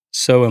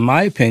 So in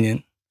my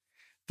opinion,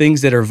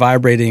 things that are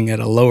vibrating at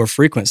a lower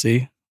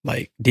frequency,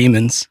 like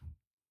demons,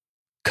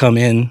 come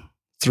in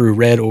through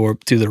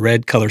the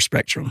red color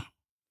spectrum.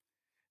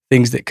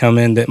 Things that come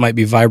in that might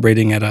be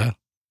vibrating at a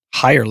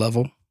higher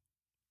level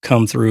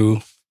come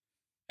through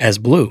as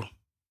blue.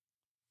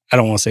 I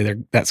don't want to say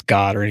that's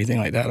God or anything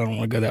like that. I don't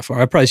want to go that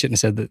far. I probably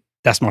shouldn't have said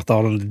that's my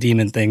thought on the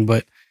demon thing,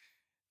 but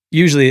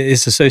usually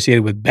it's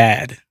associated with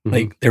bad.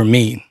 Like they're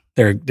mean,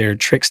 they're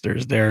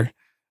tricksters, they're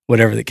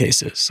whatever the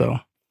case is. So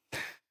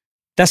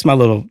that's my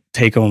little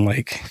take on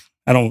like,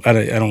 I don't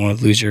want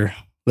to lose your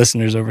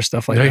listeners over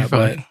stuff like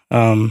that,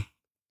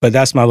 but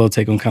that's my little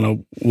take on kind of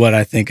what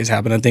I think has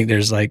happened. I think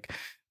there's like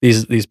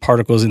these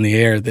particles in the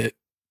air that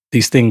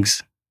these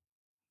things,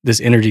 this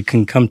energy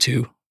can come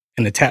to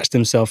and attach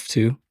themselves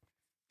to,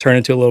 turn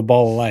into a little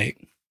ball of light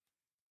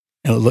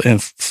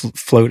and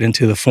float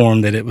into the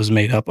form that it was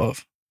made up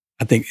of.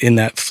 I think in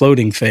that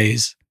floating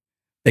phase,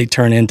 they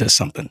turn into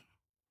something.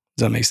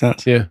 Does that make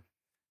sense? Yeah.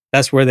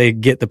 That's where they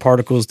get the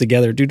particles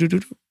together,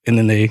 and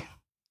then they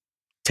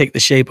take the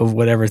shape of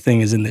whatever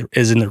thing is in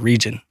the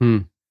region.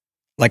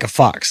 Like a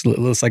fox,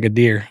 looks like a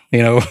deer,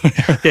 but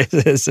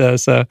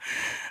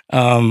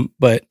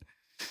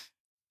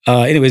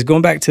anyways,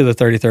 going back to the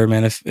 33rd,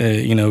 man,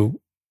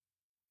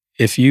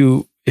 if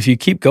you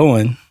keep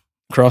going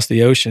across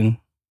the ocean,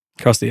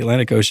 across the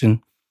Atlantic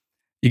Ocean,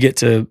 you get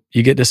to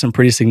some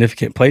pretty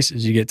significant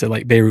places. You get to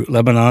like Beirut,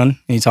 Lebanon,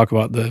 and you talk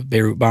about the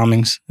Beirut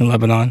bombings in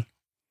Lebanon,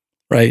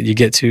 right? You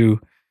get to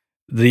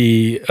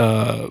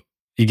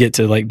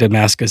like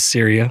Damascus,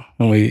 Syria,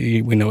 and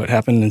we know what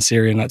happened in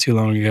Syria not too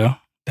long ago.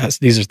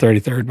 These are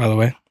 33rd, by the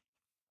way.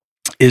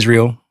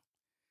 Israel,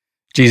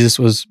 Jesus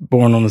was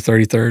born on the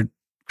 33rd,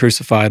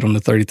 crucified on the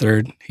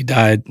 33rd. He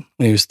died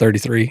when he was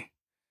 33.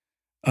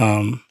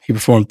 He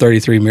performed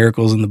 33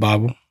 miracles in the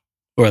Bible,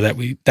 or that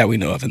we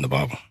know of in the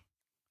Bible.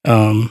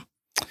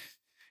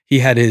 He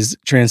had his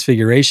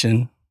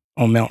transfiguration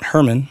on Mount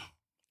Hermon,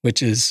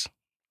 which is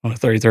on the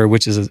 33rd,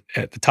 which is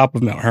at the top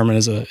of Mount Hermon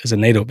is a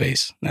NATO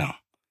base now.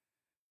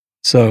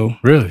 So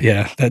really,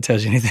 yeah, that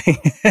tells you anything.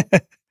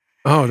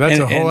 Oh, that's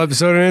a whole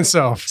episode in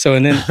itself. So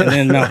and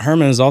then Mount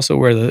Hermon is also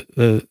where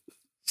the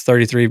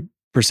 33%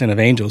 of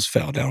angels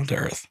fell down to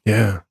earth.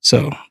 Yeah.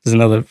 So there's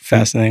another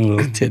fascinating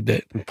little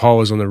tidbit. Paul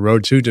was on the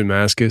road to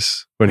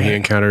Damascus when he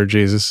encountered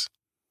Jesus.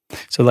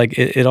 So like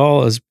it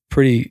all is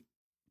pretty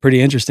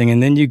interesting.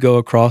 And then you go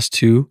across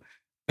to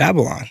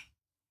Babylon.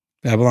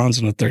 Babylon's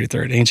on the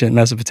 33rd, ancient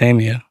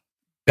Mesopotamia,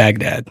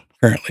 Baghdad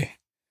currently.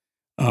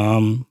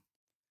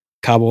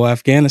 Kabul,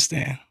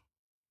 Afghanistan,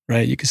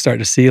 right? You can start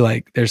to see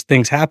like there's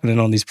things happening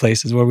on these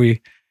places where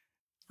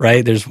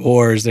there's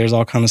wars, there's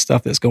all kind of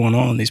stuff that's going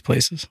on in these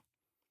places.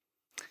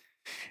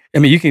 I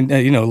mean, you can,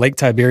 Lake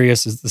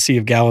Tiberias is the Sea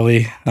of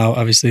Galilee,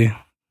 obviously.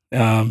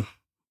 There's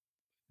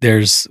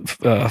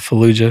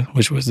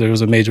Fallujah, there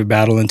was a major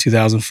battle in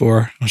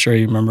 2004. I'm sure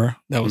you remember.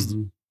 That was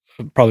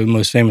probably the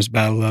most famous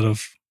battle out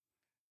of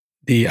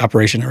the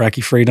Operation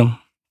Iraqi Freedom.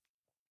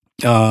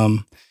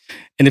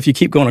 And if you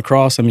keep going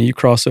across, I mean, you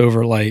cross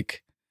over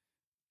like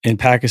in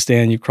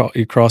Pakistan, you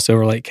cross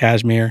over like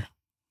Kashmir,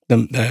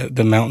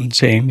 the mountain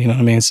chain, you know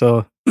what I mean?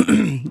 So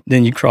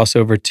then you cross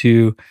over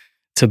to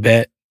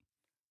Tibet,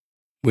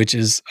 which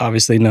is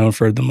obviously known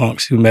for the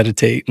monks who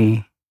meditate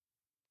and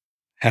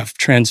have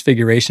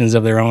transfigurations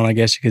of their own, I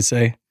guess you could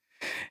say.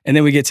 And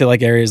then we get to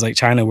like areas like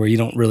China where you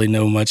don't really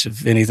know much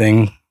of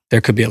anything.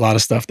 There could be a lot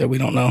of stuff that we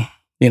don't know,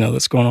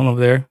 that's going on over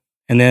there.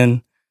 And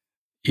then,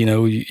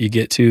 you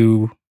get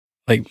to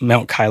like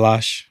Mount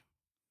Kailash,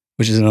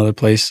 which is another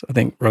place. I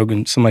think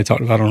somebody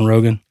talked about on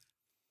Rogan.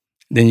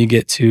 Then you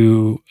get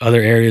to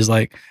other areas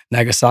like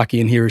Nagasaki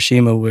and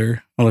Hiroshima,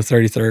 where on the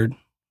 33rd,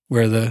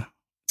 where the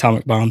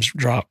atomic bombs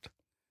dropped.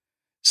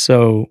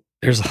 So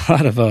there's a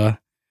lot of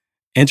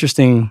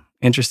interesting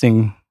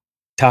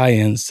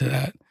tie-ins to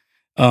that.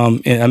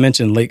 And I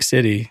mentioned Lake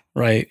City,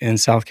 right, in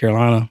South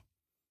Carolina.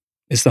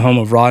 It's the home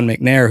of Rod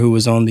McNair, who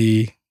was on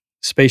the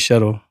space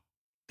shuttle,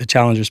 the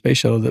Challenger space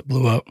shuttle that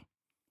blew up.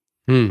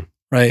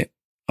 Right.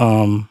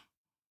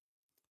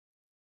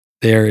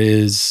 There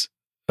is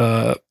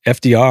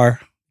FDR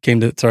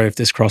sorry if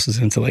this crosses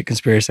into like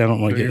conspiracy. I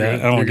don't want to get that.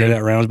 I don't want to get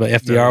that around. But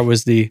FDR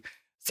was the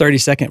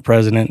 32nd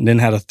president and then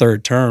had a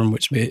third term,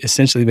 which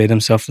essentially made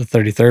himself the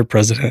 33rd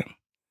president.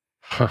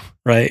 Huh.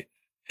 Right.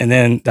 And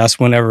then that's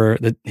whenever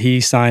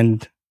he's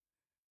the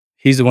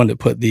one that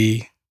put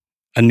a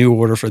new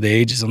order for the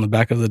ages on the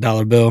back of the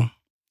dollar bill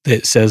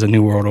that says a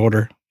new world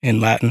order in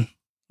Latin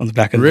on the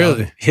back of the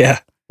dollar. Yeah.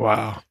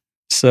 Wow.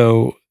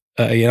 So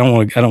I don't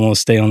want to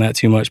stay on that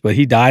too much, but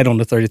he died on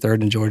the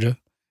 33rd in Georgia.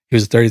 He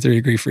was a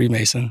 33-degree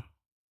Freemason.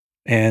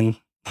 And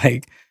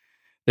like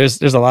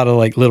there's a lot of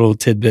like little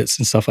tidbits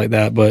and stuff like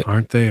that, but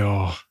aren't they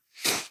all?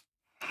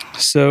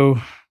 So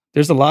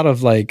there's a lot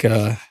of like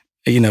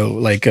they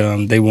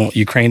want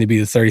Ukraine to be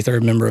the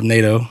 33rd member of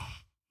NATO.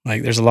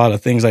 Like there's a lot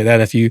of things like that.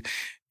 If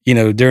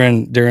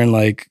during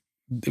like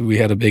we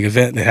had a big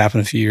event that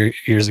happened a few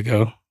years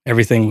ago,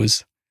 everything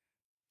was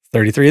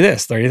 33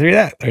 this, 33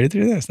 that,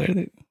 33 this,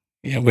 33.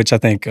 Yeah, which I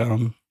think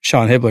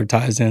Sean Hibbler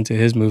ties into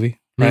his movie,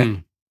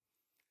 right?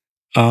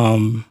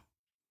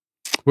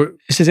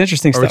 It's just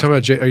interesting stuff. Are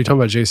you talking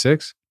about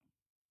J6?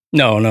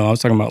 No, I was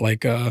talking about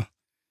like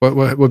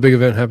what big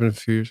event happened a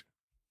few years?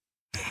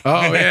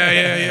 Oh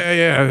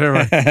yeah. Never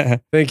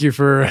mind. Thank you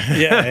for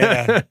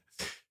yeah.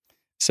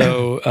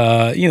 So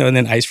and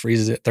then ice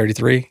freezes at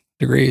 33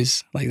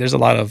 degrees. Like there's a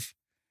lot of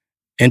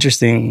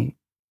interesting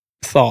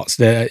thoughts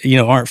that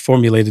aren't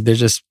formulated. They're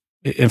just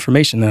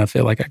information that I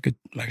feel like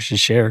I should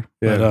share.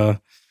 Yeah.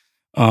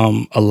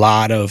 But a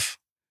lot of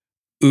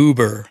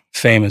uber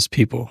famous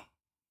people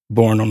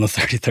born on the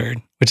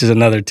 33rd, which is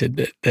another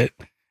tidbit that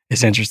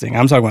is interesting.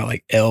 I'm talking about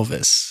like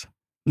Elvis,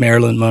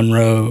 Marilyn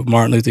Monroe,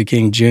 Martin Luther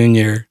King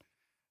Jr.,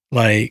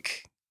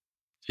 like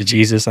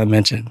Jesus I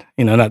mentioned.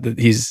 Not that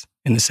he's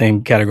in the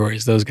same category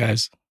as those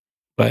guys,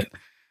 but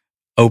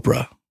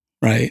Oprah,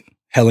 right?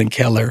 Helen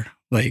Keller,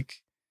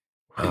 like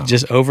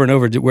just over and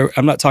over.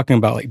 I'm not talking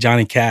about like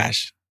Johnny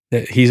Cash,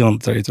 that he's on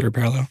the 33rd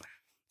parallel.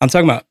 I'm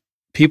talking about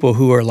people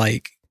who are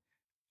like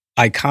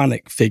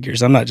iconic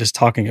figures. I'm not just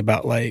talking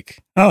about like,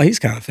 oh, he's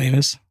kind of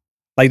famous.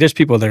 Like there's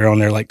people that are on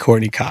there like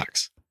Courtney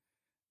Cox,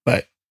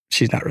 but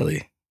she's not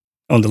really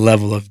on the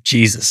level of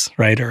Jesus,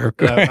 right? Or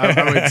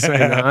I would say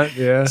not.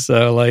 Yeah.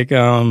 So like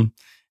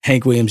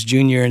Hank Williams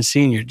Jr. and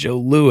Sr., Joe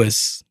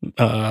Louis,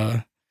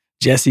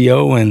 Jesse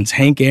Owens,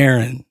 Hank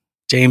Aaron,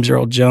 James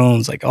Earl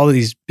Jones, like all of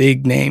these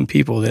big name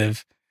people that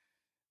have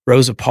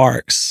Rosa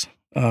Parks,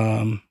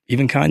 even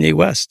Kanye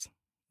West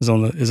was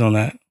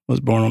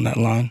born on that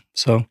line.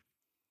 So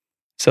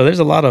there's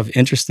a lot of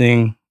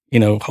interesting,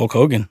 Hulk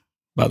Hogan,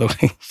 by the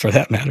way, for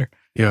that matter.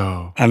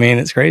 Yo, I mean,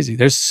 it's crazy.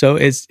 That's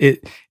just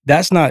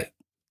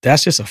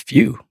a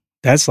few.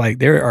 That's like,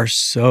 there are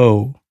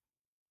so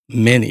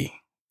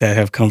many that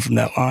have come from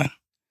that line.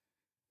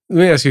 let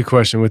me ask you a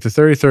question. With the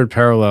 33rd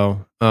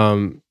parallel,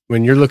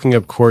 when you're looking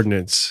up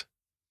coordinates,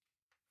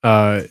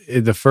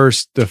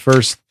 the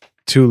first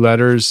two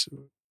letters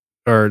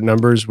or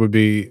numbers would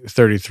be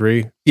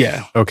 33.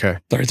 Yeah. Okay.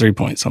 33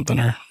 point something.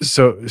 Or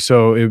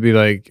So it would be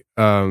like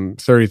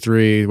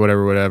 33,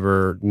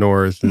 whatever,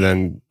 north, and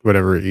then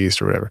whatever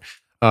east or whatever.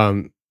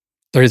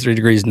 33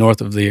 degrees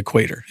north of the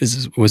equator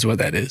was what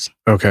that is.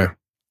 Okay.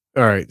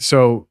 All right.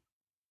 So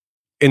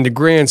in the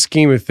grand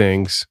scheme of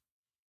things,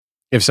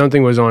 if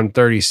something was on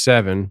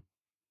 37,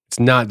 it's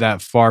not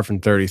that far from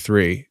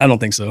 33. I don't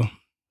think so.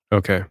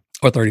 Okay.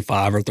 Or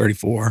 35 or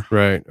 34.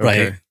 Right.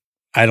 Okay. Right.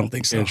 I don't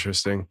think so.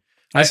 Interesting.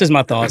 That's just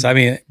my thoughts. I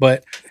mean,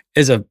 but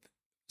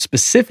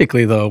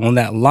specifically though, on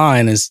that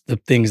line is the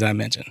things I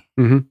mentioned.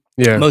 Mm-hmm.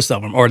 Yeah. Most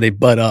of them, or they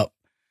butt up.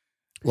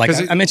 Like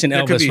I mentioned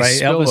Elvis,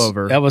 right?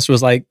 Elvis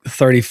was like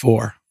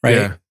 34,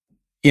 right?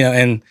 Yeah.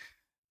 And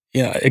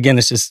again,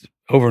 it's just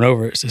over and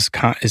over. It's just,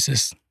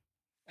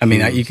 I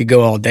mean, you could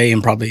go all day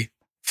and probably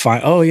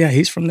find, oh yeah,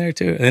 he's from there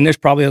too. And then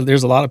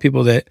there's a lot of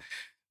people that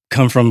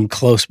come from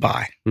close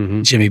by,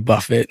 Jimmy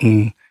Buffett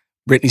and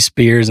Britney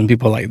Spears and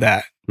people like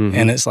that. Mm-hmm.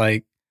 And it's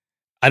like,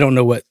 I don't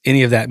know what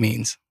any of that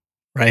means,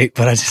 right?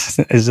 But it's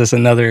just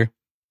another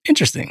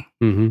interesting,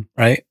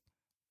 right?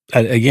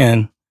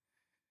 Again,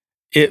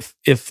 if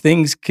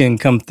things can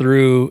come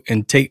through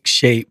and take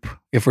shape,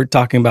 if we're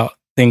talking about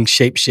things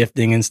shape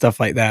shifting and stuff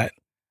like that,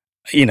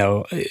 I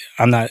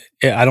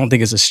don't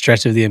think it's a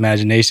stretch of the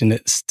imagination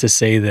to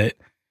say that,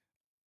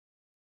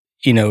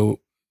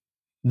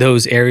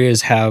 those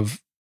areas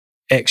have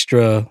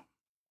extra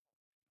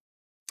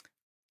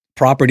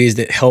properties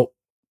that help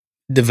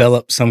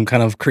develop some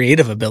kind of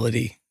creative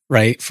ability,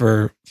 right?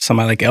 For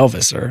somebody like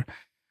Elvis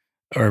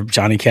or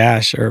Johnny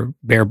Cash or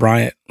Bear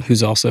Bryant,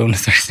 who's also in the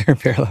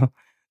 33rd parallel.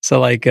 So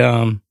like,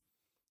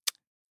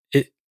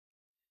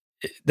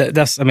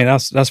 that's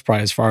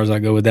probably as far as I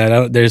go with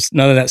that. There's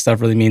none of that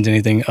stuff really means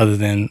anything other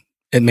than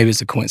maybe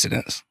it's a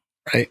coincidence,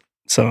 right?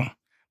 So,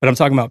 but I'm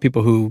talking about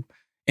people who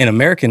in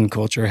American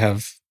culture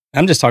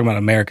I'm just talking about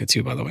America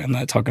too, by the way. I'm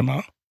not talking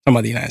about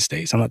the United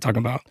States. I'm not talking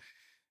about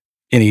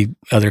any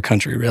other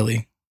country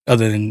really,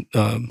 other than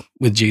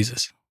with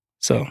Jesus.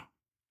 So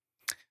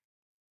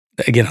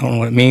again, I don't know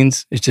what it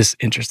means. It's just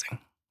interesting.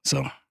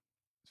 So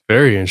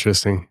very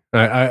interesting.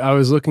 I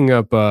was looking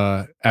up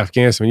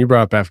Afghanistan. When you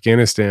brought up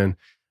Afghanistan,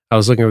 I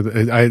was looking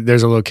at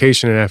there's a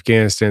location in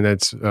Afghanistan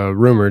that's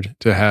rumored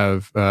to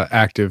have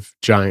active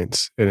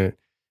giants in it,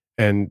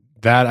 and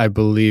that I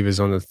believe is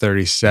on the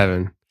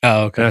 37.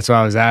 Oh, okay. And that's why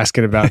I was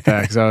asking about that,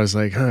 because I was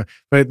like, huh.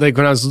 But like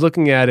when I was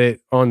looking at it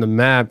on the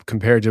map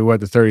compared to what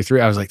the 33,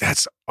 I was like,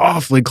 that's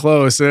awfully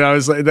close. And I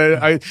was like,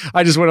 I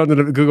just went on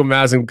to Google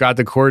Maps and got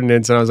the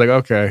coordinates, and I was like,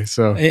 okay.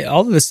 So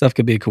all of this stuff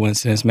could be a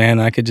coincidence, man.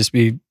 I could just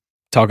be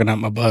talking out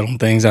my butt on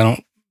things. I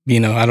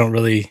don't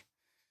really.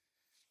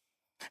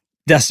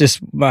 That's just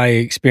my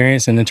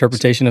experience and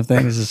interpretation of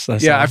things.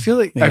 I feel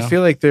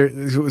like there.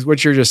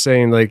 What you're just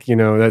saying, like,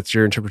 that's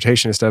your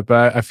interpretation of stuff.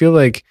 But I feel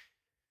like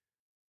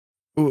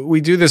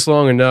we do this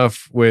long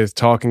enough with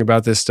talking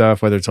about this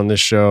stuff, whether it's on this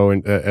show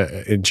and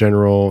in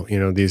general,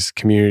 these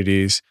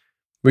communities,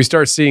 we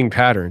start seeing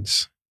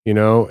patterns,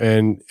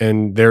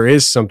 and there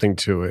is something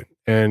to it.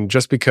 And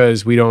just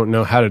because we don't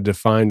know how to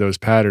define those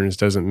patterns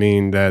doesn't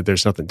mean that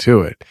there's nothing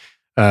to it.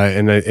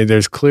 And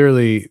there's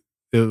clearly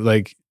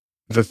like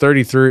the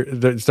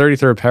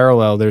 33rd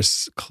parallel,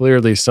 there's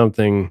clearly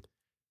something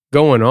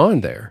going on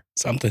there.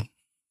 Some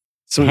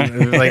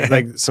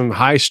like some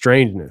high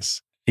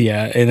strangeness.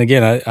 Yeah. And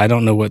again, I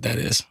don't know what that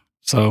is.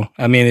 So,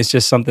 I mean, it's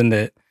just something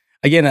that,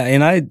 again,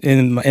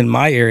 in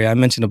my area, I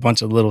mentioned a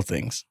bunch of little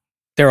things.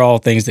 They're all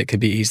things that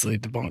could be easily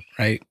debunked,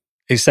 right?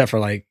 Except for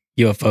like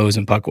UFOs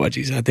and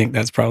puckwudgies. I think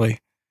that's probably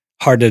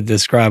hard to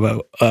describe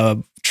a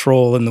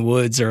troll in the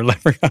woods or a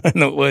leprechaun in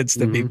the woods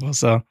to people.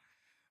 So,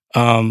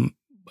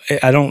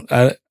 I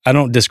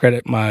don't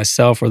discredit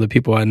myself or the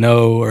people I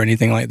know or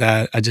anything like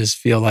that. I just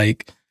feel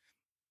like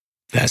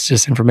that's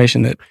just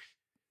information that.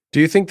 Do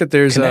you think that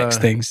there's connects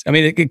things? I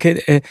mean, it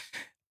could.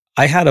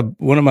 I had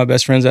one of my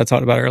best friends I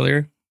talked about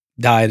earlier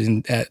died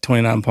at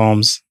 29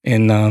 Palms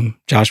in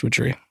Joshua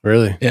Tree.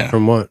 Really? Yeah.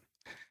 From what?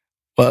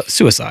 Well,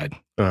 suicide.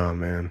 Oh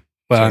man.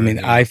 Well, Sorry. I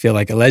mean, I feel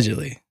like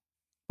allegedly,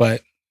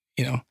 but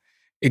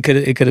it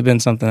could have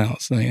been something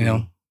else.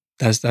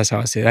 That's how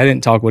I see it. I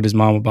didn't talk with his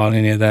mom about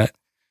any of that.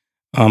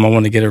 I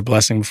wanted to get her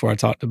blessing before I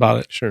talked about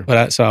it. Sure.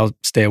 But so I'll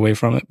stay away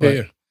from it.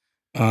 But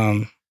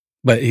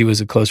but he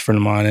was a close friend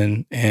of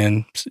mine,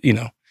 and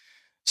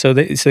so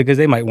because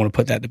they might want to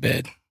put that to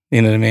bed.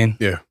 You know what I mean?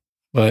 Yeah.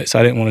 But so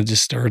I didn't want to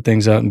just stir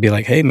things up and be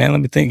like, hey man, let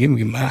me think, give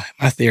me my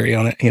theory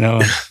on it.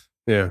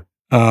 Yeah.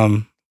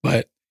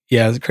 But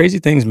yeah, crazy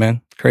things,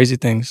 man. Crazy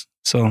things.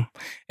 So,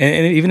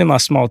 and even in my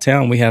small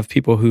town, we have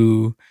people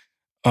who,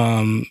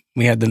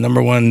 we had the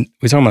number one,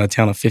 we're talking about a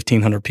town of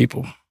 1,500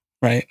 people,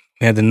 right?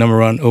 We had the number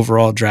one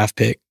overall draft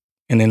pick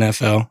in the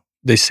NFL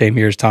this same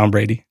year as Tom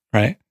Brady,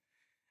 right?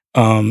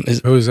 Who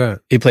was that?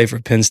 He played for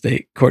Penn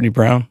State, Courtney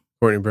Brown.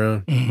 Courtney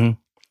Brown. Mm-hmm.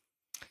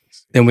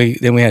 Then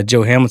we had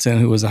Joe Hamilton,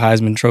 who was a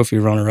Heisman Trophy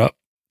runner-up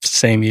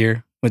same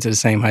year, went to the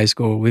same high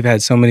school. We've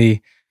had so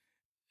many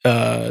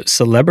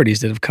celebrities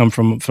that have come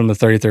from the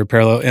 33rd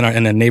parallel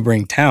in a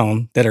neighboring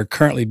town that are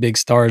currently big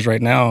stars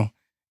right now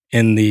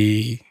in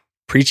the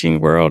preaching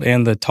world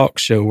and the talk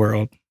show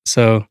world.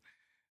 So,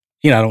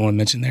 I don't want to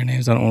mention their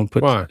names. I don't want to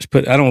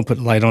put I don't want to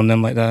put light on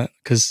them like that,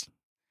 because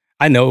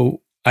I know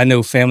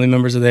family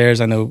members of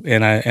theirs. I know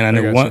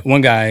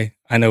one guy.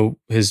 I know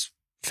his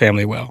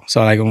family well,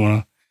 so I don't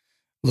want to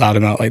loud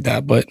him out like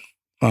that. But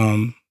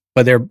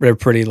they're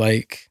pretty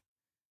like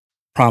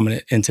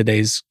prominent in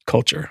today's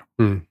culture.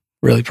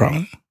 Really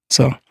prominent.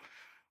 So,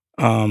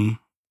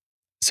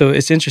 so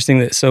it's interesting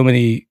that so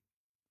many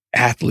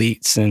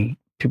athletes and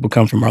people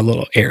come from our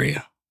little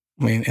area.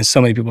 I mean, and so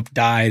many people have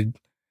died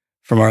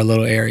from our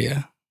little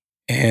area.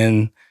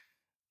 And,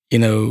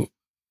 it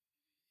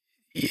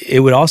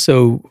would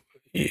also,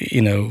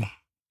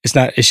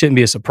 it shouldn't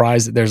be a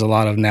surprise that there's a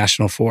lot of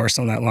national forests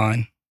on that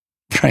line,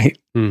 right?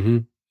 Mm-hmm.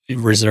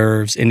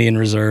 Reserves, Indian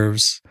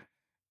reserves,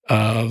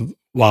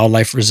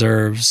 wildlife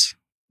reserves.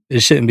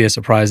 It shouldn't be a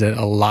surprise that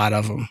a lot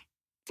of them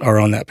are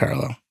on that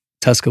parallel.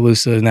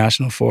 Tuscaloosa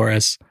National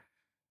Forest,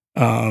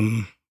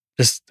 not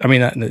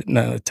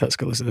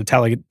Tuscaloosa,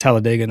 the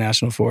Talladega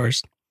National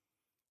Forest.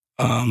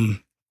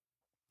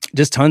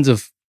 Just tons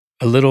of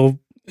a little,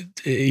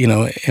 like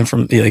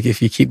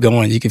if you keep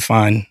going, you can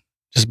find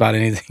just about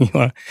anything you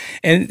want.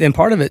 And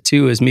part of it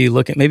too is me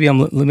looking. Maybe I'm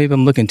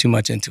looking too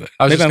much into it.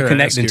 Maybe I'm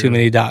connecting too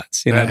many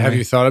dots. Have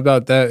you thought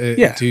about that?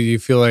 Yeah. Do you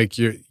feel like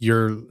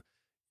you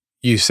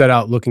set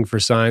out looking for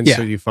signs,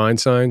 so you find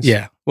signs?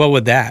 Yeah. Well,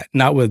 with that,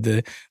 not with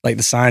the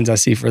signs I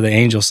see for the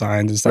angel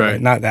signs and stuff. Right.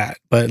 Like, not that,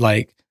 but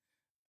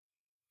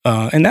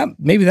and that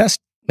maybe that's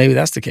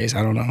the case.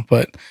 I don't know,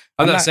 but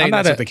I'm not saying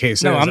that's the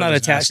case. No, I'm not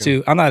attached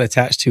to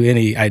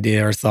any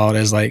idea or thought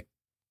as like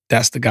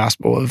that's the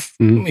gospel of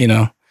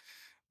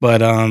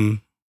But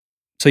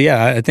so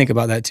yeah, I think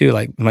about that too.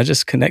 Like, am I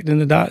just connecting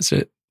the dots?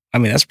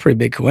 That's a pretty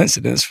big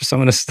coincidence for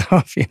some of the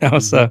stuff, Mm-hmm.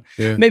 So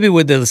maybe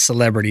with the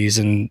celebrities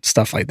and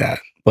stuff like that.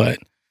 But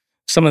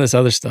some of this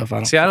other stuff,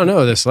 I don't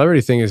know. The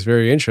celebrity thing is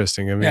very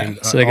interesting. I mean,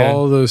 so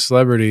all those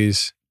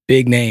celebrities,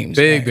 big names,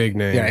 big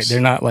names. Right?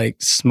 They're not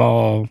like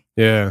small,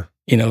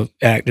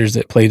 actors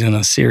that played in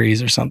a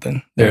series or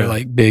something. They're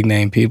like big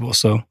name people.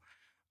 So,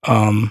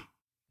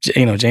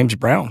 James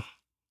Brown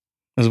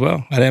as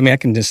well. I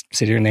can just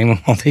sit here and name them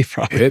all day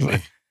probably. Hit me.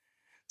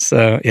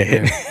 So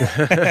hit me.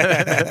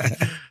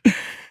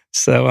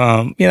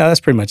 So, that's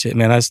pretty much it,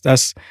 man.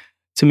 That's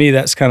to me,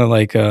 that's kind of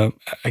like, I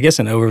guess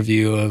an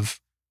overview of,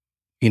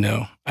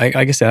 like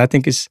I said, I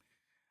think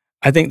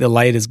the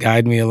light has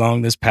guided me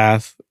along this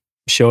path,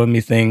 showing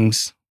me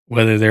things,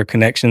 whether they're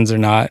connections or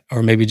not,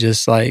 or maybe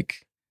just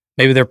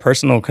maybe they're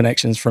personal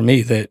connections for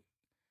me that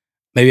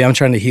maybe I'm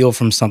trying to heal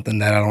from something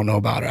that I don't know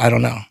about, or I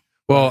don't know.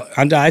 Well,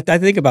 I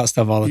think about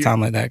stuff all the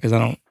time like that because I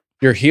don't.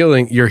 You're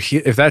healing.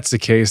 If that's the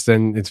case,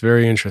 then it's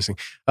very interesting.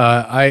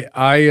 I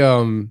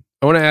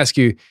want to ask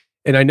you,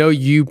 and I know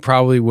you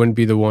probably wouldn't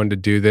be the one to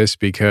do this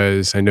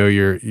because I know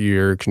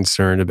you're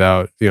concerned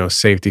about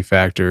safety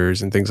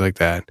factors and things like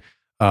that.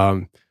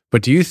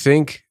 But do you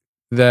think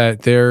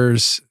that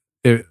there's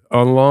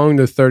along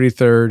the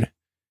 33rd?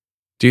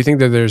 Do you think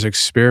that there's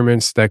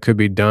experiments that could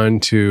be done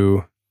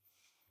to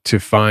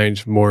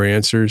find more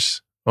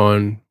answers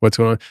on what's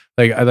going on?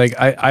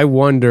 I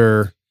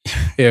wonder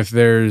if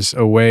there's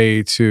a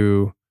way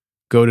to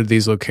go to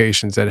these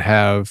locations that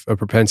have a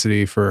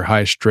propensity for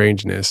high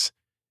strangeness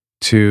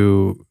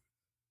to,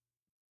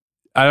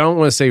 I don't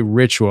want to say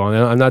ritual.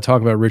 I'm not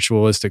talking about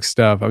ritualistic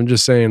stuff. I'm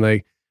just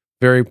saying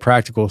very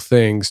practical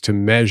things to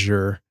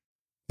measure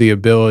the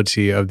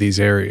ability of these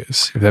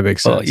areas, if that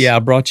makes sense. Well, yeah, I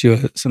brought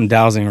you some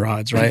dowsing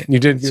rods, right? You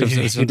did.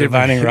 Some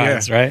divining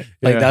rods, right?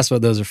 That's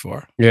what those are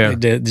for. Yeah.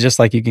 Just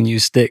like you can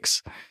use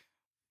sticks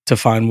to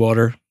find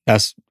water,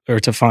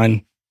 to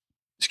find,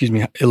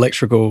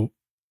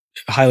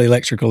 highly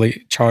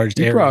electrically charged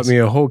areas. You brought me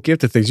a whole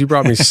gift of things. You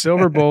brought me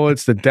silver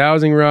bullets, the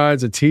dowsing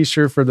rods, a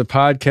T-shirt for the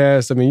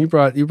podcast. I mean, you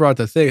brought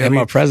the thing. And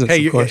my presents,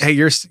 of course. Hey,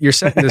 you're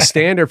setting the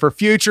standard for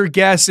future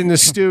guests in the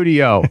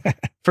studio.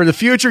 For the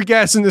future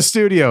guests in the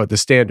studio, the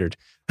standard.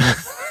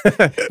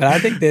 But I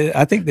think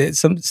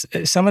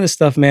that some of the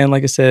stuff, man,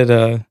 like I said,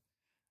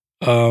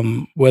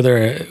 I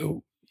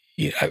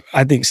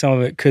think some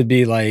of it could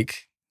be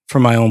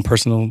from my own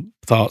personal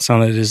thoughts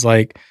on it is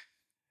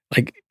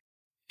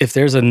if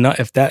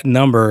that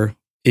number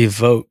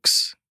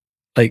evokes,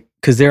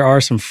 because there are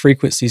some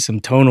frequencies, some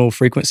tonal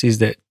frequencies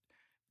that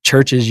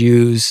churches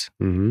use,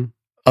 mm-hmm.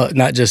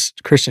 Not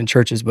just Christian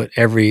churches, but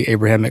every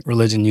Abrahamic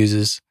religion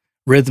uses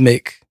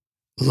rhythmic,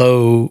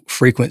 low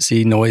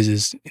frequency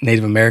noises.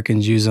 Native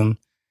Americans use them.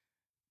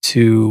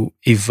 to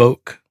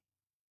evoke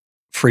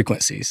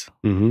frequencies,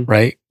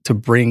 right? To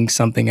bring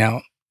something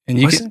out. And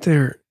isn't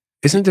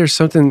there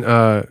something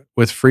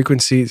with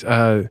frequencies?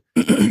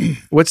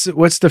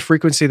 What's the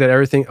frequency that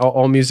everything,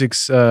 all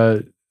music's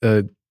like?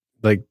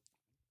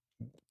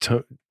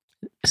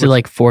 Is it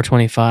like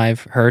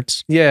 425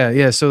 hertz?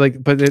 Yeah. So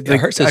like, but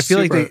Hertz is I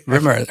feel super, like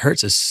remember,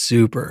 Hertz is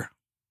super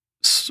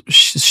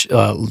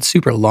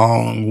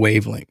long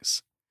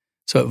wavelengths.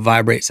 So it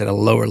vibrates at a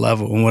lower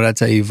level. And what I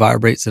tell you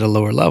vibrates at a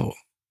lower level.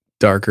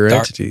 Darker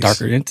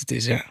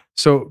entities, yeah.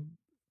 So,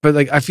 but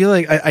like, I feel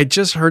like I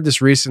just heard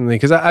this recently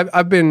because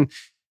I've been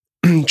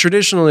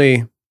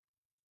traditionally,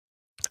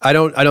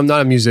 I'm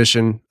not a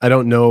musician. I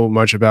don't know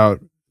much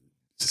about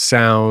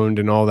sound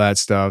and all that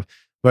stuff,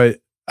 but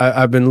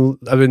I've been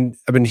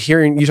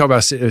hearing you talk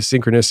about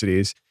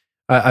synchronicities.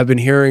 I've been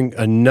hearing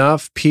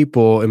enough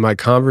people in my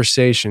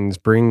conversations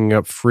bringing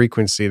up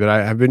frequency that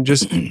I've been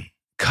just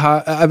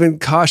I've been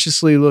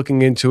cautiously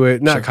looking into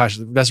it. Not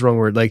cautiously, that's the wrong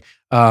word. Like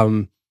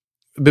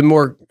been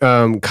more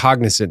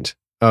cognizant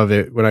of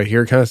it when I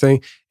hear it, kind of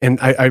thing. And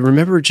I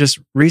remember just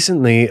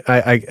recently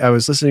I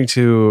was listening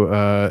to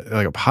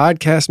like a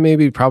podcast,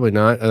 maybe, probably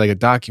not, like a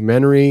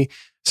documentary,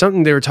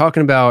 something they were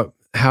talking about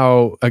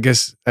how I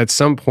guess at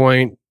some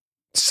point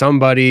some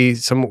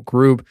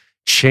group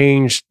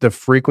changed the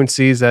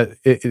frequencies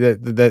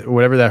that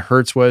whatever that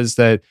hertz was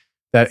that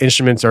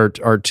instruments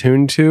are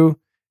tuned to.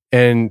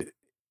 And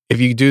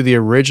if you do the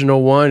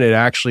original one, it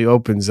actually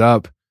opens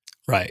up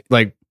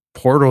like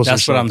portals.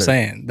 That's what I'm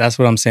saying. That's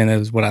what I'm saying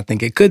is what I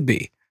think it could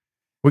be.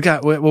 Why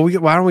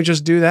don't we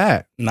just do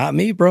that? Not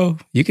me, bro.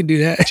 You can do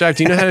that. Jack,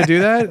 do you know how to do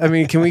that? I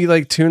mean, can we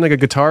like tune like a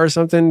guitar or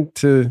something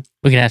to?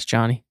 We can ask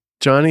Johnny.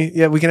 Johnny?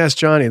 Yeah, we can ask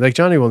Johnny. Like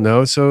Johnny will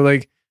know. So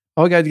like,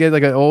 all we got to get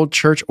like an old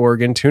church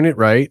organ, tune it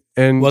right,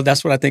 and well,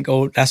 that's what I think.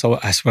 That's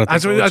what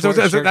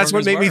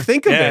made me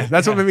think of it.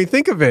 That's what made me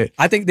think of it.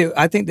 I think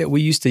that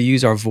we used to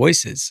use our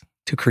voices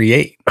to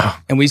create,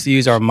 and we used to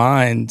use our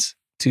minds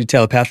to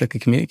telepathically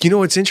communicate. You know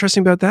what's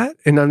interesting about that?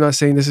 And I'm not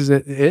saying this is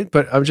it,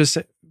 but I'm just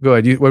saying. Go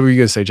ahead. What were you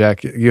going to say,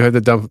 Jack? You had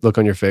the dumb look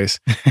on your face.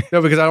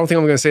 No, because I don't think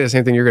I'm going to say the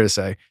same thing you're going to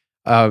say.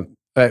 What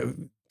are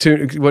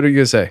you going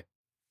to say?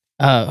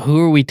 Who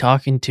are we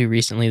talking to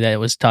recently that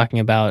was talking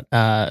about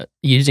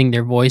using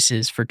their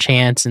voices for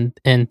chants and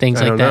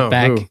things like that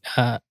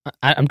back?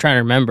 I'm trying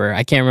to remember.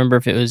 I can't remember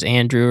if it was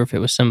Andrew or if it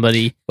was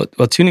somebody.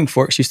 Well, tuning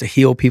forks used to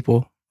heal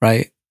people,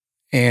 right?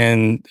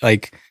 And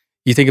like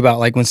you think about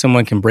like when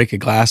someone can break a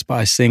glass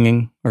by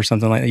singing or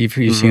something like that. You've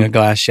seen a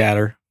glass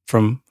shatter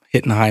from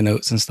hitting high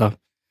notes and stuff.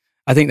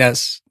 I think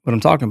that's what I'm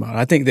talking about.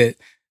 I think that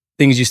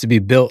things used to be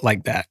built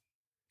like that.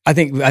 I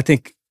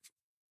think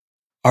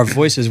our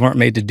voices weren't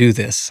made to do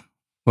this,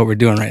 what we're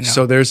doing right now.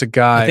 So there's a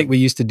guy. I think we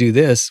used to do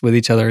this with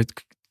each other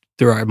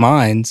through our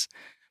minds,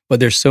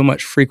 but there's so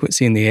much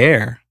frequency in the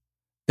air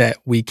that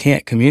we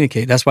can't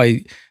communicate. That's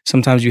why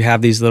sometimes you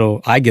have these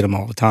little, I get them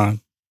all the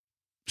time.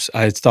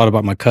 I thought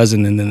about my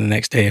cousin and then the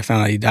next day I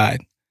found out he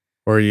died.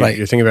 Or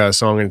you're thinking about a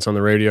song and it's on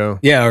the radio.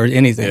 Yeah, or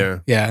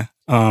anything. Yeah.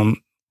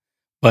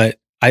 But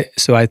I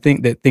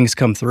think that things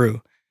come through.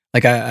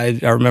 Like I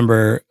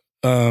remember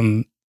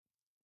I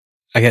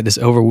had this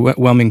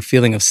overwhelming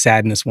feeling of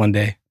sadness one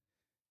day.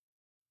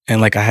 And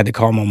like I had to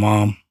call my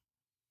mom.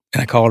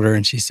 And I called her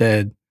and she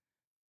said,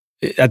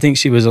 I think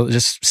she was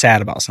just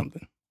sad about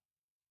something.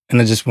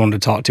 And I just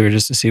wanted to talk to her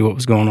just to see what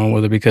was going on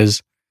with her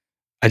because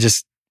I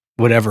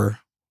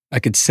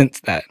could sense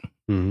that,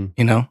 you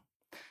know?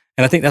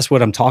 And I think that's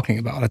what I'm talking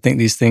about. I think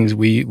these things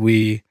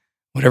we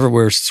whatever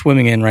we're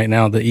swimming in right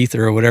now, the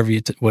ether or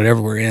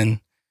whatever we're in,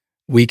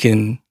 we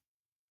can,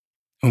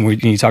 when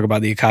you talk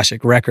about the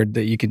Akashic record,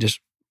 that you can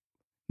just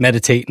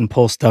meditate and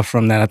pull stuff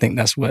from that. I think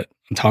that's what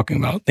I'm talking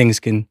about.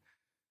 Things can,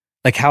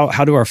 like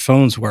how do our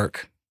phones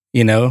work?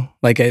 You know,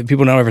 like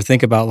people don't ever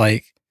think about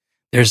like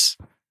there's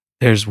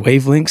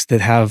wavelengths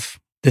that have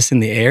this in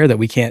the air that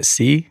we can't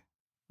see,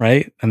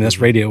 right? I mean, that's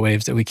radio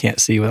waves that we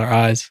can't see with our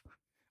eyes.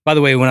 By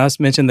the way, when I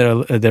was mentioning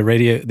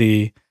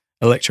the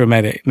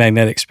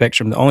electromagnetic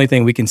spectrum, the only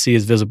thing we can see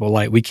is visible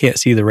light. We can't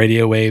see the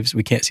radio waves.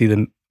 We can't see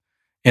the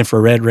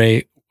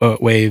infrared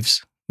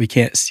waves. We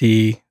can't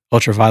see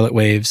ultraviolet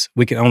waves.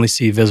 We can only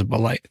see visible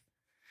light.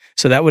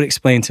 So that would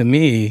explain to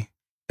me,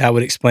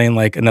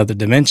 like another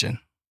dimension,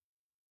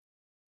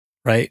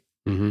 right?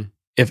 Mm-hmm.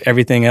 If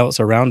everything else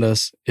around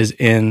us is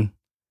in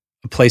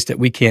a place that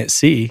we can't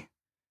see,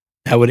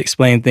 that would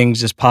explain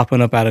things just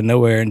popping up out of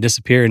nowhere and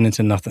disappearing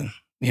into nothing,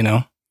 you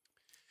know?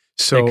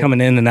 So they're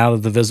coming in and out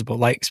of the visible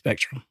light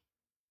spectrum.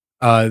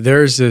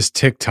 There's this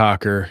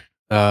TikToker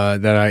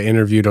that I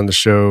interviewed on the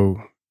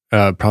show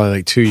probably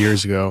like 2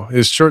 years ago. It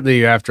was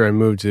shortly after I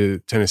moved to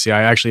Tennessee.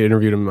 I actually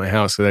interviewed him in my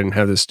house because I didn't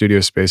have the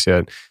studio space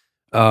yet.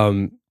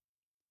 And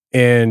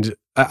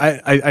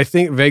I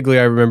think vaguely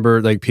I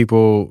remember like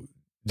people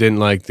didn't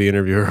like the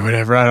interview or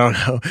whatever. I don't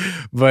know.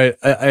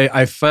 But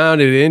I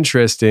found it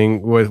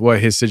interesting with what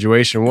his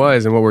situation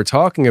was and what we're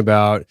talking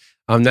about.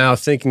 I'm now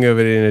thinking of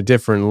it in a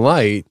different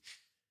light.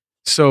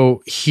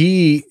 So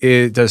he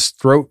does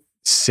throat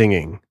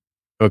singing.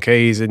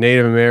 Okay, he's a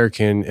Native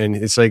American, and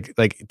it's like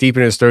deep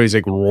in his story, he's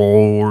like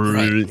roar,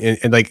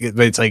 and like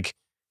it's like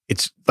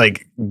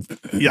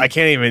I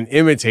can't even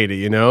imitate it,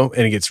 you know.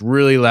 And it gets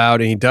really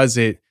loud, and he does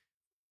it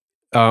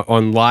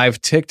on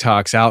live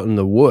TikToks out in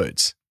the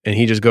woods, and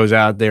he just goes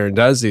out there and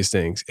does these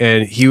things.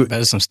 And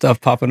there's some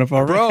stuff popping up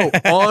already,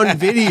 bro, on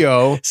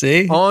video.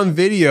 See, on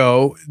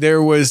video,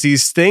 there was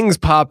these things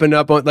popping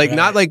up on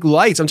not like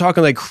lights. I'm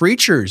talking like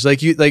creatures,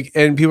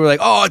 and people are like,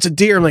 "Oh, it's a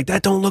deer." I'm like,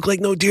 "That don't look like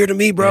no deer to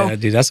me, bro." Yeah,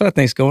 dude, that's what I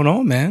think's going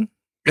on, man.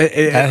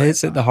 That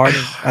hits at the heart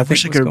of I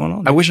wish what's going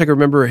on. I wish I could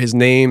remember his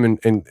name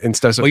and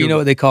stuff. So well, you know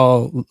what they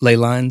call ley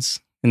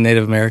lines in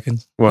Native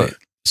Americans? What?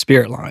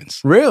 Spirit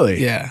lines.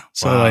 Really? Yeah.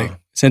 So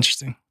it's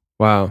interesting.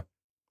 Wow.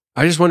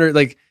 I just wonder,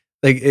 like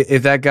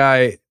if that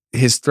guy,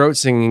 his throat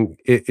singing,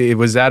 it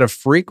was at a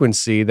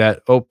frequency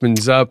that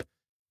opens up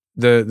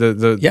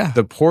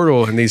the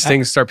portal, and these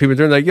things start people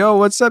doing like, "Yo,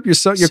 what's up? You're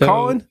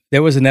calling?"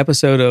 There was an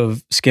episode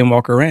of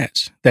Skinwalker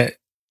Ranch that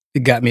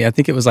got me. I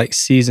think it was like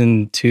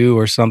season 2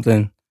 or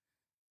something.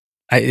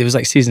 It was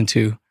like season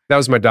 2. That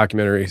was my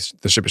documentary,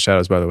 The Ship of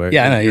Shadows, by the way.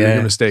 Yeah, I know.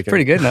 You're mistaken.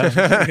 Pretty good, no?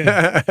 Pretty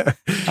good.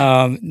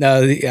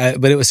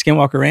 But it was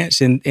Skinwalker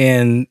Ranch,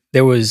 and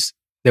there was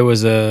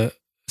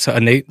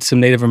some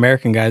Native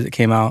American guys that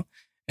came out,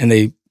 and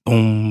they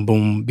boom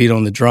boom beat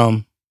on the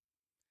drum,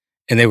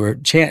 and they were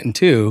chanting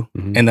too,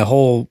 and the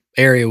whole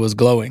area was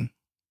glowing.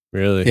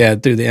 Really? Yeah,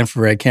 through the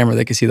infrared camera,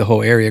 they could see the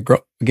whole area grow.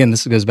 Again,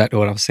 this goes back to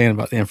what I was saying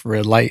about the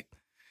infrared light.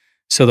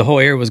 So the whole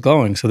area was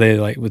glowing. So they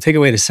would take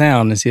away the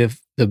sound and see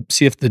if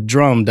the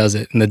drum does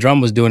it. And the drum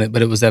was doing it,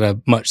 but it was at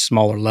a much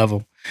smaller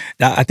level.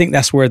 I think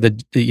that's where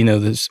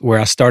where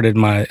I started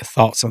my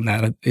thoughts on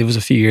that. It was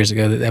a few years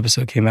ago that the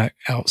episode came out.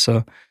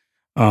 So,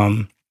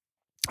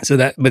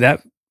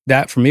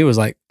 that for me was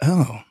like,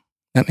 oh,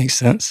 that makes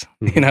sense.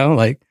 You know,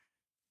 like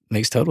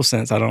makes total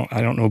sense. I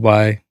don't know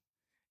why,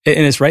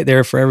 and it's right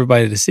there for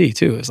everybody to see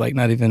too. It's like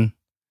not even.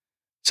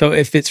 So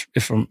if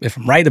I'm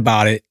right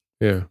about it,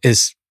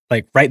 it's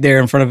like right there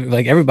in front of it.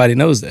 Like everybody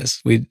knows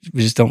this. We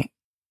just don't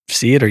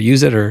see it or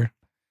use it, or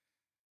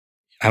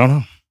I don't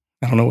know.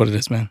 I don't know what it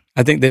is, man.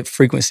 I think that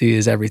frequency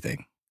is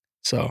everything.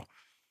 So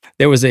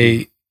well,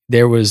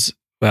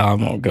 I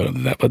won't go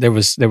into that, but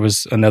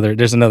there's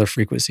another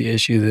frequency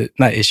issue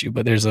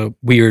but there's a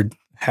weird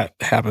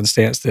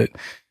happenstance that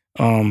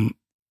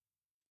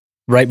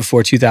right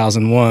before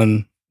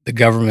 2001, the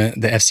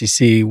government, the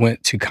FCC,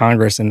 went to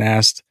Congress and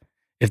asked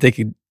if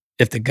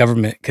the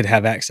government could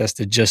have access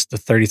to just the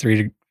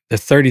 33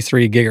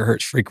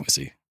 gigahertz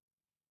frequency.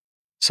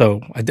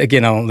 So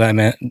again, I don't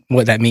know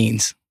what that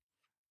means,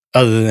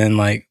 other than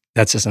like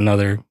that's just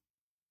another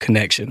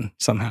connection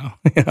somehow.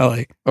 You know,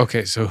 like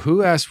okay, so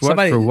who asked what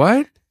for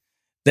what?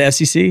 The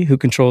FCC, who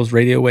controls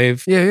radio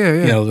wave. Yeah.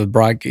 You know, the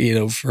broad. You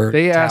know, for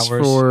they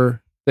towers.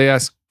 They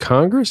asked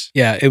Congress.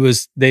 Yeah, it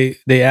was they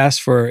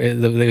asked for.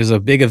 There was a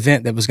big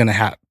event that was going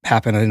to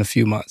happen in a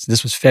few months.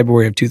 This was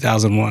February of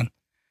 2001,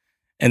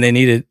 and they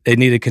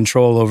needed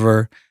control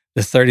over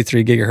the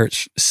 33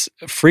 gigahertz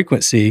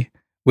frequency,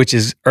 which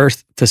is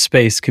Earth to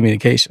space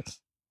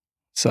communications.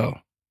 So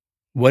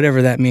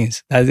whatever that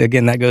means.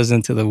 That goes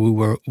into the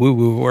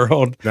woo-woo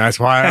world. That's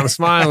why I'm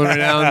smiling right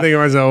now. I'm thinking to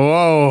myself,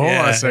 whoa, hold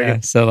on a second. Yeah.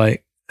 So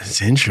like,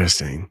 that's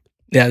interesting.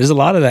 Yeah, there's a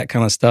lot of that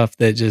kind of stuff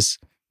that just,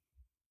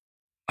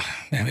 I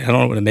don't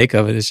know what to make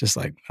of it. It's just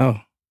like, oh,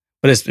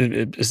 but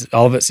it's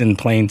all of it's in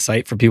plain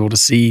sight for people to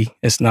see.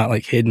 It's not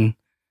like hidden.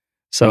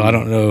 So I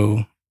don't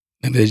know.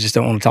 Maybe they just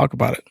don't want to talk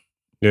about it.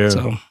 Yeah.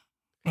 So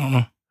I don't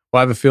know. Well,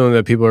 I have a feeling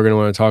that people are going to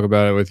want to talk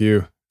about it with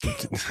you.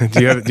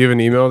 Do you have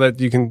an email that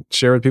you can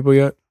share with people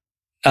yet?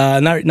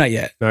 Not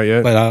yet. Not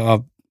yet. But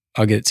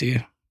I'll get it to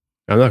you.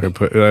 I'm not going to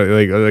put what am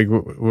I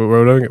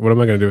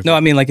going to do with No, I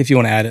mean, like if you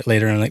want to add it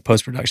later in like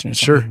post-production or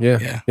something.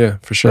 Sure. Yeah,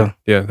 for sure. So,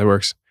 yeah, that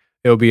works.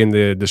 It'll be in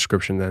the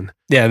description then.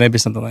 Yeah, maybe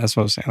something like that's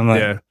what I was saying. I'm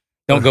like,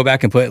 don't go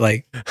back and put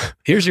like,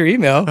 here's your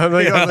email. I'm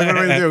like, what am I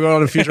going to do? Go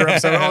on a future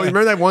episode. Oh, you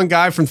remember that one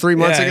guy from 3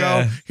 months ago?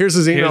 Yeah. Here's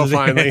his email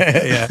finally.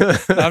 Yeah.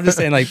 I'm just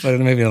saying like, put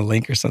maybe a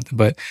link or something,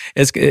 but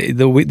it's the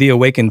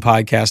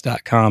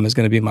awakenedpodcast.com is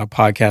going to be my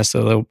podcast.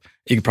 So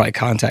you can probably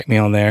contact me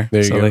on there.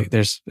 There you so go. Like,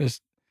 there's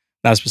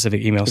not a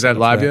specific email. Is that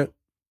live yet?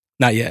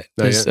 Not yet.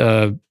 Not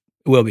yet?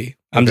 Will be.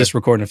 I'm just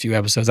recording a few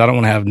episodes. I don't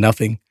want to have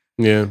nothing.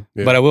 Yeah.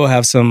 But I will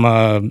have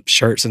some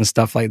shirts and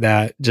stuff like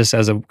that, just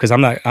because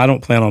I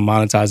don't plan on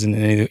monetizing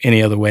in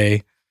any other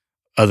way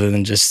other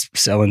than just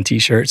selling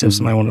t-shirts. Mm-hmm. If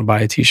somebody want to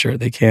buy a t-shirt,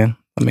 they can.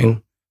 I mean,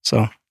 cool.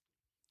 So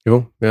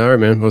cool. Yeah, all right,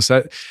 man. Well,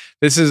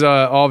 this is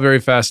all very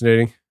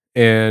fascinating,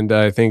 and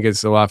I think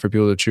it's a lot for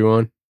people to chew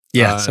on.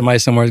 Yeah, somebody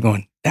somewhere is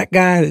going, that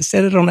guy that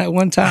said it on that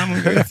one time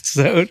on your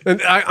episode.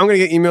 And I'm going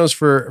to get emails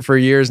for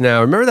years now.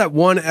 Remember that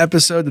one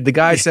episode that the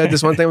guy said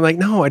this one thing? I'm like,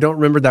 no, I don't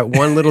remember that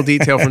one little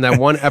detail from that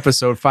one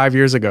episode 5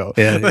 years ago.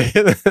 Yeah.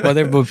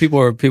 Well,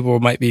 people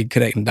might be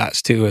connecting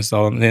dots too.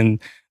 So, and then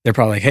they're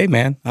probably like, hey,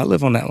 man, I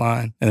live on that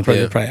line. And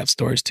they probably have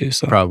stories too.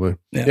 So probably.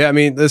 Yeah, I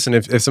mean, listen,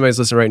 if somebody's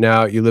listening right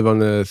now, you live on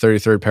the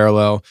 33rd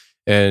parallel,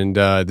 and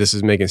this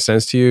is making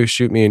sense to you,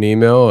 shoot me an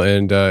email,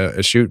 and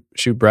shoot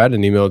Brad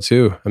an email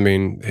too. I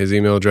mean, his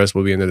email address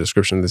will be in the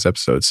description of this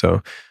episode.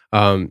 So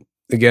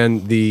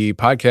again, the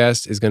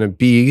podcast is going to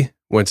be,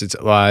 once it's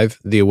live,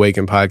 the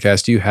Awaken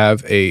podcast. Do you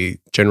have a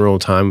general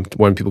time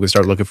when people can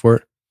start looking for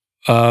it?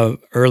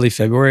 Early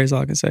February is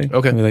all I can say.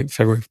 Okay. Maybe like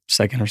February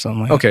 2nd or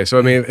something like that. Okay. So,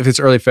 I mean, if it's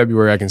early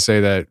February, I can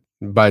say that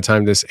by the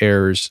time this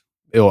airs,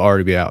 it'll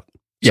already be out.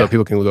 So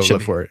people can go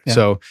look for it. Yeah.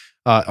 So,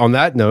 on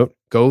that note,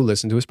 go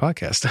listen to his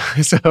podcast.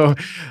 So,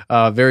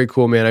 very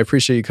cool, man. I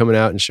appreciate you coming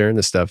out and sharing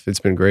this stuff. It's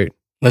been great.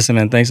 Listen,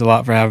 man, thanks a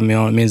lot for having me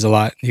on. It means a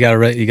lot. You got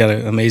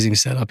an amazing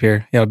setup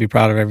here. You got to be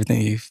proud of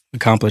everything you've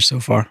accomplished so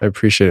far. I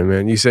appreciate it,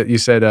 man. You said,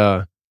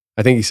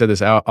 I think you said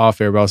this off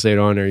air, but I'll say it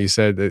on air. You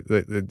said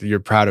that you're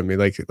proud of me,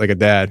 like a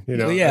dad. You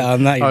know? Well, yeah,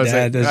 I'm not your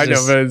dad. Like, I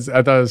know, but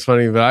I thought it was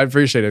funny. But I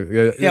appreciate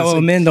it. Yeah, well,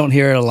 men don't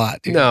hear it a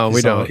lot. Dude. No,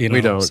 we don't.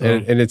 We don't. So.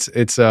 And it's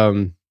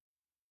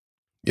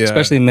yeah.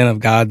 Especially men of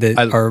God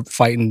that are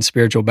fighting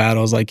spiritual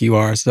battles like you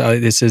are. So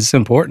this is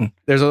important.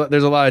 There's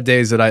a lot of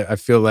days that I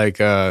feel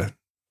like I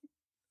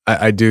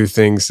do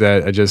things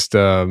that I just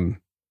I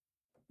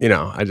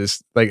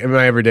just like in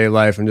my everyday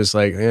life. I'm just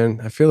like, man,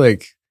 I feel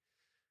like.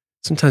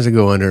 Sometimes I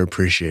go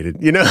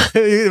underappreciated, you know.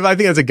 I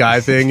think that's a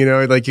guy thing, you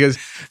know, like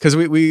because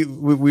we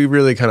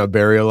really kind of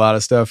bury a lot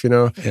of stuff, you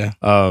know. Yeah.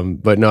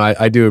 But no,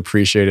 I do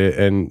appreciate it,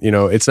 and you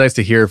know, it's nice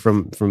to hear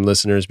from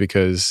listeners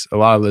because a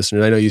lot of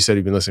listeners. I know you said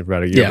you've been listening for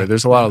about a year, but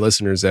there's a lot of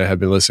listeners that have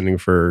been listening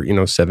for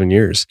 7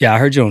 years. Yeah, I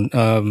heard you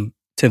on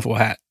Tinfoil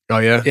Hat. Oh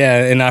yeah,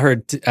 yeah, and I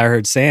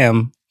heard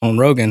Sam on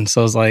Rogan, so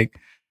I was like.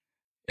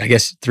 I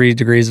guess 3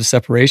 degrees of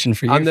separation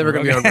for you. I'm never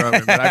going to be on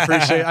Rogan, but I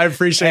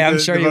appreciate hey, I'm the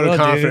sure vote you will, of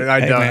confidence.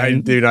 I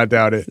do not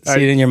doubt it.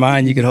 See it in your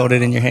mind, you can hold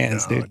it in your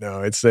hands, dude.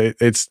 No, it's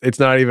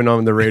not even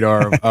on the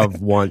radar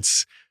of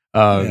once.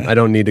 I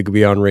don't need to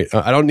be on.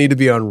 I don't need to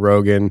be on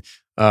Rogan.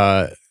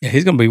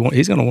 He's gonna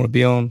want to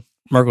be on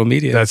Merkle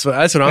Media. That's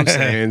what I'm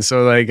saying.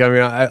 So like,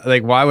 I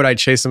mean, why would I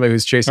chase somebody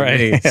who's chasing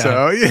me? Yeah.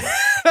 So yeah.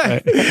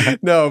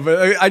 No,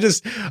 but I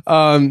just,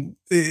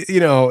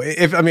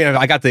 if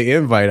I got the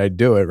invite, I'd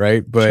do it,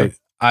 right? But. Sure.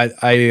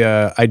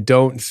 I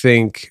don't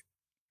think,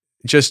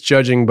 just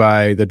judging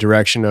by the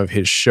direction of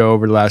his show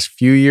over the last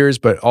few years,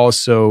 but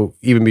also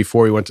even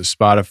before he went to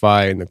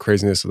Spotify and the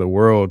craziness of the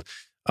world,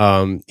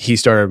 he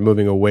started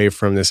moving away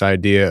from this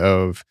idea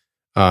of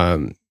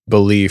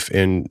belief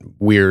in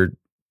weird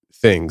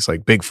things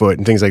like Bigfoot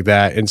and things like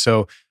that. And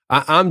so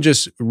I'm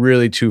just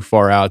really too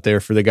far out there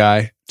for the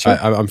guy. Sure.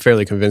 I'm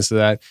fairly convinced of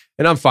that,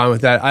 and I'm fine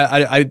with that.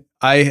 I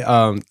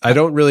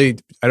don't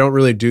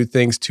really do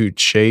things to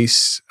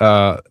chase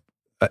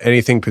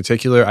anything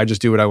particular. I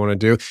just do what I want to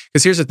do.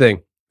 Because here's the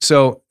thing.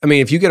 So, I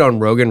mean, if you get on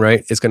Rogan,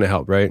 right, it's going to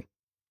help, right?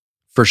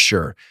 For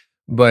sure.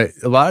 But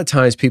a lot of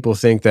times people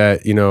think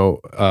that,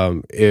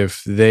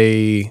 if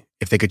they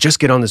could just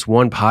get on this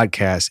one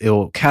podcast,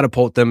 it'll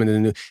catapult them into the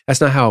new. That's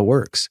not how it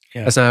works.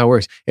 Yeah. That's not how it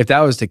works. If that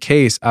was the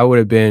case, I would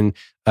have been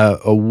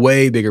a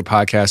way bigger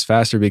podcast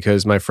faster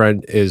because my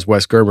friend is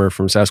Wes Germer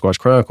from Sasquatch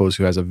Chronicles,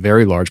 who has a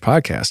very large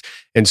podcast.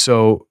 And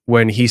so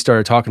when he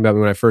started talking about me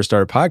when I first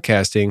started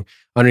podcasting,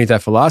 underneath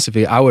that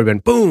philosophy, I would have been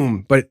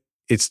boom. But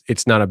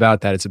it's not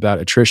about that. It's about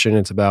attrition.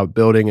 It's about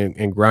building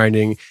and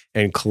grinding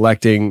and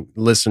collecting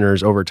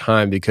listeners over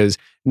time because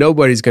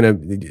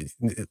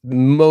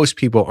most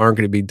people aren't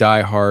going to be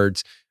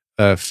diehards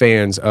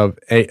fans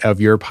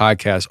of your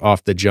podcast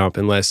off the jump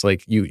unless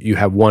like you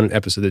have one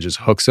episode that just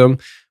hooks them.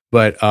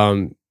 But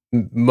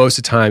most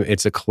of the time,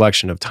 it's a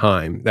collection of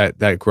time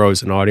that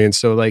grows an audience.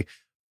 So like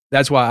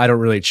that's why I don't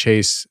really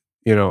chase.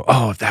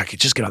 If I could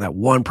just get on that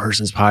one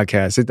person's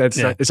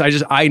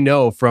podcast. I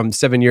know from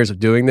 7 years of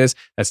doing this,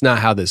 that's not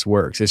how this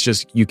works. It's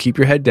just you keep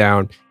your head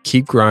down,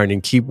 keep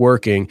grinding, keep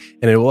working,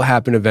 and it will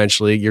happen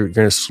eventually. You're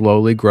going to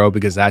slowly grow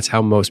because that's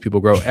how most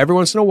people grow. Every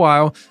once in a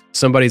while,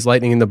 somebody's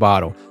lightning in the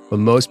bottle. But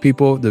most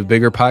people, the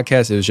bigger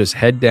podcast is just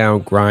head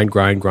down, grind,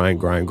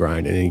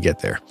 and then you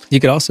get there.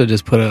 You could also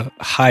just put a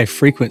high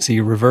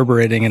frequency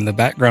reverberating in the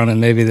background and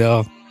maybe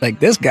they'll like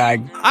this guy.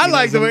 I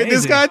like the way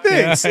this guy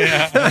thinks.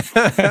 Yeah.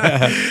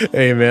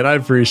 Hey, man, I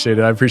appreciate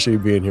it. I appreciate you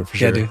being here for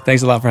sure. Yeah, dude.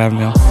 Thanks a lot for having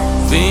me on.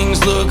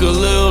 Things look a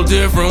little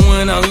different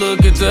when I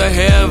look at the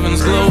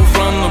heavens. Glow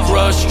from the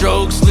brush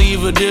strokes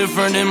leave a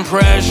different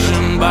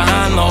impression.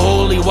 Behind the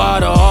holy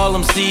water, all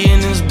I'm seeing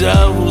is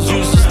devils.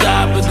 Used to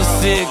stop at the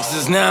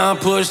 6s, now I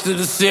push to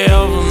the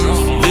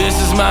 7s. This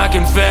is my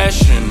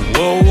confession.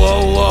 Whoa,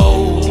 whoa,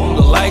 whoa.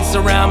 The lights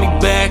around me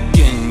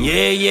beckon.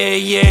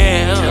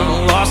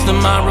 Yeah. Lost in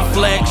my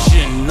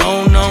reflection.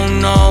 No.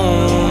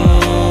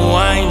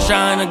 I ain't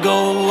trying to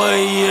go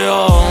away at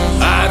all.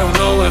 I don't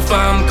know if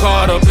I'm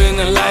caught up in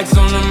the lights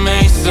on the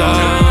mesa.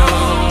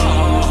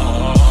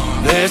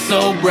 They're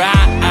so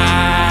bright.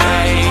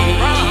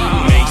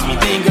 Makes me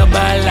think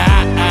about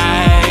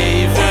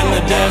life. In the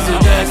desert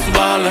that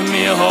swallowed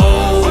me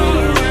whole.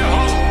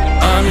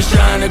 I'm just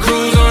trying to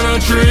cruise on a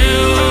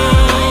trail.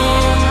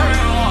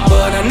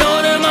 But I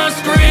know that my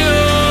script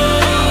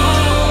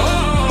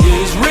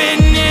is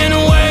written in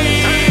a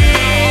way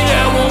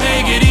that won't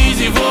make it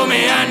easy for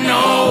me, I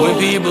know. When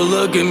people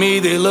look look at me,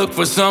 they look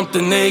for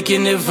something they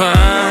can define.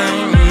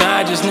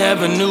 I just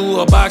never knew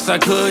a box I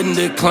couldn't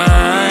decline.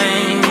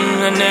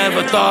 I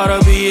never thought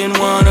of being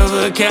one of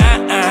a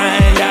kind.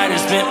 I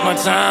just spent my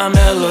time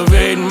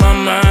elevating my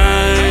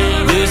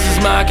mind. This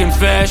is my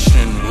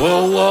confession.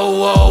 Whoa, whoa,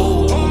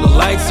 whoa. The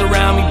lights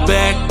around me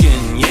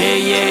beckon. Yeah,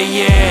 yeah,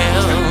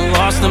 yeah.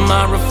 Lost in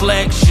my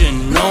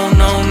reflection. No,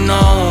 no, no.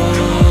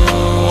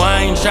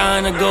 I ain't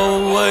trying to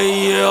go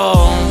away, yo.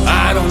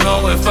 I don't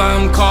know if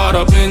I'm caught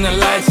up in the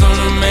lights on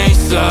the mesa.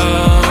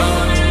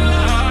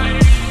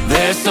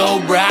 They're so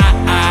bright.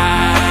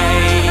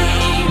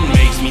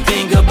 Makes me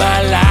think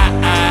about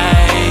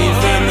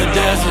life in the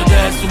desert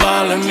that's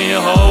swallowing me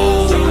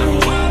whole.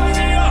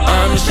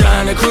 I'm just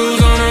trying to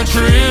cruise on a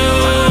trail,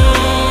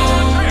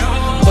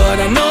 but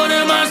I know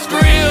that my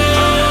script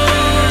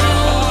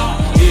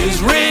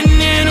is written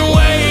in a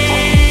way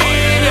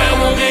that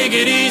won't make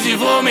it easy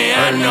for me.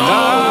 I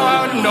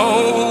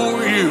know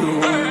you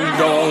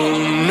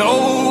don't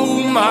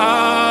know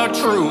my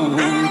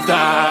truth.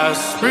 I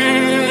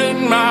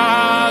spend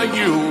my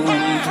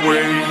youth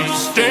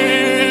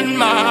wasting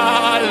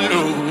my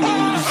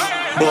lose,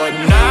 but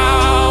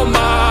now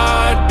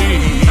my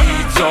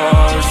deeds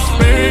are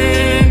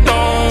spent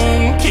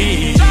on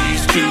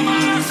keys to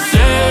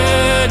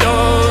set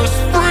us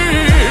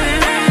free.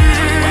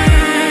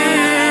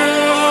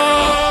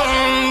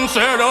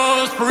 Set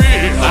us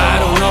free. I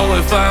don't know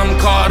if I'm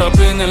caught up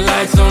in the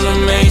lights on the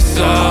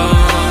mesa.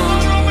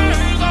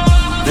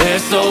 They're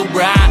so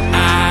bright.